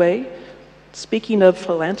by the way, speaking of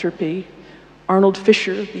philanthropy, Arnold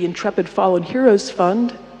Fisher, the Intrepid Fallen Heroes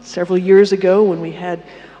Fund, several years ago when we had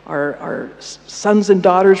our sons and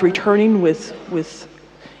daughters returning with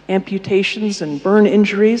amputations and burn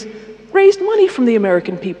injuries, raised money from the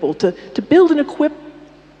American people to build and equip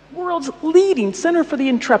world's leading Center for the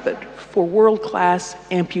Intrepid for world-class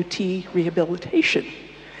amputee rehabilitation.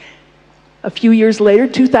 A few years later,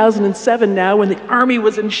 2007 now, when the Army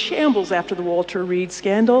was in shambles after the Walter Reed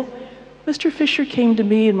scandal, Mr. Fisher came to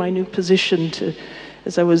me in my new position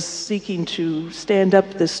as I was seeking to stand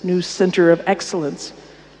up this new center of excellence.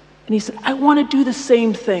 And he said, I want to do the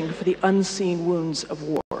same thing for the unseen wounds of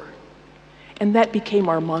war. And that became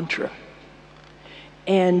our mantra.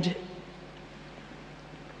 And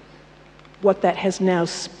what that has now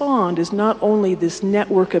spawned is not only this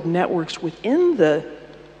network of networks within the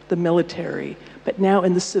military, but now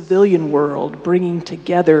in the civilian world, bringing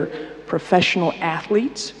together professional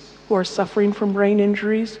athletes who are suffering from brain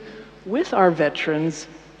injuries with our veterans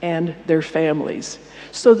and their families.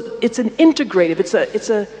 So it's an integrative,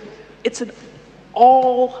 it's an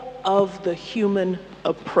all of the human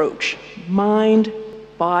approach, mind,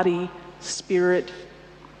 body, spirit,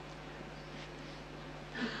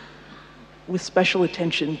 with special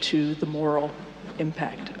attention to the moral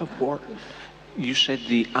impact of war. You said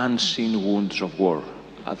the unseen wounds of war.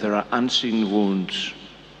 There are unseen wounds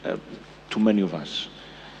to many of us.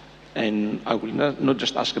 And I will not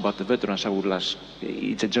just ask about the veterans, I will ask,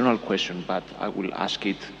 it's a general question, but I will ask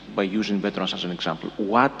it by using veterans as an example.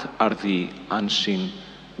 What are the unseen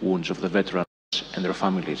wounds of the veterans and their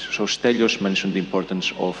families? So Stelios mentioned the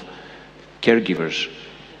importance of caregivers.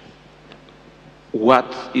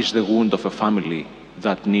 What is the wound of a family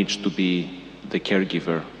that needs to be the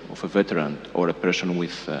caregiver of a veteran or a person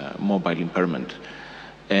with mobile impairment?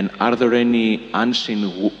 And are there any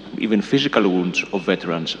unseen, even physical wounds of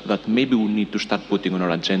veterans that maybe we need to start putting on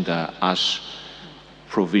our agenda as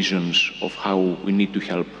provisions of how we need to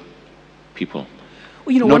help people?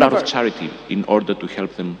 Well, not out of charity, in order to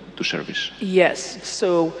help them to service. Yes,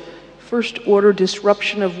 so first order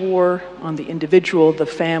disruption of war on the individual, the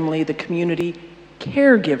family, the community,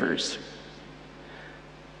 caregivers.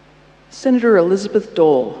 Senator Elizabeth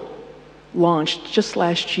Dole launched just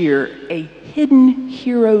last year a Hidden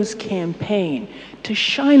Heroes campaign to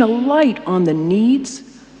shine a light on the needs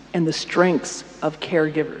and the strengths of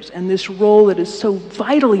caregivers and this role that is so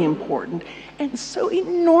vitally important and so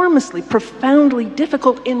enormously, profoundly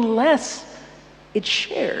difficult unless it's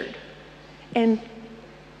shared. And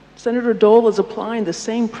Senator Dole is applying the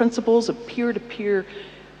same principles of peer-to-peer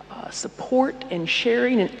support and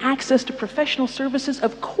sharing and access to professional services,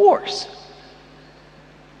 of course,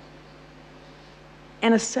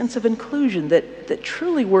 and a sense of inclusion that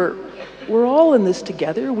truly we're all in this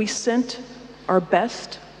together. We sent our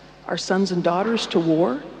best, our sons and daughters to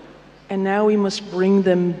war, and now we must bring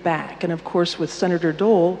them back. And of course, with Senator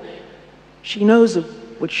Dole, she knows of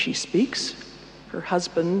which she speaks. Her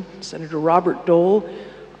husband, Senator Robert Dole,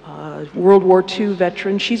 World War II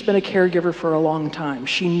veteran, she's been a caregiver for a long time.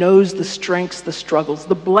 She knows the strengths, the struggles,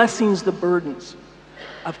 the blessings, the burdens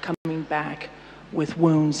of coming back with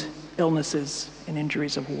wounds, illnesses, and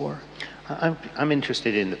injuries of war? I'm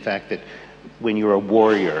interested in the fact that when you're a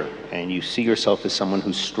warrior and you see yourself as someone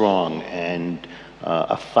who's strong and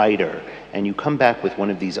a fighter, and you come back with one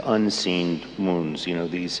of these unseen wounds, you know,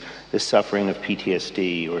 this suffering of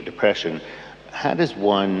PTSD or depression, how does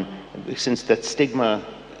one, since that stigma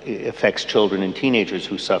affects children and teenagers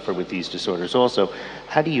who suffer with these disorders also,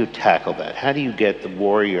 how do you tackle that? How do you get the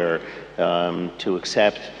warrior to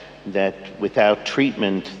accept that without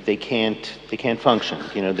treatment they can't function?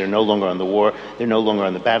 You know, they're no longer on the war, they're no longer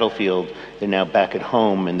on the battlefield, they're now back at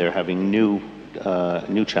home and they're having new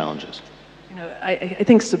challenges. You know, I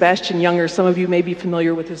think Sebastian Junger, some of you may be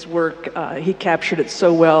familiar with his work. He captured it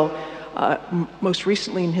so well, most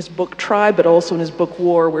recently in his book Tribe, but also in his book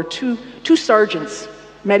War, where two sergeants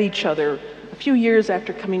met each other a few years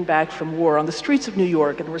after coming back from war on the streets of New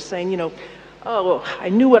York, and were saying, you know, oh, I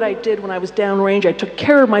knew what I did when I was downrange. I took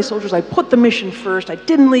care of my soldiers. I put the mission first. I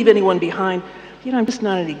didn't leave anyone behind. You know, I'm just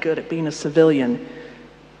not any good at being a civilian.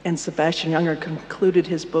 And Sebastian Junger concluded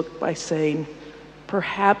his book by saying,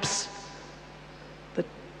 perhaps the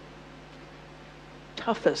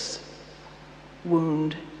toughest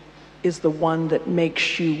wound is the one that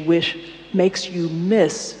makes you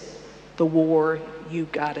miss the war you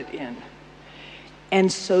got it in. And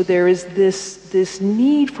so there is this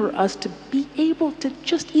need for us to be able to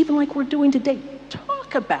just, even like we're doing today,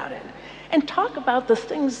 talk about it. And talk about the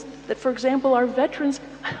things that, for example, our veterans,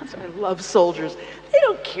 I love soldiers, they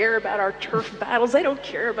don't care about our turf battles, they don't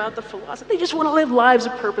care about the philosophy, they just want to live lives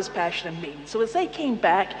of purpose, passion, and meaning. So as they came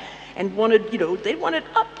back and wanted, you know, they wanted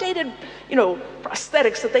updated, you know,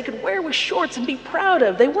 prosthetics that they could wear with shorts and be proud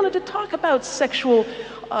of. They wanted to talk about sexual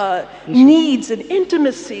needs and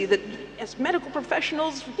intimacy that, as medical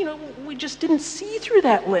professionals, you know, we just didn't see through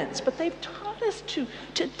that lens. But they've taught us to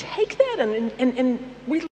take that and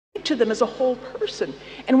relate to them as a whole person.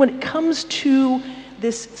 And when it comes to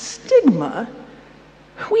this stigma,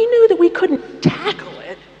 we knew that we couldn't tackle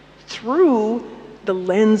it through the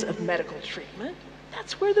lens of medical treatment.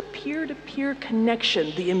 That's where the peer-to-peer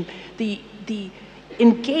connection, the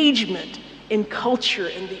engagement in culture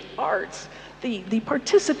and the arts, the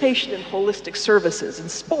participation in holistic services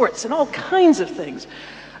and sports and all kinds of things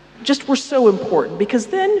just were so important, because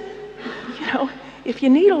then, you know, if you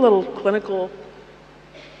need a little clinical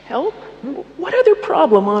help, what other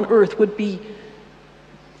problem on earth would be,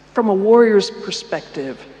 from a warrior's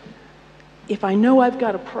perspective, if I know I've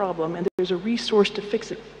got a problem and there's a resource to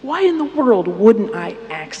fix it, why in the world wouldn't I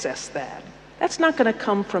access that? That's not going to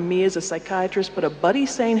come from me as a psychiatrist, but a buddy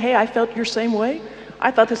saying, hey, I felt your same way.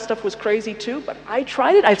 I thought this stuff was crazy too, but I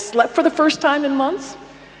tried it. I've slept for the first time in months.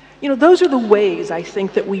 You know, those are the ways, I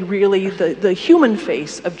think, that we really, the human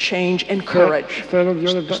face of change and courage.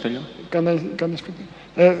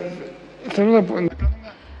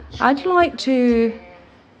 I'd like to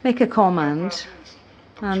make a comment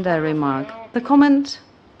and a remark. The comment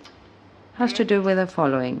has to do with the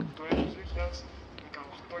following.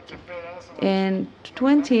 In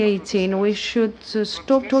 2018, we should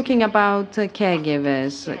stop talking about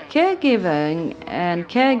caregivers. Caregiving and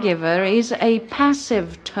caregiver is a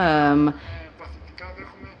passive term.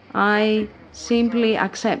 I simply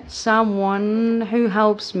accept someone who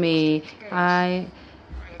helps me. I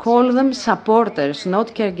call them supporters,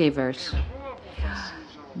 not caregivers,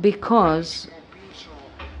 because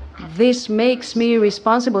this makes me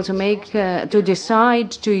responsible to decide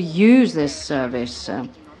to use this service.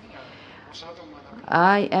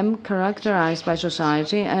 I am characterized by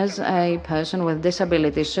society as a person with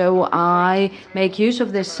disability, so I make use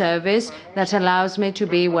of this service that allows me to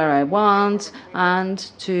be where I want and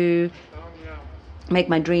to make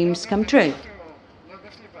my dreams come true.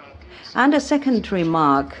 And a second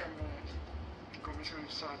remark.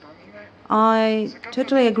 I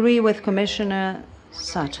totally agree with Commissioner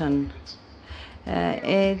Sutton.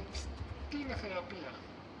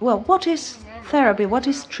 Well, what is therapy? What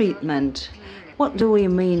is treatment? What do we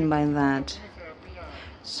mean by that?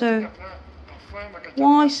 So,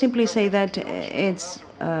 why simply say that it's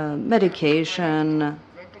medication?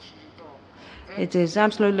 It is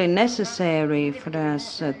absolutely necessary for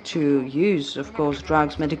us to use, of course,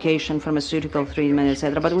 drugs, medication, pharmaceutical treatment,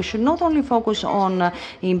 etc. But we should not only focus on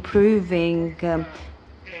improving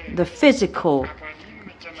the physical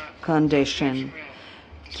condition.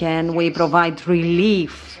 Can we provide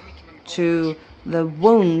relief to the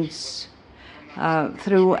wounds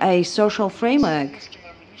through a social framework?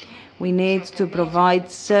 We need to provide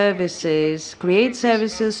services, create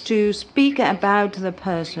services to speak about the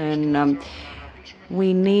person.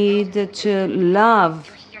 We need to love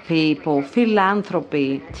people.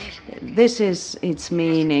 Philanthropy, this is its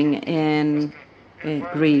meaning in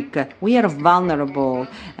Greek. We are vulnerable,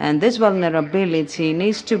 and this vulnerability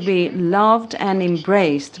needs to be loved and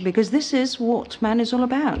embraced, because this is what man is all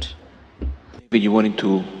about. You wanted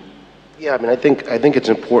to... Yeah, I mean, I think it's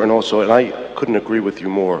important also, and I couldn't agree with you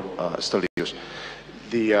more, Stelios.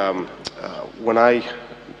 When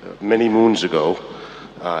many moons ago,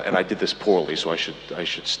 and I did this poorly, so I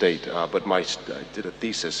should state, but I did a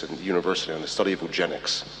thesis in university on the study of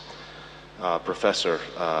eugenics. Professor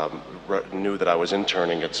knew that I was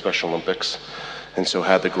interning at Special Olympics, and so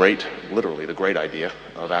had literally the great idea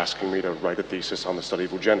of asking me to write a thesis on the study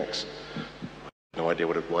of eugenics. No idea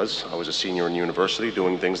what it was. I was a senior in university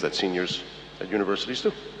doing things that seniors at universities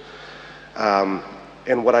do.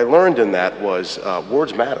 And what I learned in that was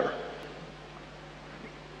words matter.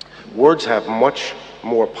 Words have much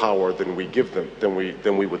more power than we give them,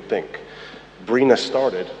 than we would think. BRINA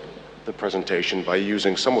started the presentation by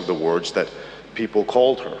using some of the words that people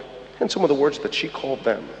called her and some of the words that she called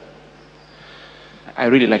them. I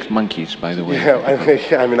really liked monkeys, by the way. Yeah,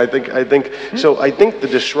 I think the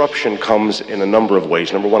disruption comes in a number of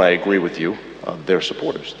ways. Number one, I agree with you. They're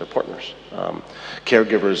supporters, they're partners.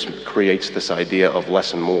 Caregivers creates this idea of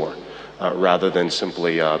less and more, rather than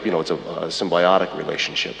simply, it's a symbiotic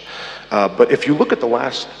relationship. But if you look at the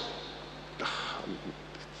last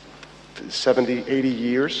 70, 80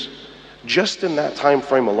 years, just in that time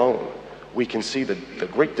frame alone, we can see the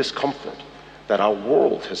great discomfort that our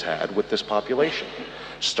world has had with this population.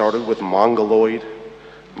 Started with mongoloid,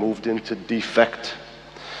 moved into defect.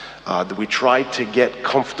 We tried to get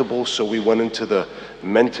comfortable, so we went into the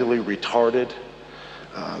mentally retarded,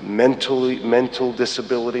 mental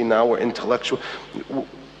disability, now we're intellectual.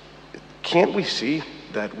 Can't we see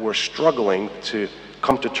that we're struggling to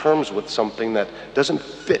come to terms with something that doesn't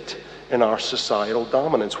fit in our societal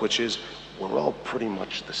dominance, which is we're all pretty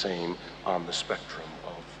much the same on the spectrum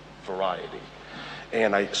of variety.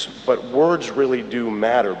 But words really do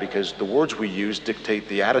matter, because the words we use dictate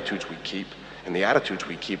the attitudes we keep, and the attitudes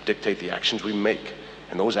we keep dictate the actions we make,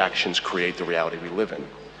 and those actions create the reality we live in.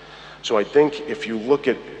 So I think if you look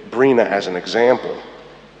at BRINA as an example,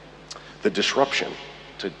 the disruption,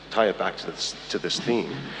 to tie it back to this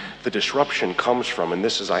theme, the disruption comes from, and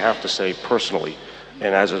this is, I have to say personally,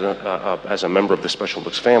 and as a member of the Special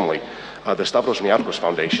Olympics family, the Stavros Niarchos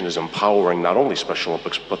Foundation is empowering not only Special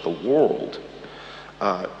Olympics, but the world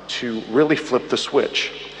to really flip the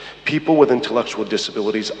switch. People with intellectual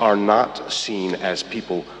disabilities are not seen as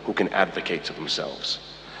people who can advocate to themselves.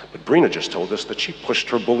 But BRINA just told us that she pushed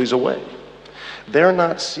her bullies away. They're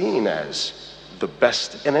not seen as the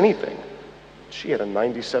best in anything. She had a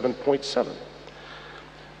 97.7.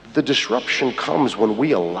 The disruption comes when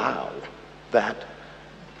we allow that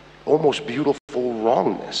almost beautiful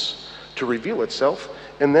wrongness to reveal itself,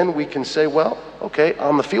 and then we can say, well, okay,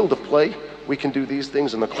 on the field of play, we can do these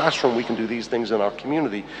things in the classroom, we can do these things in our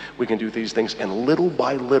community, we can do these things, and little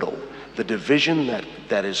by little, the division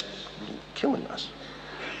that is killing us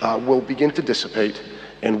will begin to dissipate,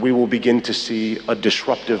 and we will begin to see a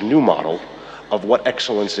disruptive new model of what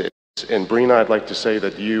excellence is. And BRINA, I'd like to say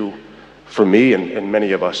that you, for me, and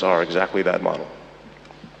many of us are exactly that model.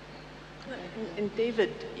 And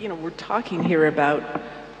David, we're talking here about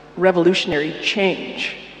revolutionary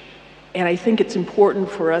change. And I think it's important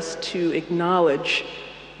for us to acknowledge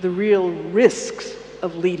the real risks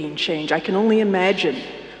of leading change. I can only imagine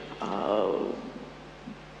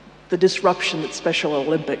the disruption that Special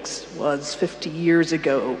Olympics was 50 years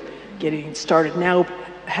ago, getting started. Now,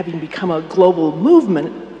 having become a global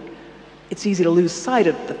movement, it's easy to lose sight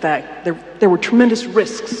of the fact there were tremendous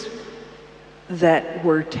risks that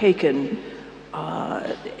were taken.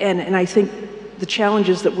 And I think the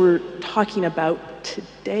challenges that we're talking about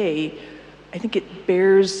today, I think it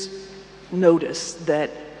bears notice that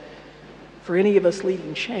for any of us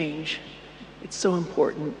leading change, it's so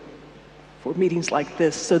important for meetings like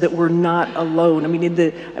this so that we're not alone. I mean,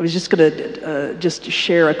 I was just gonna just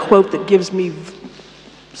share a quote that gives me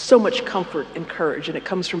so much comfort and courage, and it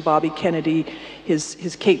comes from Bobby Kennedy,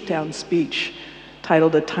 his Cape Town speech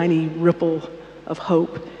titled "A Tiny Ripple of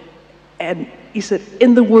Hope." And he said,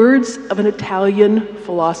 in the words of an Italian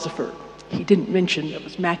philosopher, he didn't mention it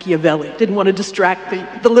was Machiavelli, didn't want to distract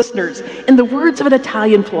the listeners. In the words of an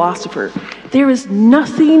Italian philosopher, there is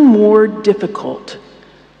nothing more difficult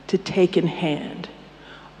to take in hand,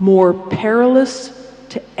 more perilous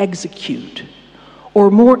to execute,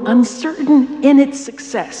 or more uncertain in its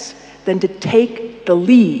success than to take the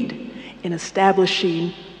lead in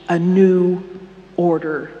establishing a new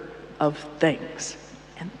order of things.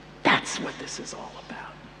 And that's what this is all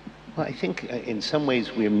about. Well, I think in some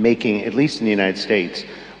ways we're making, at least in the United States,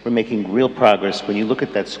 we're making real progress. When you look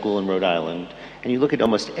at that school in Rhode Island, and you look at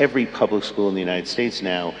almost every public school in the United States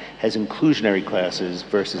now has inclusionary classes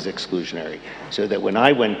versus exclusionary. So that when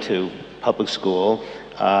I went to public school,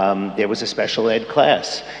 there was a special ed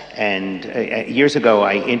class. And years ago,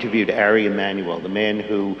 I interviewed Ari Emanuel, the man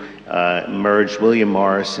who merged William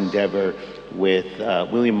Morris Endeavor with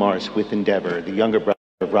Endeavor, the younger brother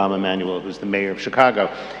of Rahm Emanuel, who's the mayor of Chicago.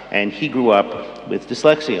 And he grew up with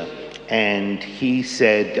dyslexia. And he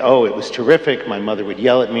said, oh, it was terrific. My mother would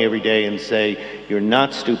yell at me every day and say, you're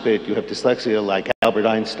not stupid. You have dyslexia like Albert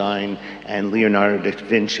Einstein and Leonardo da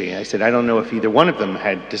Vinci. I said, I don't know if either one of them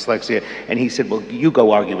had dyslexia. And he said, well, you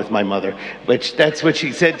go argue with my mother. Which that's what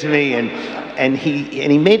she said to me. And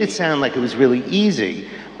he made it sound like it was really easy.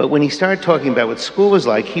 But when he started talking about what school was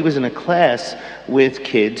like, he was in a class with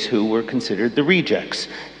kids who were considered the rejects,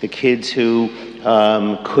 the kids who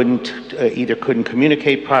either couldn't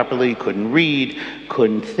communicate properly, couldn't read,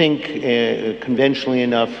 couldn't think conventionally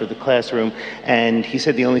enough for the classroom. And he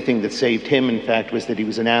said the only thing that saved him, in fact, was that he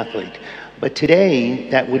was an athlete. But today,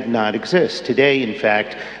 that would not exist. Today, in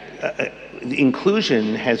fact,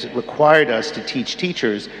 inclusion has required us to teach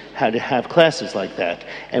teachers how to have classes like that.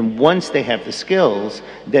 And once they have the skills,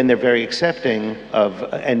 then they're very accepting of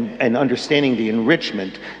and understanding the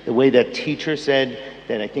enrichment. The way that teacher said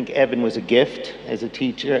that I think Evan was a gift as a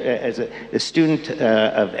teacher, as a student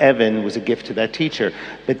of Evan was a gift to that teacher.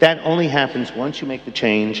 But that only happens once you make the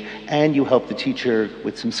change and you help the teacher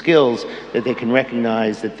with some skills that they can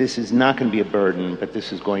recognize that this is not going to be a burden, but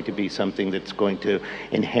this is going to be something that's going to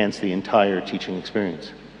enhance the entire teaching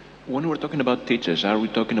experience. When we're talking about teachers, are we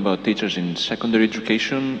talking about teachers in secondary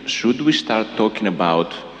education? Should we start talking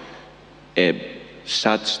about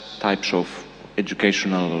such types of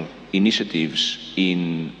educational initiatives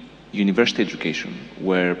in university education,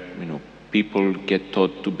 where people get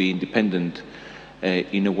taught to be independent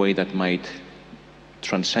in a way that might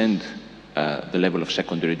transcend the level of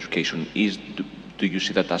secondary education? Do you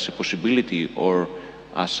see that as a possibility or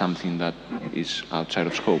as something that is outside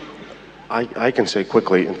of scope? I can say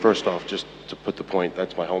quickly, and first off, just to put the point,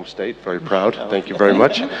 that's my home state, very proud, thank you very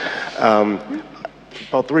much.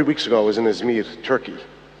 About 3 weeks ago, I was in Izmir, Turkey,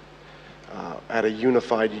 at a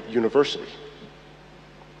unified university.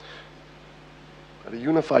 At a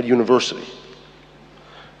unified university.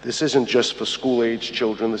 This isn't just for school-age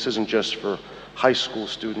children, this isn't just for high school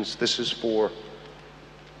students, this is for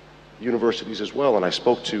universities as well. And I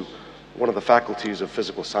spoke to one of the faculties of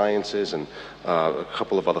physical sciences and a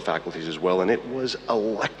couple of other faculties as well, and it was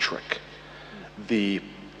electric. The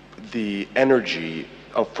energy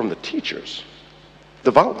from the teachers.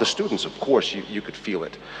 The students, of course, you could feel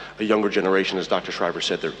it. A younger generation, as Dr. Shriver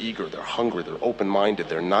said, they're eager, they're hungry, they're open-minded,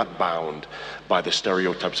 they're not bound by the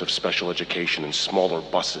stereotypes of special education and smaller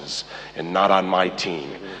buses and not on my team.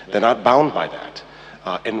 They're not bound by that.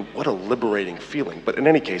 And what a liberating feeling. But in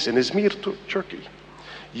any case, in Izmir, Turkey,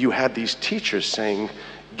 you had these teachers saying,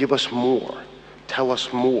 give us more, tell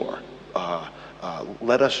us more,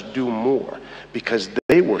 let us do more, because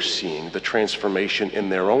they were seeing the transformation in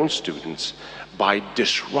their own students by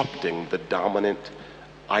disrupting the dominant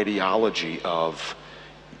ideology of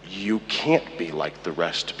you can't be like the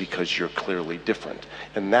rest because you're clearly different.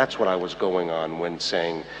 And that's what I was going on when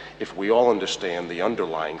saying, if we all understand the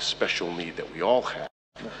underlying special need that we all have,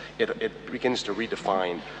 it begins to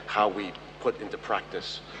redefine how we put into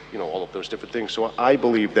practice, all of those different things. So I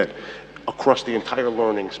believe that across the entire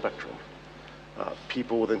learning spectrum,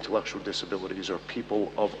 people with intellectual disabilities or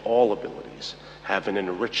people of all abilities have an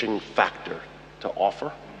enriching factor to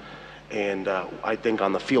offer. And I think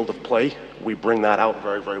on the field of play, we bring that out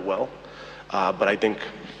very, very well. But I think,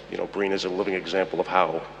 BRINA is a living example of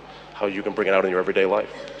how you can bring it out in your everyday life.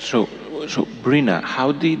 So BRINA,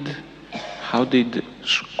 how did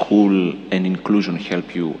school and inclusion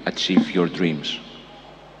help you achieve your dreams?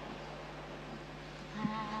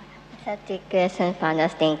 That's a question,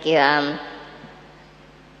 Panos. Thank you.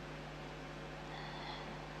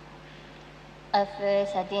 At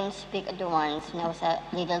first, I didn't speak at once when I was a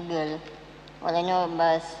little girl. All I know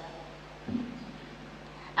was,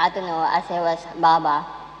 I don't know, as I was Baba.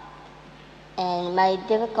 And my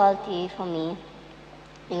difficulty for me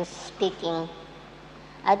is speaking.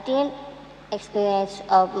 I didn't experience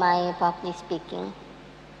of my public speaking.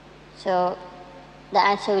 So the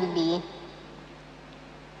answer will be,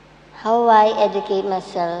 how I educate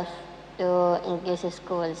myself to inclusive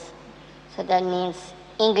schools. So that means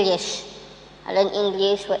English. I learn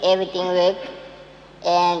English for everything work.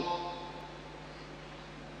 And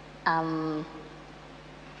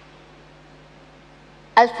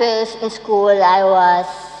at first in school I was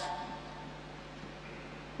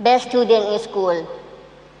best student in school.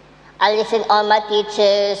 I listened all my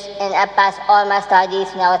teachers and I passed all my studies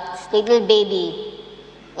when I was a little baby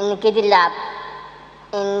in the kiddie lab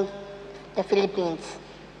in the Philippines.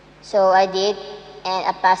 So I did, and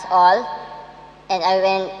I passed all. And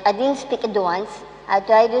I didn't speak at once. I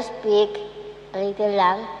tried to speak a little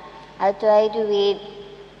lang. I tried to read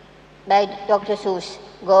by Dr. Seuss,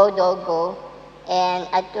 Go, Dog, Go. And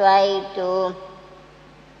I tried to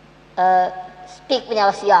speak when I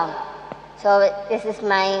was young. So this is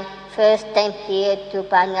my first time here to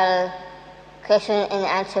panel question and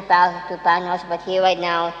answer to PANOS, but here right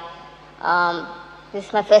now, this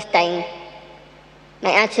is my first time. My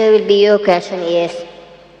answer will be your question is,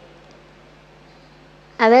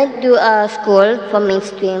 I went to a school for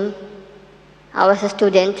mainstream. I was a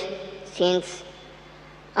student since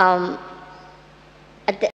at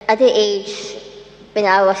the age when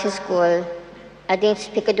I was in school, I didn't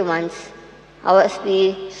speak at once. I was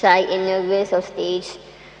really shy and nervous on stage,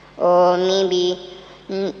 or maybe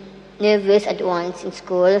nervous at once in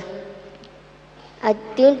school. I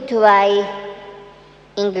didn't try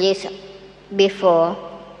English before,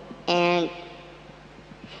 and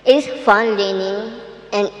it is fun learning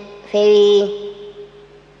and very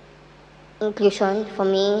inclusion for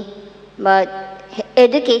me, but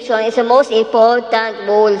education is the most important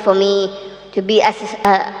role for me to be as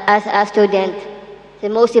a student. The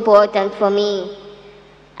most important for me.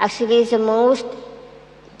 Actually, it's the most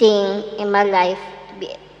thing in my life to be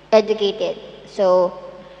educated. So,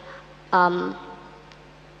 when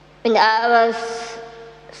I was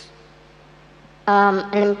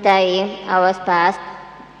elementary, I was passed.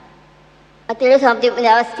 I'll tell you something, when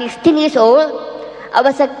I was 16 years old, I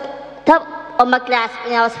was at top of my class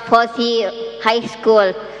when I was fourth year high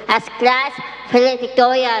school as class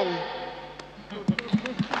valedictorian.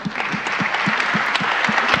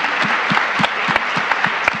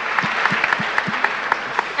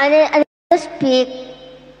 And then I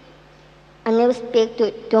never speak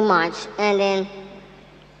too much, and then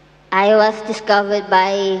I was discovered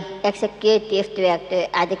by executive director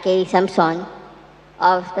Adekay Samson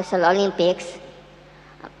of Special Olympics.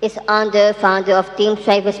 Is founder of Team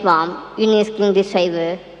SHRIVER's mom, Eunice King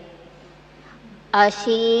DISRUPTIVE.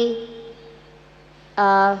 She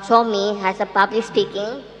saw me as a public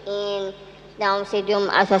speaking in Down Syndrome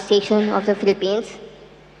Association of the Philippines.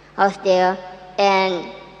 I was there, and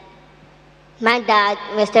my dad,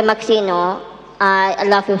 Mr. Maxino, I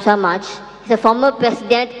love him so much. He's the former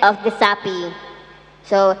president of the SAPI.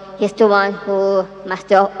 So he's the one who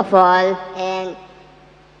master of all, and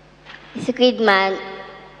he's a great man.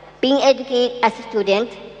 Being educated as a student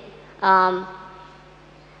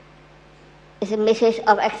is a message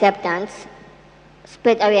of acceptance,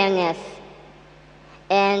 spread awareness,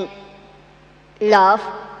 and love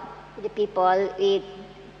the people with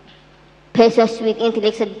persons with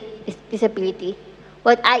intellectual disability,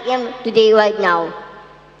 what I am today right now.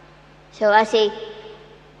 So I say,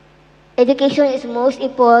 education is most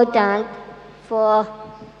important for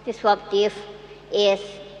disruptive, is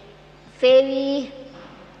very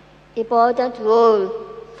important role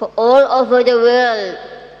for all over the world.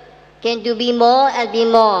 Can do be more and be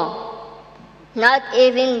more. Not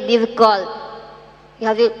even difficult. You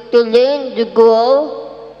have to learn to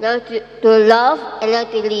grow, learn to love, and learn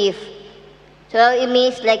to live. So it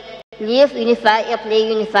means like live unified and play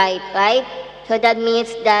unified, right? So that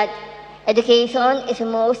means that education is the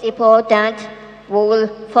most important role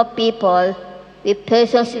for people with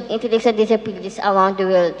persons with intellectual disabilities around the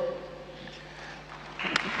world.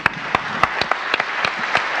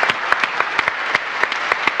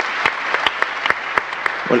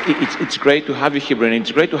 Well, it's great to have you here, Brina.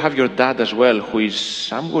 It's great to have your dad as well, who is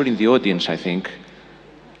somewhere in the audience, I think.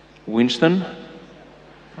 Winston?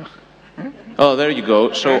 Oh, there you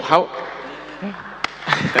go. So how...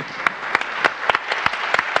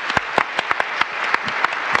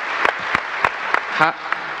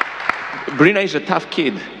 Brina is a tough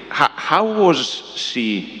kid. How was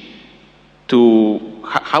she to...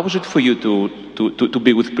 How was it for you to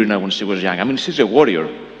be with Brina when she was young? I mean, she's a warrior.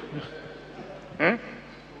 Hmm?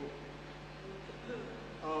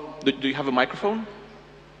 Do you have a microphone?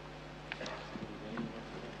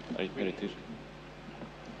 There it is.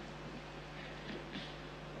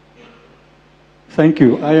 Thank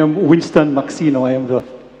you. I am Winston Maxino. I am the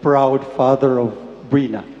proud father of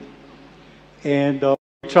Brina. And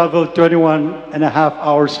we traveled 21.5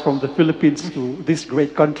 hours from the Philippines to this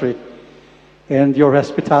great country. And your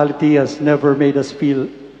hospitality has never made us feel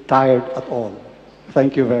tired at all.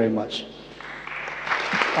 Thank you very much.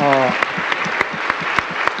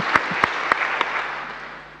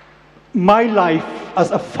 My life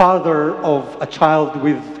as a father of a child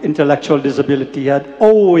with intellectual disability, had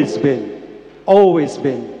always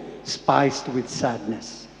been spiced with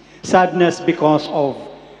sadness. Sadness because of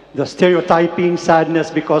the stereotyping,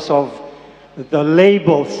 sadness because of the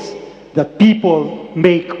labels that people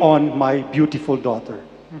make on my beautiful daughter.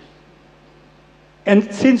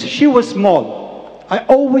 And since she was small, I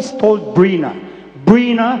always told Brina,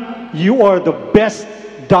 Brina, you are the best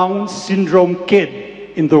Down syndrome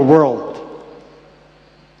kid in the world.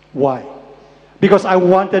 Why? Because I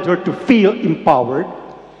wanted her to feel empowered.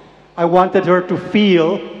 I wanted her to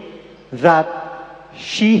feel that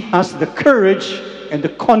she has the courage and the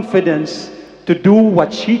confidence to do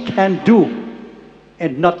what she can do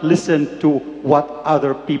and not listen to what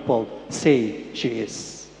other people say she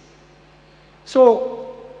is.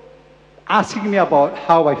 So, asking me about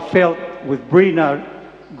how I felt with Brina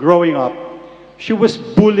growing up, she was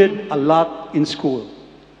bullied a lot in school.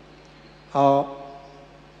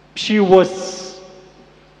 She was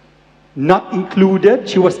not included.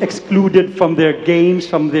 She was excluded from their games,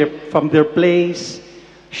 from their plays.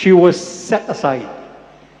 She was set aside.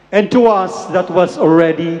 And to us, that was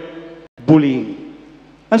already bullying.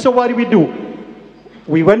 And so what did we do?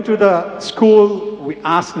 We went to the school. We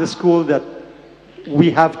asked the school that we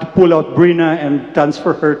have to pull out Brina and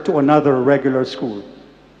transfer her to another regular school.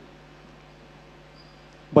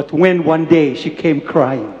 But when one day she came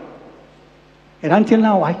crying, and until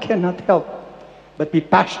now I cannot help but be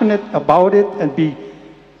passionate about it and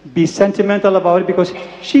be sentimental about it, because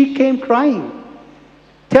she came crying,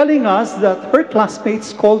 telling us that her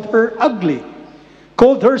classmates called her ugly,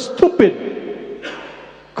 called her stupid,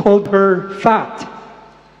 called her fat,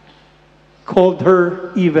 called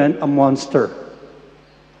her even a monster.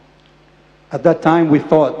 At that time we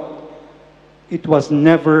thought it was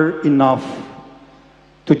never enough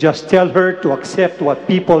to just tell her to accept what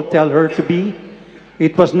people tell her to be.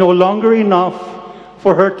 It was no longer enough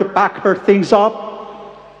for her to pack her things up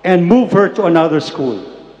and move her to another school.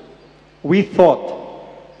 We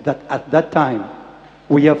thought that at that time,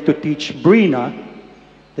 we have to teach Brina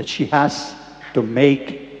that she has to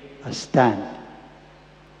make a stand.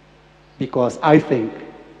 Because I think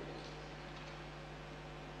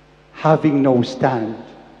having no stand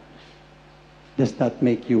does not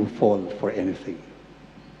make you fall for anything.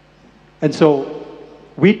 And so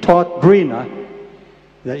we taught Brina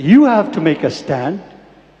that you have to make a stand,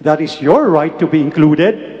 that is your right to be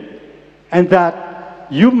included, and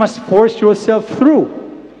that you must force yourself through.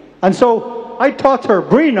 And so I taught her,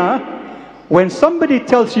 Brina, when somebody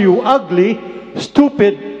tells you ugly,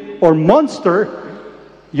 stupid, or monster,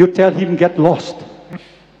 you tell him get lost.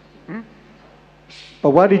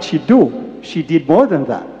 But what did she do? She did more than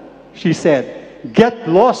that. She said, get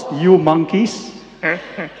lost, you monkeys.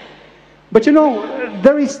 But you know,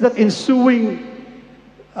 there is that ensuing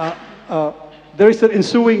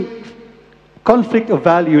conflict of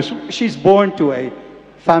values. She's born to a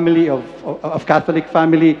family of Catholic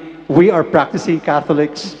family. We are practicing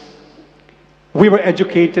Catholics. We were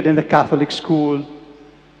educated in the Catholic school.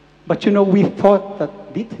 But you know, we thought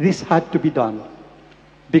that this had to be done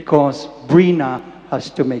because Brina has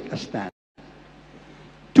to make a stand.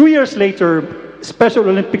 2 years later, Special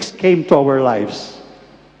Olympics came to our lives.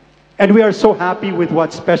 And we are so happy with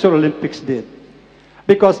what Special Olympics did.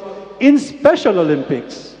 Because in Special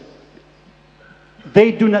Olympics,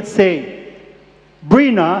 they do not say,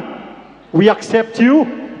 Brina, we accept you,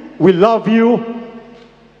 we love you,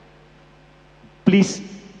 please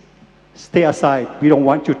stay aside, we don't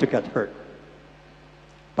want you to get hurt.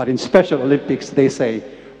 But in Special Olympics, they say,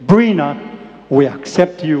 Brina, we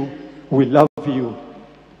accept you, we love you,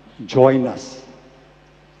 join us.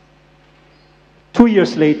 2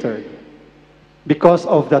 years later, because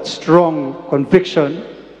of that strong conviction,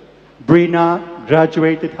 Brina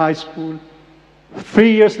graduated high school.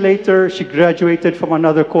 3 years later, she graduated from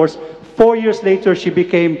another course. 4 years later, she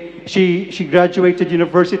graduated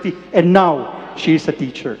university, and now she is a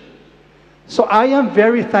teacher. So I am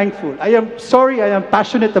very thankful. I am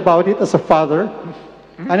passionate about it as a father,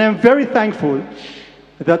 and I'm very thankful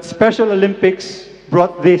that Special Olympics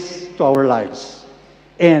brought this to our lives.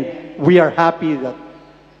 And we are happy that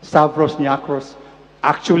Stavros Niakros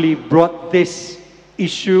actually brought this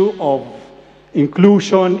issue of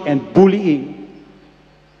inclusion and bullying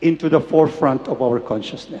into the forefront of our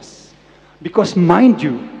consciousness. Because mind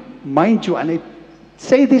you, and I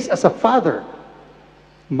say this as a father,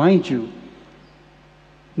 mind you,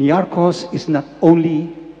 Niarchos is not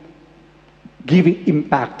only giving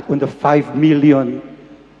impact on the 5 million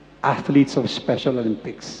athletes of Special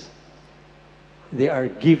Olympics. They are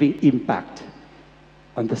giving impact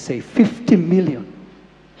on the, say, 50 million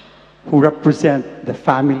who represent the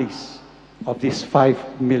families of these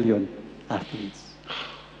 5 million athletes.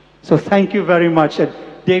 So thank you very much. And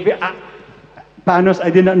David, Panos, I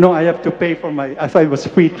did not know I have to pay for I thought it was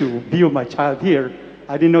free to view my child here.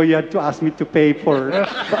 I didn't know you had to ask me to pay for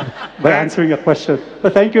by answering a question.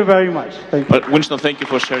 But thank you very much. Thank you. But Winston, thank you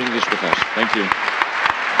for sharing this with us. Thank you.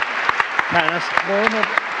 Panos,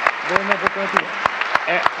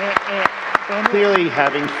 clearly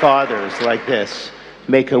having fathers like this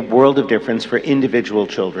make a world of difference for individual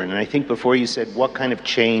children. And I think before you said what kind of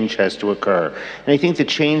change has to occur. And I think the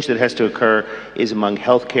change that has to occur is among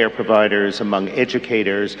healthcare providers, among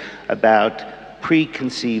educators, about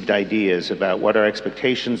preconceived ideas about what our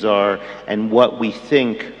expectations are and what we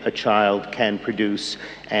think a child can produce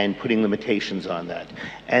and putting limitations on that.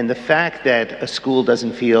 And the fact that a school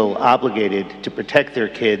doesn't feel obligated to protect their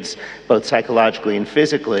kids both psychologically and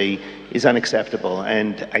physically is unacceptable.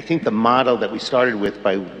 And I think the model that we started with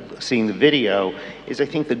by seeing the video is, I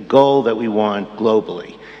think, the goal that we want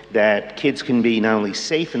globally. That kids can be not only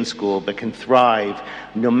safe in school, but can thrive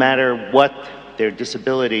no matter what their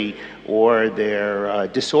disability or their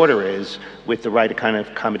disorder is, with the right kind of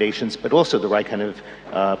accommodations, but also the right kind of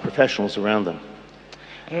professionals around them.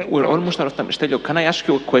 We're almost out of time. Stelio, can I ask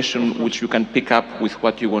you a question which you can pick up with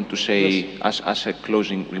what you want to say as a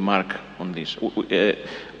closing remark on this?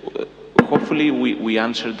 Hopefully we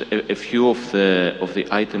answered a few of the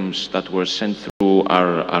items that were sent through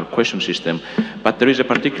our question system, but there is a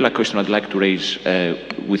particular question I'd like to raise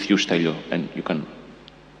with you, Stelio, and you can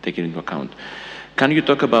take it into account. Can you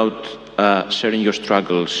talk about sharing your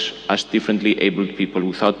struggles as differently abled people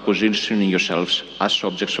without positioning yourselves as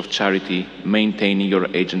objects of charity, maintaining your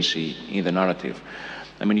agency in the narrative?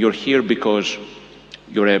 I mean, you're here because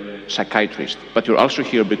you're a psychiatrist, but you're also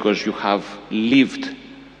here because you have lived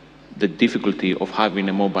the difficulty of having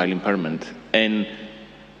a mobile impairment. And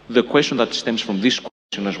the question that stems from this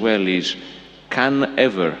question as well is, can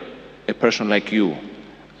ever a person like you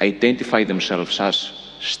identify themselves as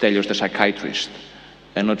Stelios the psychiatrist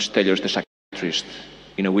and not Stelios the psychiatrist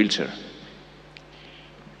in a wheelchair?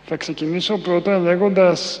 Θα ξεκινήσω πρώτα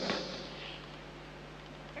λέγοντας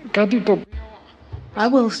κάτι το... I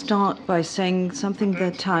will start by saying something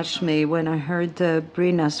that touched me when I heard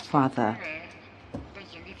Brina's father.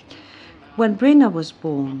 When Brina was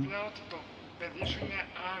born,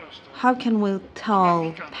 how can we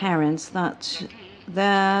tell parents that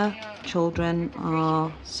their children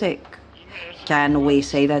are sick? Can we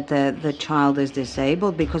say that the child is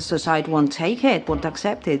disabled because society won't take it, won't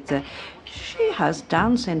accept it? She has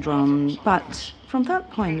Down syndrome, but from that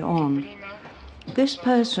point on, this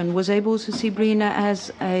person was able to see Brina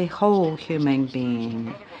as a whole human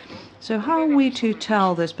being. So how are we to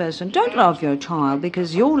tell this person, don't love your child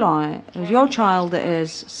because your child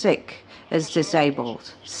is sick, is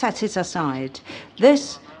disabled, set it aside.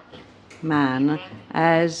 This man,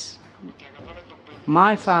 as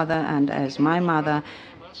my father and as my mother,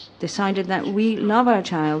 decided that we love our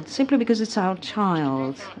child simply because it's our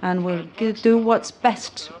child and we'll do what's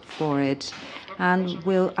best for it and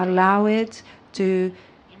we'll allow it to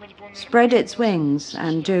spread its wings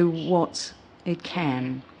and do what it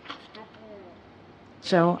can.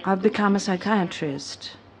 So I've become a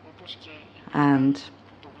psychiatrist, and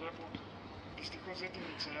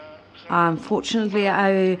unfortunately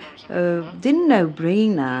I didn't know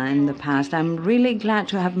Brina in the past. I'm really glad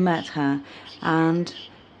to have met her, and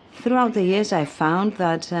throughout the years I found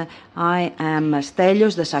that I am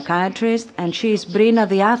Stelios the psychiatrist and she's Brina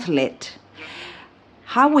the athlete.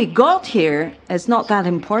 How we got here is not that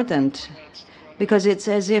important, because it's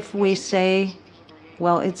as if we say,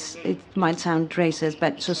 well, it might sound racist,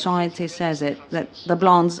 but society says it, that the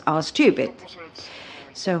blondes are stupid.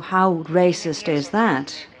 So how racist is that?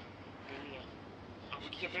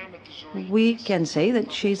 We can say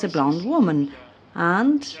that she's a blonde woman,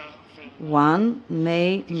 and one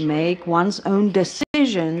may make one's own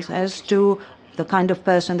decisions as to the kind of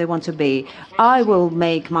person they want to be. I will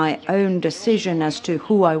make my own decision as to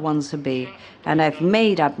who I want to be, and I've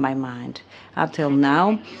made up my mind. Up till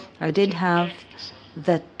now, I did have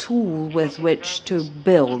the tool with which to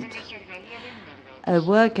build. A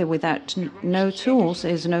worker without no tools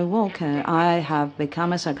is no worker. I have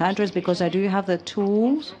become a psychiatrist because I do have the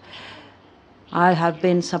tools. I have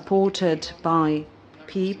been supported by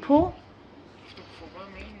people.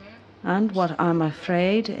 And what I'm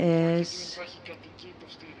afraid is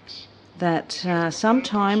that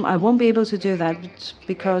sometime I won't be able to do that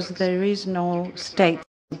because there is no state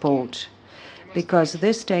support. Because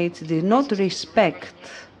this state did not respect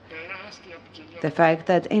the fact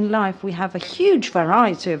that in life we have a huge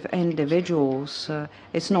variety of individuals.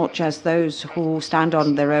 It's not just those who stand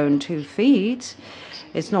on their own 2 feet.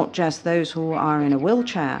 It's not just those who are in a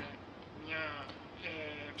wheelchair.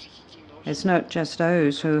 It's not just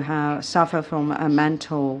those who suffer from a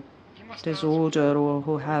mental disorder or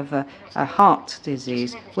who have a heart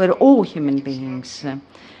disease. We're all human beings.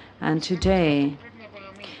 And today,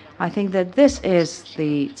 I think that this is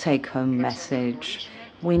the take-home message.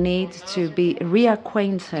 We need to be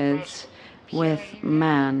reacquainted with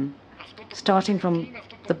man, starting from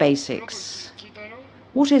the basics.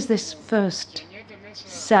 What is this first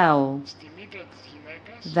cell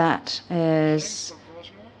that is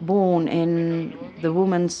born in the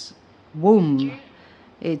woman's womb?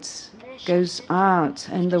 It goes out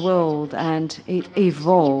in the world and it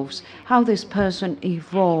evolves. How this person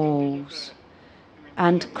evolves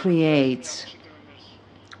and creates,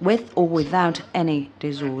 with or without any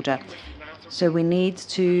disorder. So we need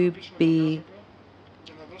to be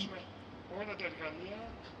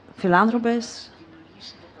philanthropists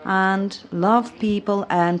and love people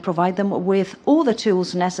and provide them with all the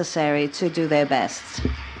tools necessary to do their best.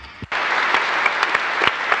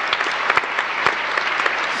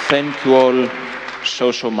 Thank you all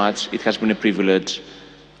so much. It has been a privilege.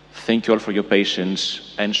 Thank you all for your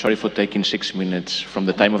patience, and sorry for taking 6 minutes from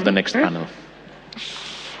the time of the next panel.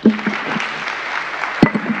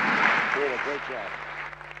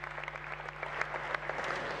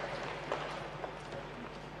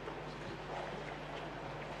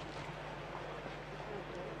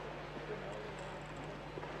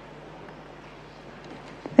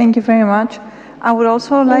 Thank you very much. I would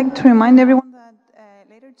also like to remind everyone that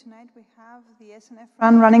later tonight we have the SNF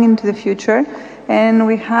run running into the future, and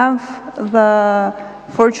we have the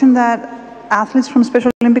fortune that athletes from Special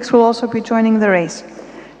Olympics will also be joining the race.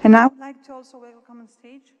 And I would like to also welcome on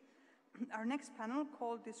stage our next panel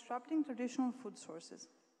called Disrupting Traditional Food Sources.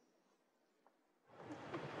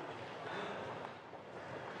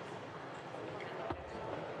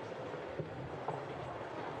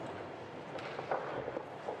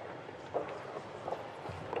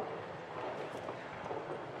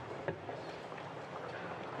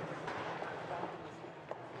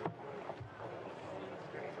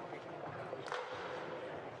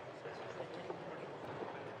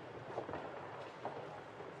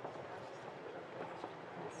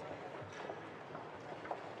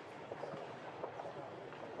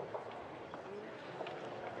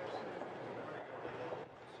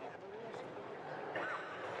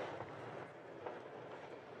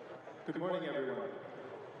 Good morning, everyone.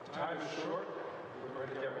 Time is short. We're going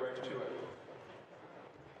to get right to it.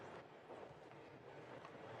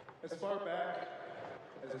 As far back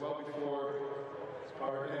as well before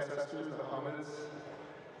our ancestors, the hominids,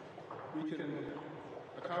 we can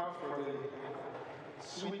account for the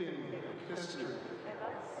sweeping history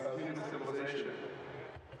of human civilization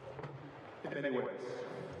in many ways.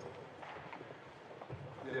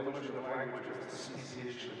 The evolution of languages, the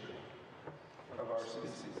speciation of our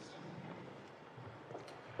species.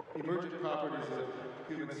 Emergent properties of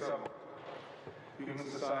human settlement,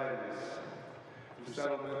 human societies, through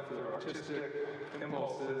settlement, through artistic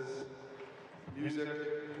impulses, music,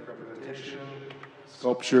 representation,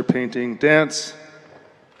 sculpture, painting, dance,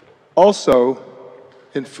 also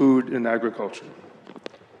in food and agriculture.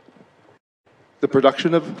 The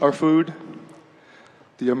production of our food,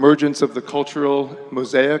 the emergence of the cultural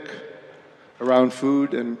mosaic around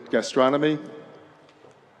food and gastronomy,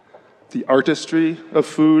 the artistry of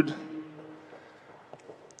food,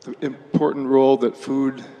 the important role that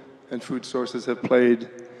food and food sources have played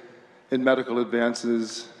in medical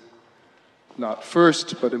advances, not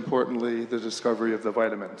first, but importantly, the discovery of the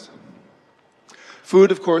vitamins.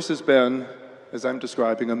 Food, of course, has been, as I'm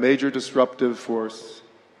describing, a major disruptive force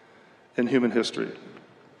in human history.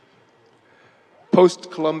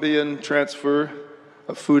 Post-Columbian transfer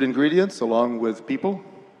of food ingredients along with people.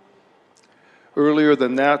 Earlier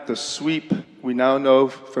than that, the sweep we now know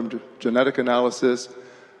from genetic analysis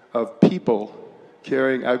of people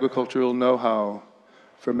carrying agricultural know-how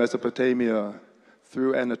from Mesopotamia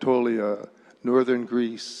through Anatolia, northern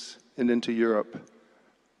Greece, and into Europe.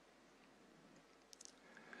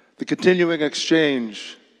 The continuing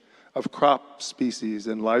exchange of crop species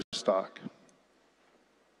and livestock.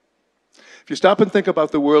 If you stop and think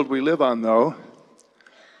about the world we live on, though,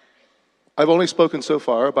 I've only spoken so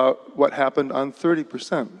far about what happened on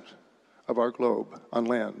 30% of our globe on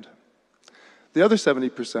land. The other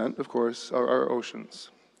 70%, of course, are our oceans.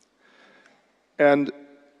 And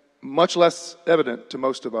much less evident to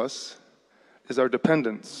most of us is our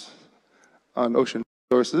dependence on ocean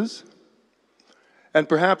resources. And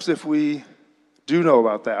perhaps if we do know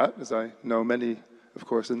about that, as I know many, of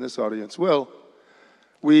course, in this audience will,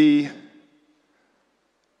 we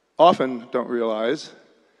often don't realize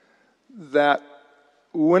that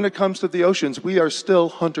when it comes to the oceans, we are still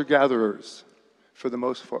hunter-gatherers for the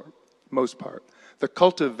most part. The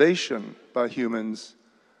cultivation by humans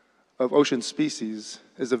of ocean species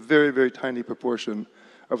is a very, very tiny proportion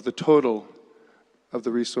of the total of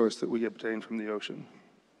the resource that we obtain from the ocean.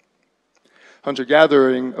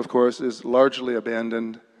 Hunter-gathering, of course, is largely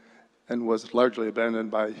abandoned and was largely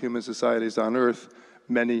abandoned by human societies on Earth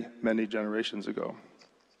many, many generations ago.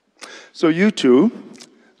 So you two,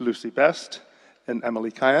 Lucy Best and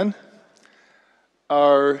Emily Kyan,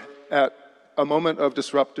 are at a moment of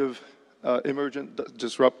disruptive,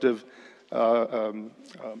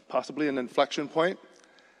 possibly an inflection point.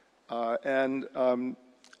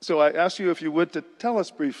 So I ask you, if you would, to tell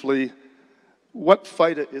us briefly what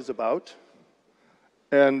PHYTA is about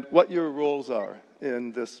and what your roles are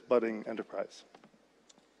in this budding enterprise.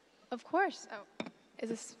 Of course. Oh, is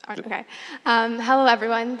this on? Okay. Hello,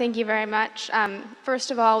 everyone. Thank you very much. First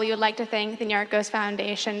of all, we would like to thank the New York Ghost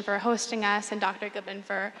Foundation for hosting us and Dr. Goodman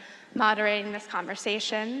for moderating this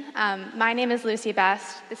conversation. My name is Lucy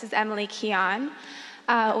Best. This is Emily Kyan.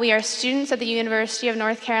 We are students at the University of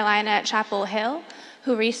North Carolina at Chapel Hill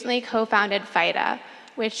who recently co-founded PHYTA,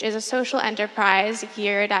 which is a social enterprise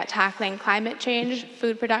geared at tackling climate change,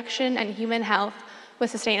 food production, and human health with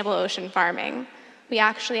sustainable ocean farming. We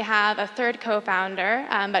actually have a third co-founder,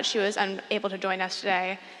 but she was unable to join us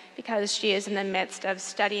today because she is in the midst of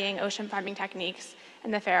studying ocean farming techniques in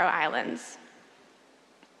the Faroe Islands.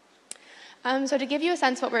 So to give you a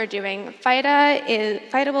sense of what we're doing,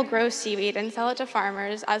 PHYTA will grow seaweed and sell it to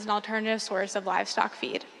farmers as an alternative source of livestock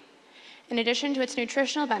feed. In addition to its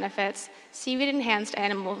nutritional benefits, seaweed-enhanced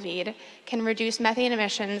animal feed can reduce methane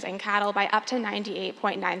emissions in cattle by up to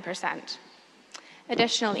 98.9%.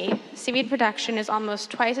 Additionally, seaweed production is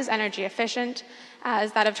almost twice as energy efficient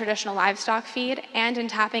as that of traditional livestock feed, and in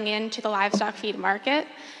tapping into the livestock feed market,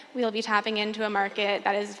 we will be tapping into a market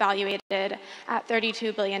that is valuated at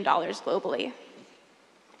 $32 billion globally.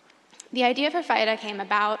 The idea for PHYTA came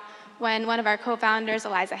about when one of our co-founders,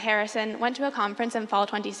 Eliza Harrison, went to a conference in fall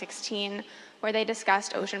 2016 where they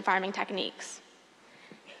discussed ocean farming techniques.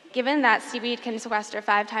 Given that seaweed can sequester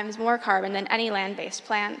 5 times more carbon than any land-based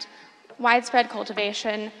plant, widespread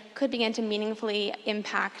cultivation could begin to meaningfully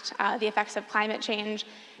impact the effects of climate change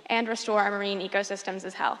and restore our marine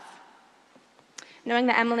ecosystems' health. Knowing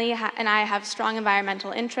that Emily and I have strong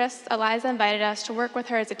environmental interests, Eliza invited us to work with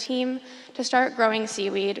her as a team to start growing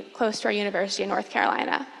seaweed close to our University of North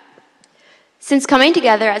Carolina. Since coming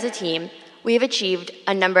together as a team, we have achieved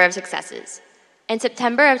a number of successes. In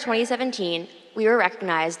September of 2017, we were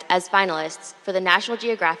recognized as finalists for the National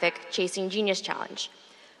Geographic Chasing Genius Challenge.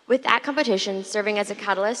 With that competition serving as a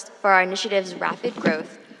catalyst for our initiative's rapid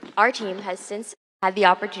growth, our team has since had the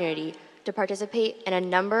opportunity to participate in a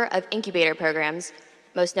number of incubator programs,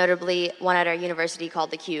 most notably one at our university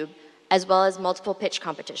called The Cube, as well as multiple pitch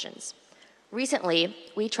competitions. Recently,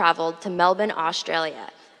 we traveled to Melbourne,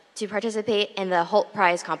 Australia, to participate in the Holt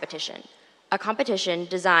Prize competition, a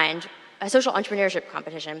social entrepreneurship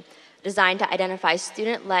competition designed to identify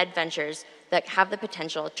student-led ventures that have the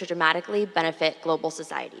potential to dramatically benefit global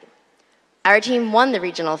society. Our team won the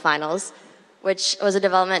regional finals, which was a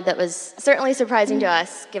development that was certainly surprising to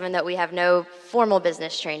us, given that we have no formal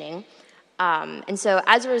business training. And so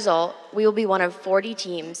as a result, we will be one of 40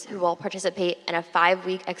 teams who will participate in a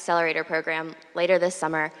 5-week accelerator program later this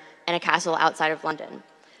summer in a castle outside of London.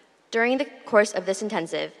 During the course of this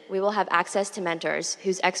intensive, we will have access to mentors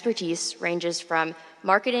whose expertise ranges from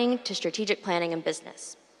marketing to strategic planning and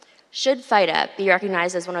business. Should PHYTA be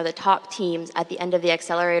recognized as one of the top teams at the end of the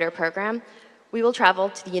accelerator program, we will travel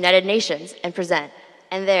to the United Nations and present,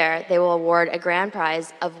 and there they will award a grand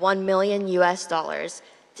prize of $1 million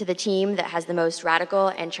to the team that has the most radical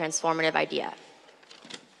and transformative idea.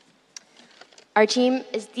 Our team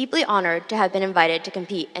is deeply honored to have been invited to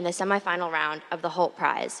compete in the semifinal round of the Holt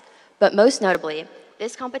Prize, but most notably,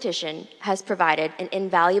 this competition has provided an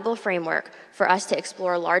invaluable framework for us to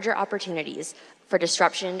explore larger opportunities for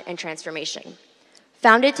disruption and transformation.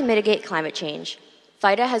 Founded to mitigate climate change,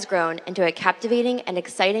 PHYTA has grown into a captivating and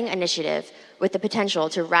exciting initiative with the potential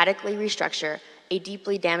to radically restructure a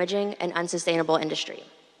deeply damaging and unsustainable industry.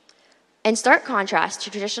 In stark contrast to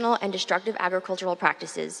traditional and destructive agricultural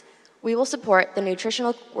practices, we will support the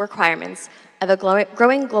nutritional requirements of a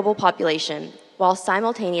growing global population while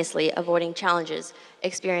simultaneously avoiding challenges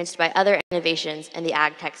experienced by other innovations in the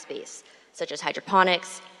ag tech space, such as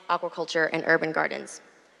hydroponics, aquaculture, and urban gardens.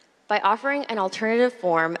 By offering an alternative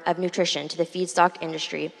form of nutrition to the feedstock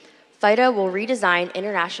industry, PHYTA will redesign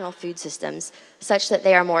international food systems such that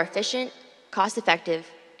they are more efficient, cost-effective,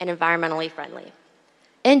 and environmentally friendly.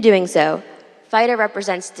 In doing so, PHYTA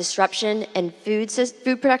represents disruption in food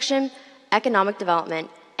production, economic development,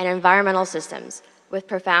 and environmental systems with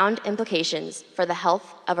profound implications for the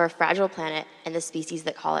health of our fragile planet and the species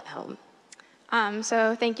that call it home.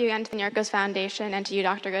 So thank you again to the NERCOS Foundation and to you,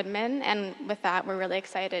 Dr. Goodman. And with that, we're really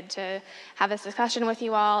excited to have this discussion with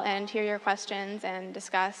you all and hear your questions and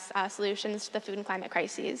discuss solutions to the food and climate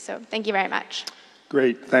crises. So thank you very much.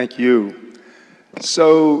 Great, thank you.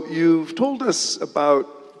 So you've told us about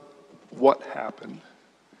what happened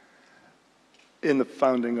in the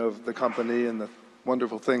founding of the company and the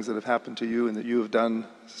wonderful things that have happened to you and that you have done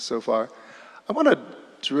so far. I want to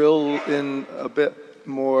drill in a bit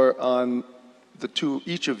more on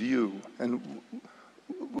each of you, and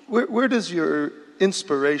where does your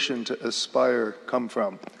inspiration to aspire come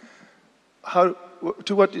from?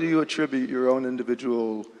 To what do you attribute your own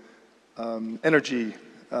individual energy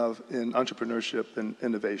in entrepreneurship and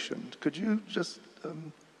innovation? Could you just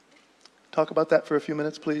talk about that for a few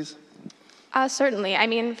minutes, please? Certainly. I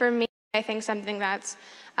mean, for me, I think something that's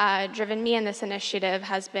driven me in this initiative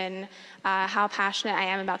has been how passionate I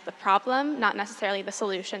am about the problem, not necessarily the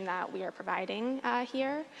solution that we are providing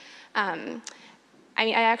here. I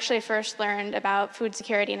mean, I actually first learned about food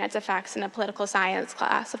security and its effects in a political science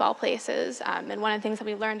class of all places. And one of the things that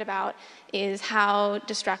we learned about is how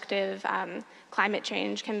destructive climate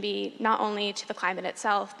change can be not only to the climate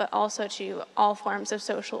itself, but also to all forms of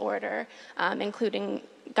social order, including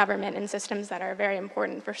government and systems that are very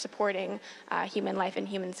important for supporting human life and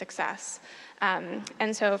human success.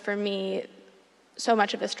 And so for me, so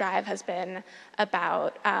much of this drive has been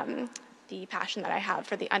about the passion that I have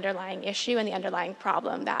for the underlying issue and the underlying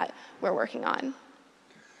problem that we're working on.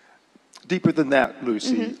 Deeper than that,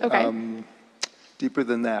 Lucy. Mm-hmm. Okay. Deeper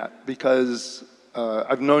than that, because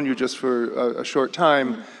I've known you just for a short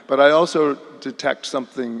time, but I also detect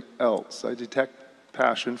something else. I detect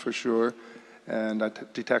passion for sure, and I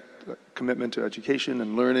detect commitment to education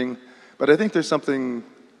and learning, but I think there's something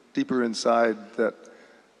deeper inside that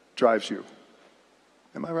drives you.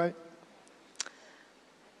 Am I right?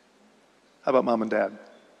 How about mom and dad?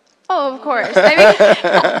 Oh, of course.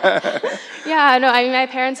 I mean, yeah, no, I mean, my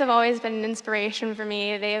parents have always been an inspiration for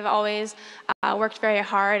me. They've always worked very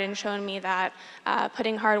hard and shown me that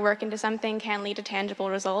putting hard work into something can lead to tangible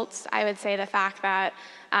results. I would say the fact that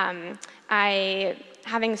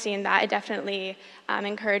having seen that, it definitely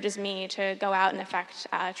encourages me to go out and affect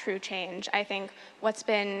true change. I think what's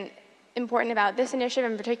been important about this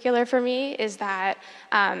initiative in particular for me is that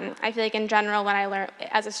I feel like in general when I learn,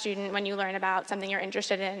 as a student, when you learn about something you're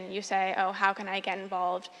interested in, you say, oh, how can I get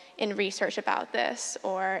involved in research about this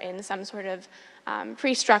or in some sort of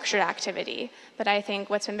pre-structured activity. But I think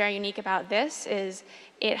what's been very unique about this is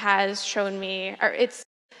it has shown me, or it's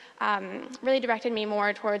really directed me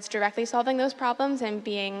more towards directly solving those problems and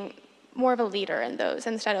being more of a leader in those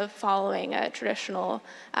instead of following a traditional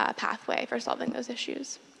pathway for solving those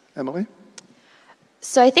issues. Emily?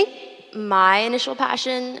 So I think my initial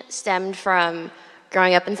passion stemmed from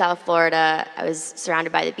growing up in South Florida. I was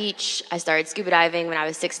surrounded by the beach. I started scuba diving when I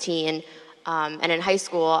was 16. And in high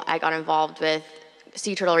school, I got involved with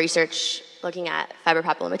sea turtle research, looking at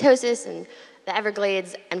fibropapillomatosis and the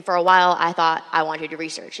Everglades. And for a while, I thought I wanted to do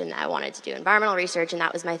research, and I wanted to do environmental research, and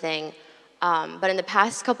that was my thing. But in the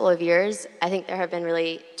past couple of years, I think there have been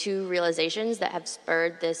really two realizations that have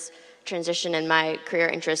spurred this transition in my career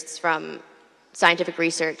interests from scientific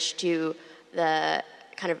research to the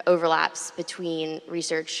kind of overlaps between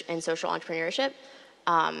research and social entrepreneurship.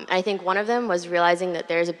 And I think one of them was realizing that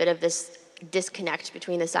there's a bit of this disconnect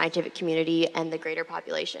between the scientific community and the greater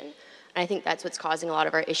population. And I think that's what's causing a lot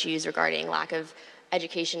of our issues regarding lack of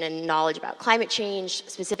education and knowledge about climate change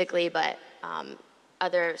specifically, but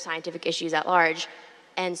other scientific issues at large.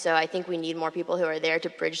 And so I think we need more people who are there to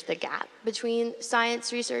bridge the gap between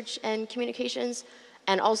science, research, and communications.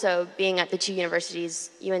 And also being at the two universities,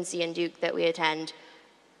 UNC and Duke, that we attend,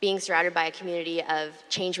 being surrounded by a community of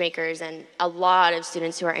change makers and a lot of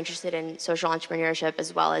students who are interested in social entrepreneurship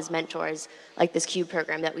as well as mentors, like this CUBE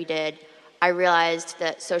program that we did, I realized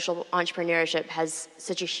that social entrepreneurship has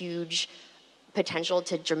such a huge potential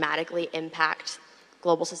to dramatically impact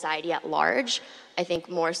global society at large, I think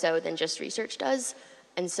more so than just research does.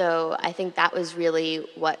 And so I think that was really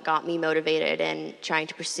what got me motivated in trying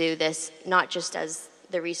to pursue this, not just as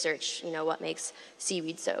the research, you know, what makes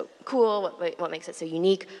seaweed so cool, what makes it so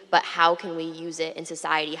unique, but how can we use it in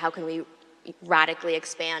society? How can we radically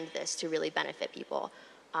expand this to really benefit people?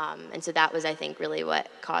 And so that was, I think, really what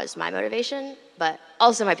caused my motivation, but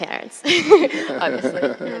also my parents, obviously,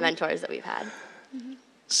 and the mentors that we've had.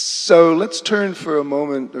 So let's turn for a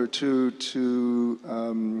moment or two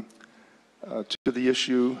to the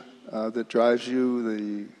issue that drives you,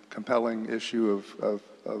 the compelling issue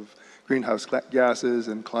of greenhouse gases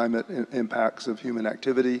and climate impacts of human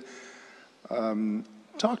activity.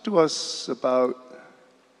 Talk to us about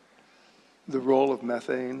the role of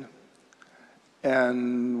methane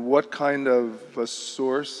and what kind of a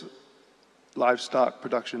source livestock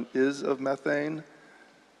production is of methane.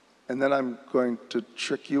 And then I'm going to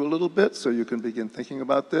trick you a little bit so you can begin thinking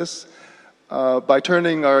about this by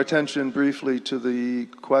turning our attention briefly to the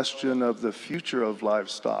question of the future of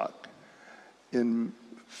livestock in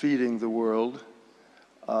feeding the world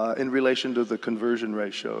in relation to the conversion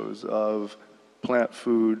ratios of plant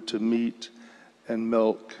food to meat and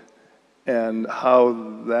milk, and how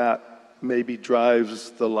that maybe drives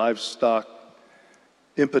the livestock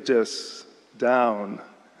impetus down.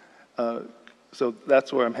 So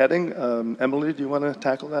that's where I'm heading. Emily, do you want to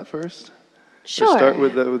tackle that first? Sure. Or start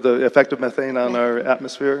with the effect of methane on our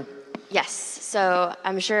atmosphere? Yes. So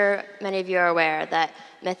I'm sure many of you are aware that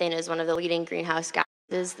methane is one of the leading greenhouse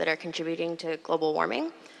gases that are contributing to global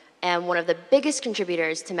warming. And one of the biggest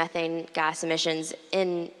contributors to methane gas emissions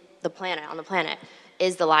on the planet,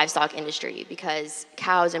 is the livestock industry, because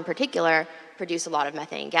cows in particular produce a lot of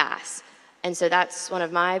methane gas. And so that's one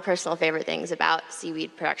of my personal favorite things about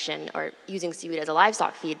seaweed production, or using seaweed as a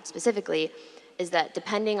livestock feed specifically, is that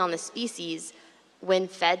depending on the species, when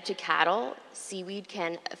fed to cattle, seaweed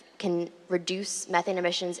can reduce methane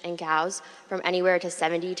emissions in cows from anywhere to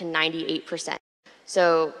 70 to 98%.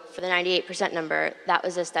 So for the 98% number, that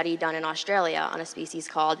was a study done in Australia on a species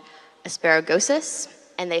called asparagosis,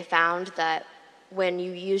 and they found that when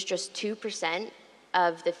you use just 2%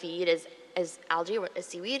 of the feed as algae or as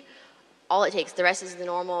seaweed, all it takes, the rest is the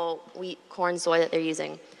normal wheat, corn, soy that they're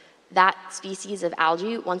using. That species of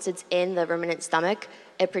algae, once it's in the ruminant stomach,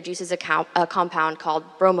 it produces a compound called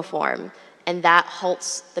bromoform, and that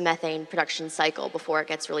halts the methane production cycle before it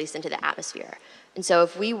gets released into the atmosphere. And so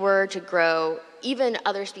if we were to grow even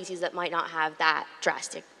other species that might not have that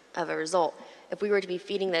drastic of a result, if we were to be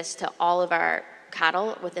feeding this to all of our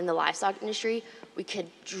cattle within the livestock industry, we could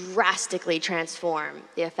drastically transform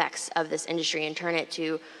the effects of this industry and turn it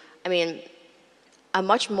to, I mean, a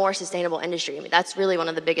much more sustainable industry. I mean, that's really one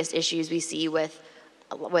of the biggest issues we see with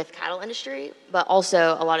cattle industry, but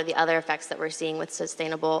also a lot of the other effects that we're seeing with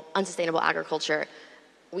unsustainable agriculture,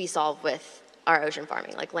 we solve with our ocean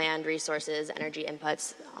farming, like land, resources, energy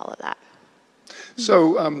inputs, all of that.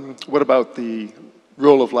 So what about the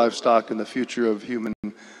role of livestock in the future of human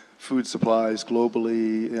food supplies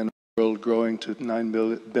globally in a world growing to 9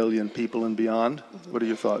 billion people and beyond? What are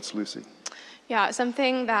your thoughts, Lucy? Yeah,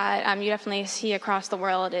 something that you definitely see across the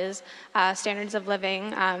world is standards of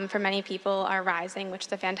living for many people are rising, which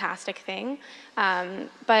is a fantastic thing.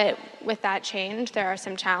 But with that change, there are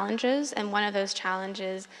some challenges, and one of those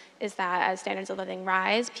challenges is that as standards of living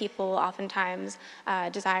rise, people oftentimes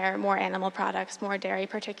desire more animal products, more dairy,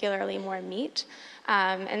 particularly more meat.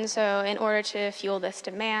 And so in order to fuel this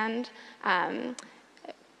demand,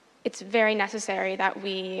 it's very necessary that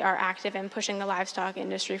we are active in pushing the livestock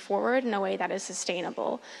industry forward in a way that is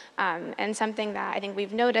sustainable. And something that I think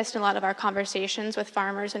we've noticed in a lot of our conversations with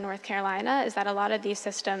farmers in North Carolina is that a lot of these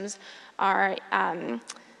systems are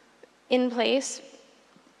in place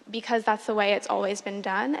because that's the way it's always been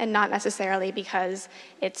done, and not necessarily because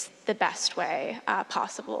it's the best way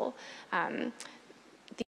possible.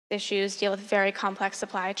 Issues deal with very complex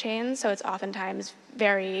supply chains, so it's oftentimes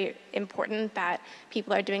very important that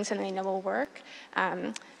people are doing something that will work.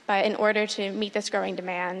 But in order to meet this growing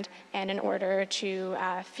demand, and in order to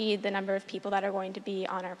feed the number of people that are going to be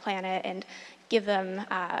on our planet and give them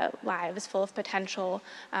lives full of potential,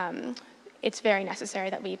 it's very necessary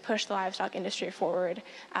that we push the livestock industry forward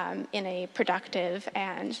in a productive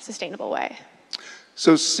and sustainable way.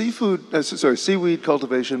 So seaweed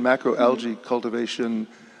cultivation, macroalgae cultivation,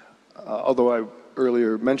 although I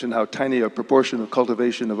earlier mentioned how tiny a proportion of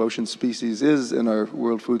cultivation of ocean species is in our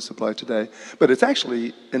world food supply today, but it's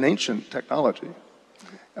actually an ancient technology.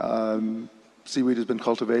 Seaweed has been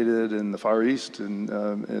cultivated in the Far East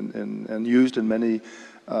and used in many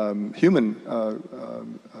human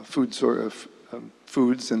foods and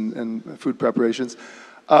food preparations.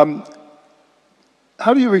 How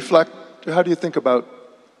do you think about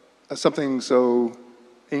something so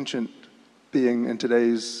ancient being in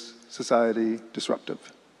today's society disruptive?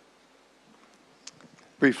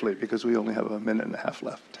 Briefly, because we only have a minute and a half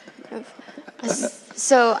left.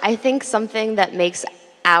 So I think something that makes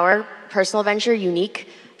our personal venture unique,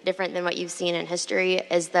 different than what you've seen in history,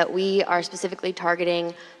 is that we are specifically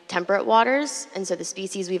targeting temperate waters, and so the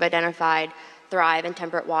species we've identified thrive in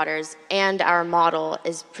temperate waters, and our model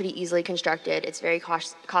is pretty easily constructed. It's very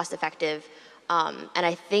cost effective, and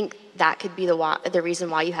I think that could be the reason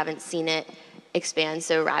why you haven't seen it expand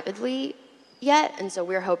so rapidly yet. And so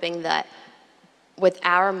we're hoping that with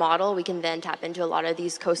our model, we can then tap into a lot of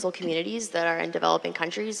these coastal communities that are in developing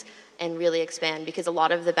countries and really expand, because a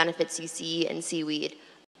lot of the benefits you see in seaweed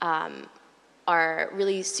are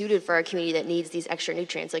really suited for a community that needs these extra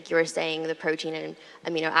nutrients. Like you were saying, the protein and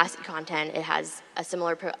amino acid content, it has a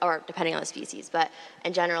similar, or depending on the species, but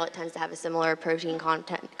in general, it tends to have a similar protein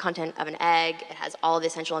content of an egg. It has all the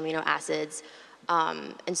essential amino acids.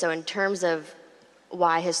 And so in terms of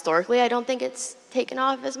why historically I don't think it's taken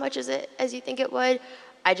off as much as you think it would,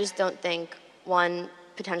 I just don't think, one,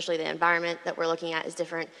 potentially the environment that we're looking at is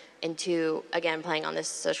different, and two, again, playing on this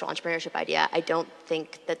social entrepreneurship idea, I don't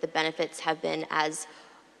think that the benefits have been as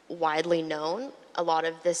widely known. A lot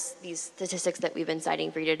of these statistics that we've been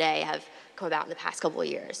citing for you today have come about in the past couple of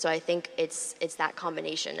years. So I think it's that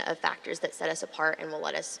combination of factors that set us apart and will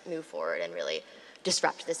let us move forward and really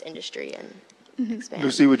disrupt this industry and expand.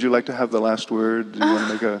 Lucy, would you like to have the last word? Do you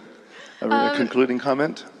want to make a concluding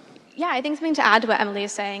comment? Yeah, I think something to add to what Emily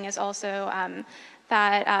is saying is also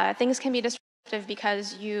that things can be disruptive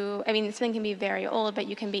because something can be very old, but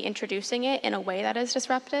you can be introducing it in a way that is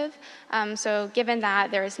disruptive. So given that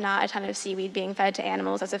there is not a ton of seaweed being fed to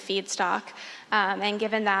animals as a feedstock, and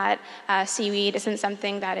given that seaweed isn't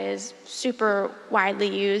something that is super widely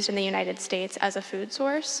used in the United States as a food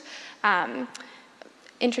source,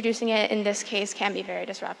 introducing it in this case can be very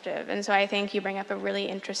disruptive. And so I think you bring up a really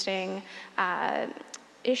interesting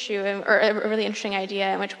issue, or a really interesting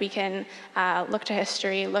idea in which we can look to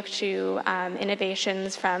history, look to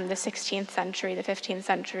innovations from the 16th century, the 15th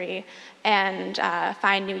century, and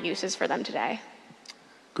find new uses for them today.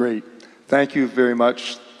 Great. Thank you very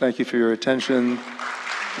much. Thank you for your attention,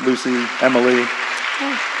 Lucy, Emily.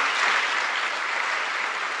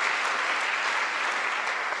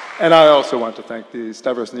 And I also want to thank the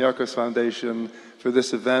Stavros Niarchos Foundation for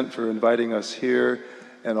this event, for inviting us here,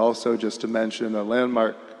 and also just to mention a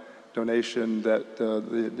landmark donation that the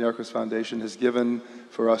Niarchos Foundation has given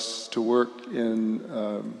for us to work in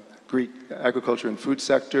Greek agriculture and food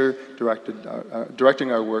sector,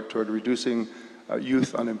 directing our work toward reducing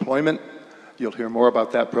youth unemployment. You'll hear more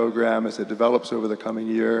about that program as it develops over the coming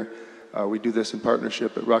year. We do this in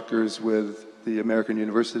partnership at Rutgers with the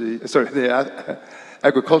the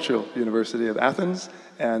Agricultural University of Athens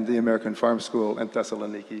and the American Farm School and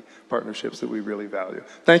Thessaloniki, partnerships that we really value.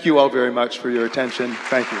 Thank you all very much for your attention.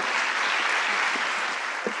 Thank you.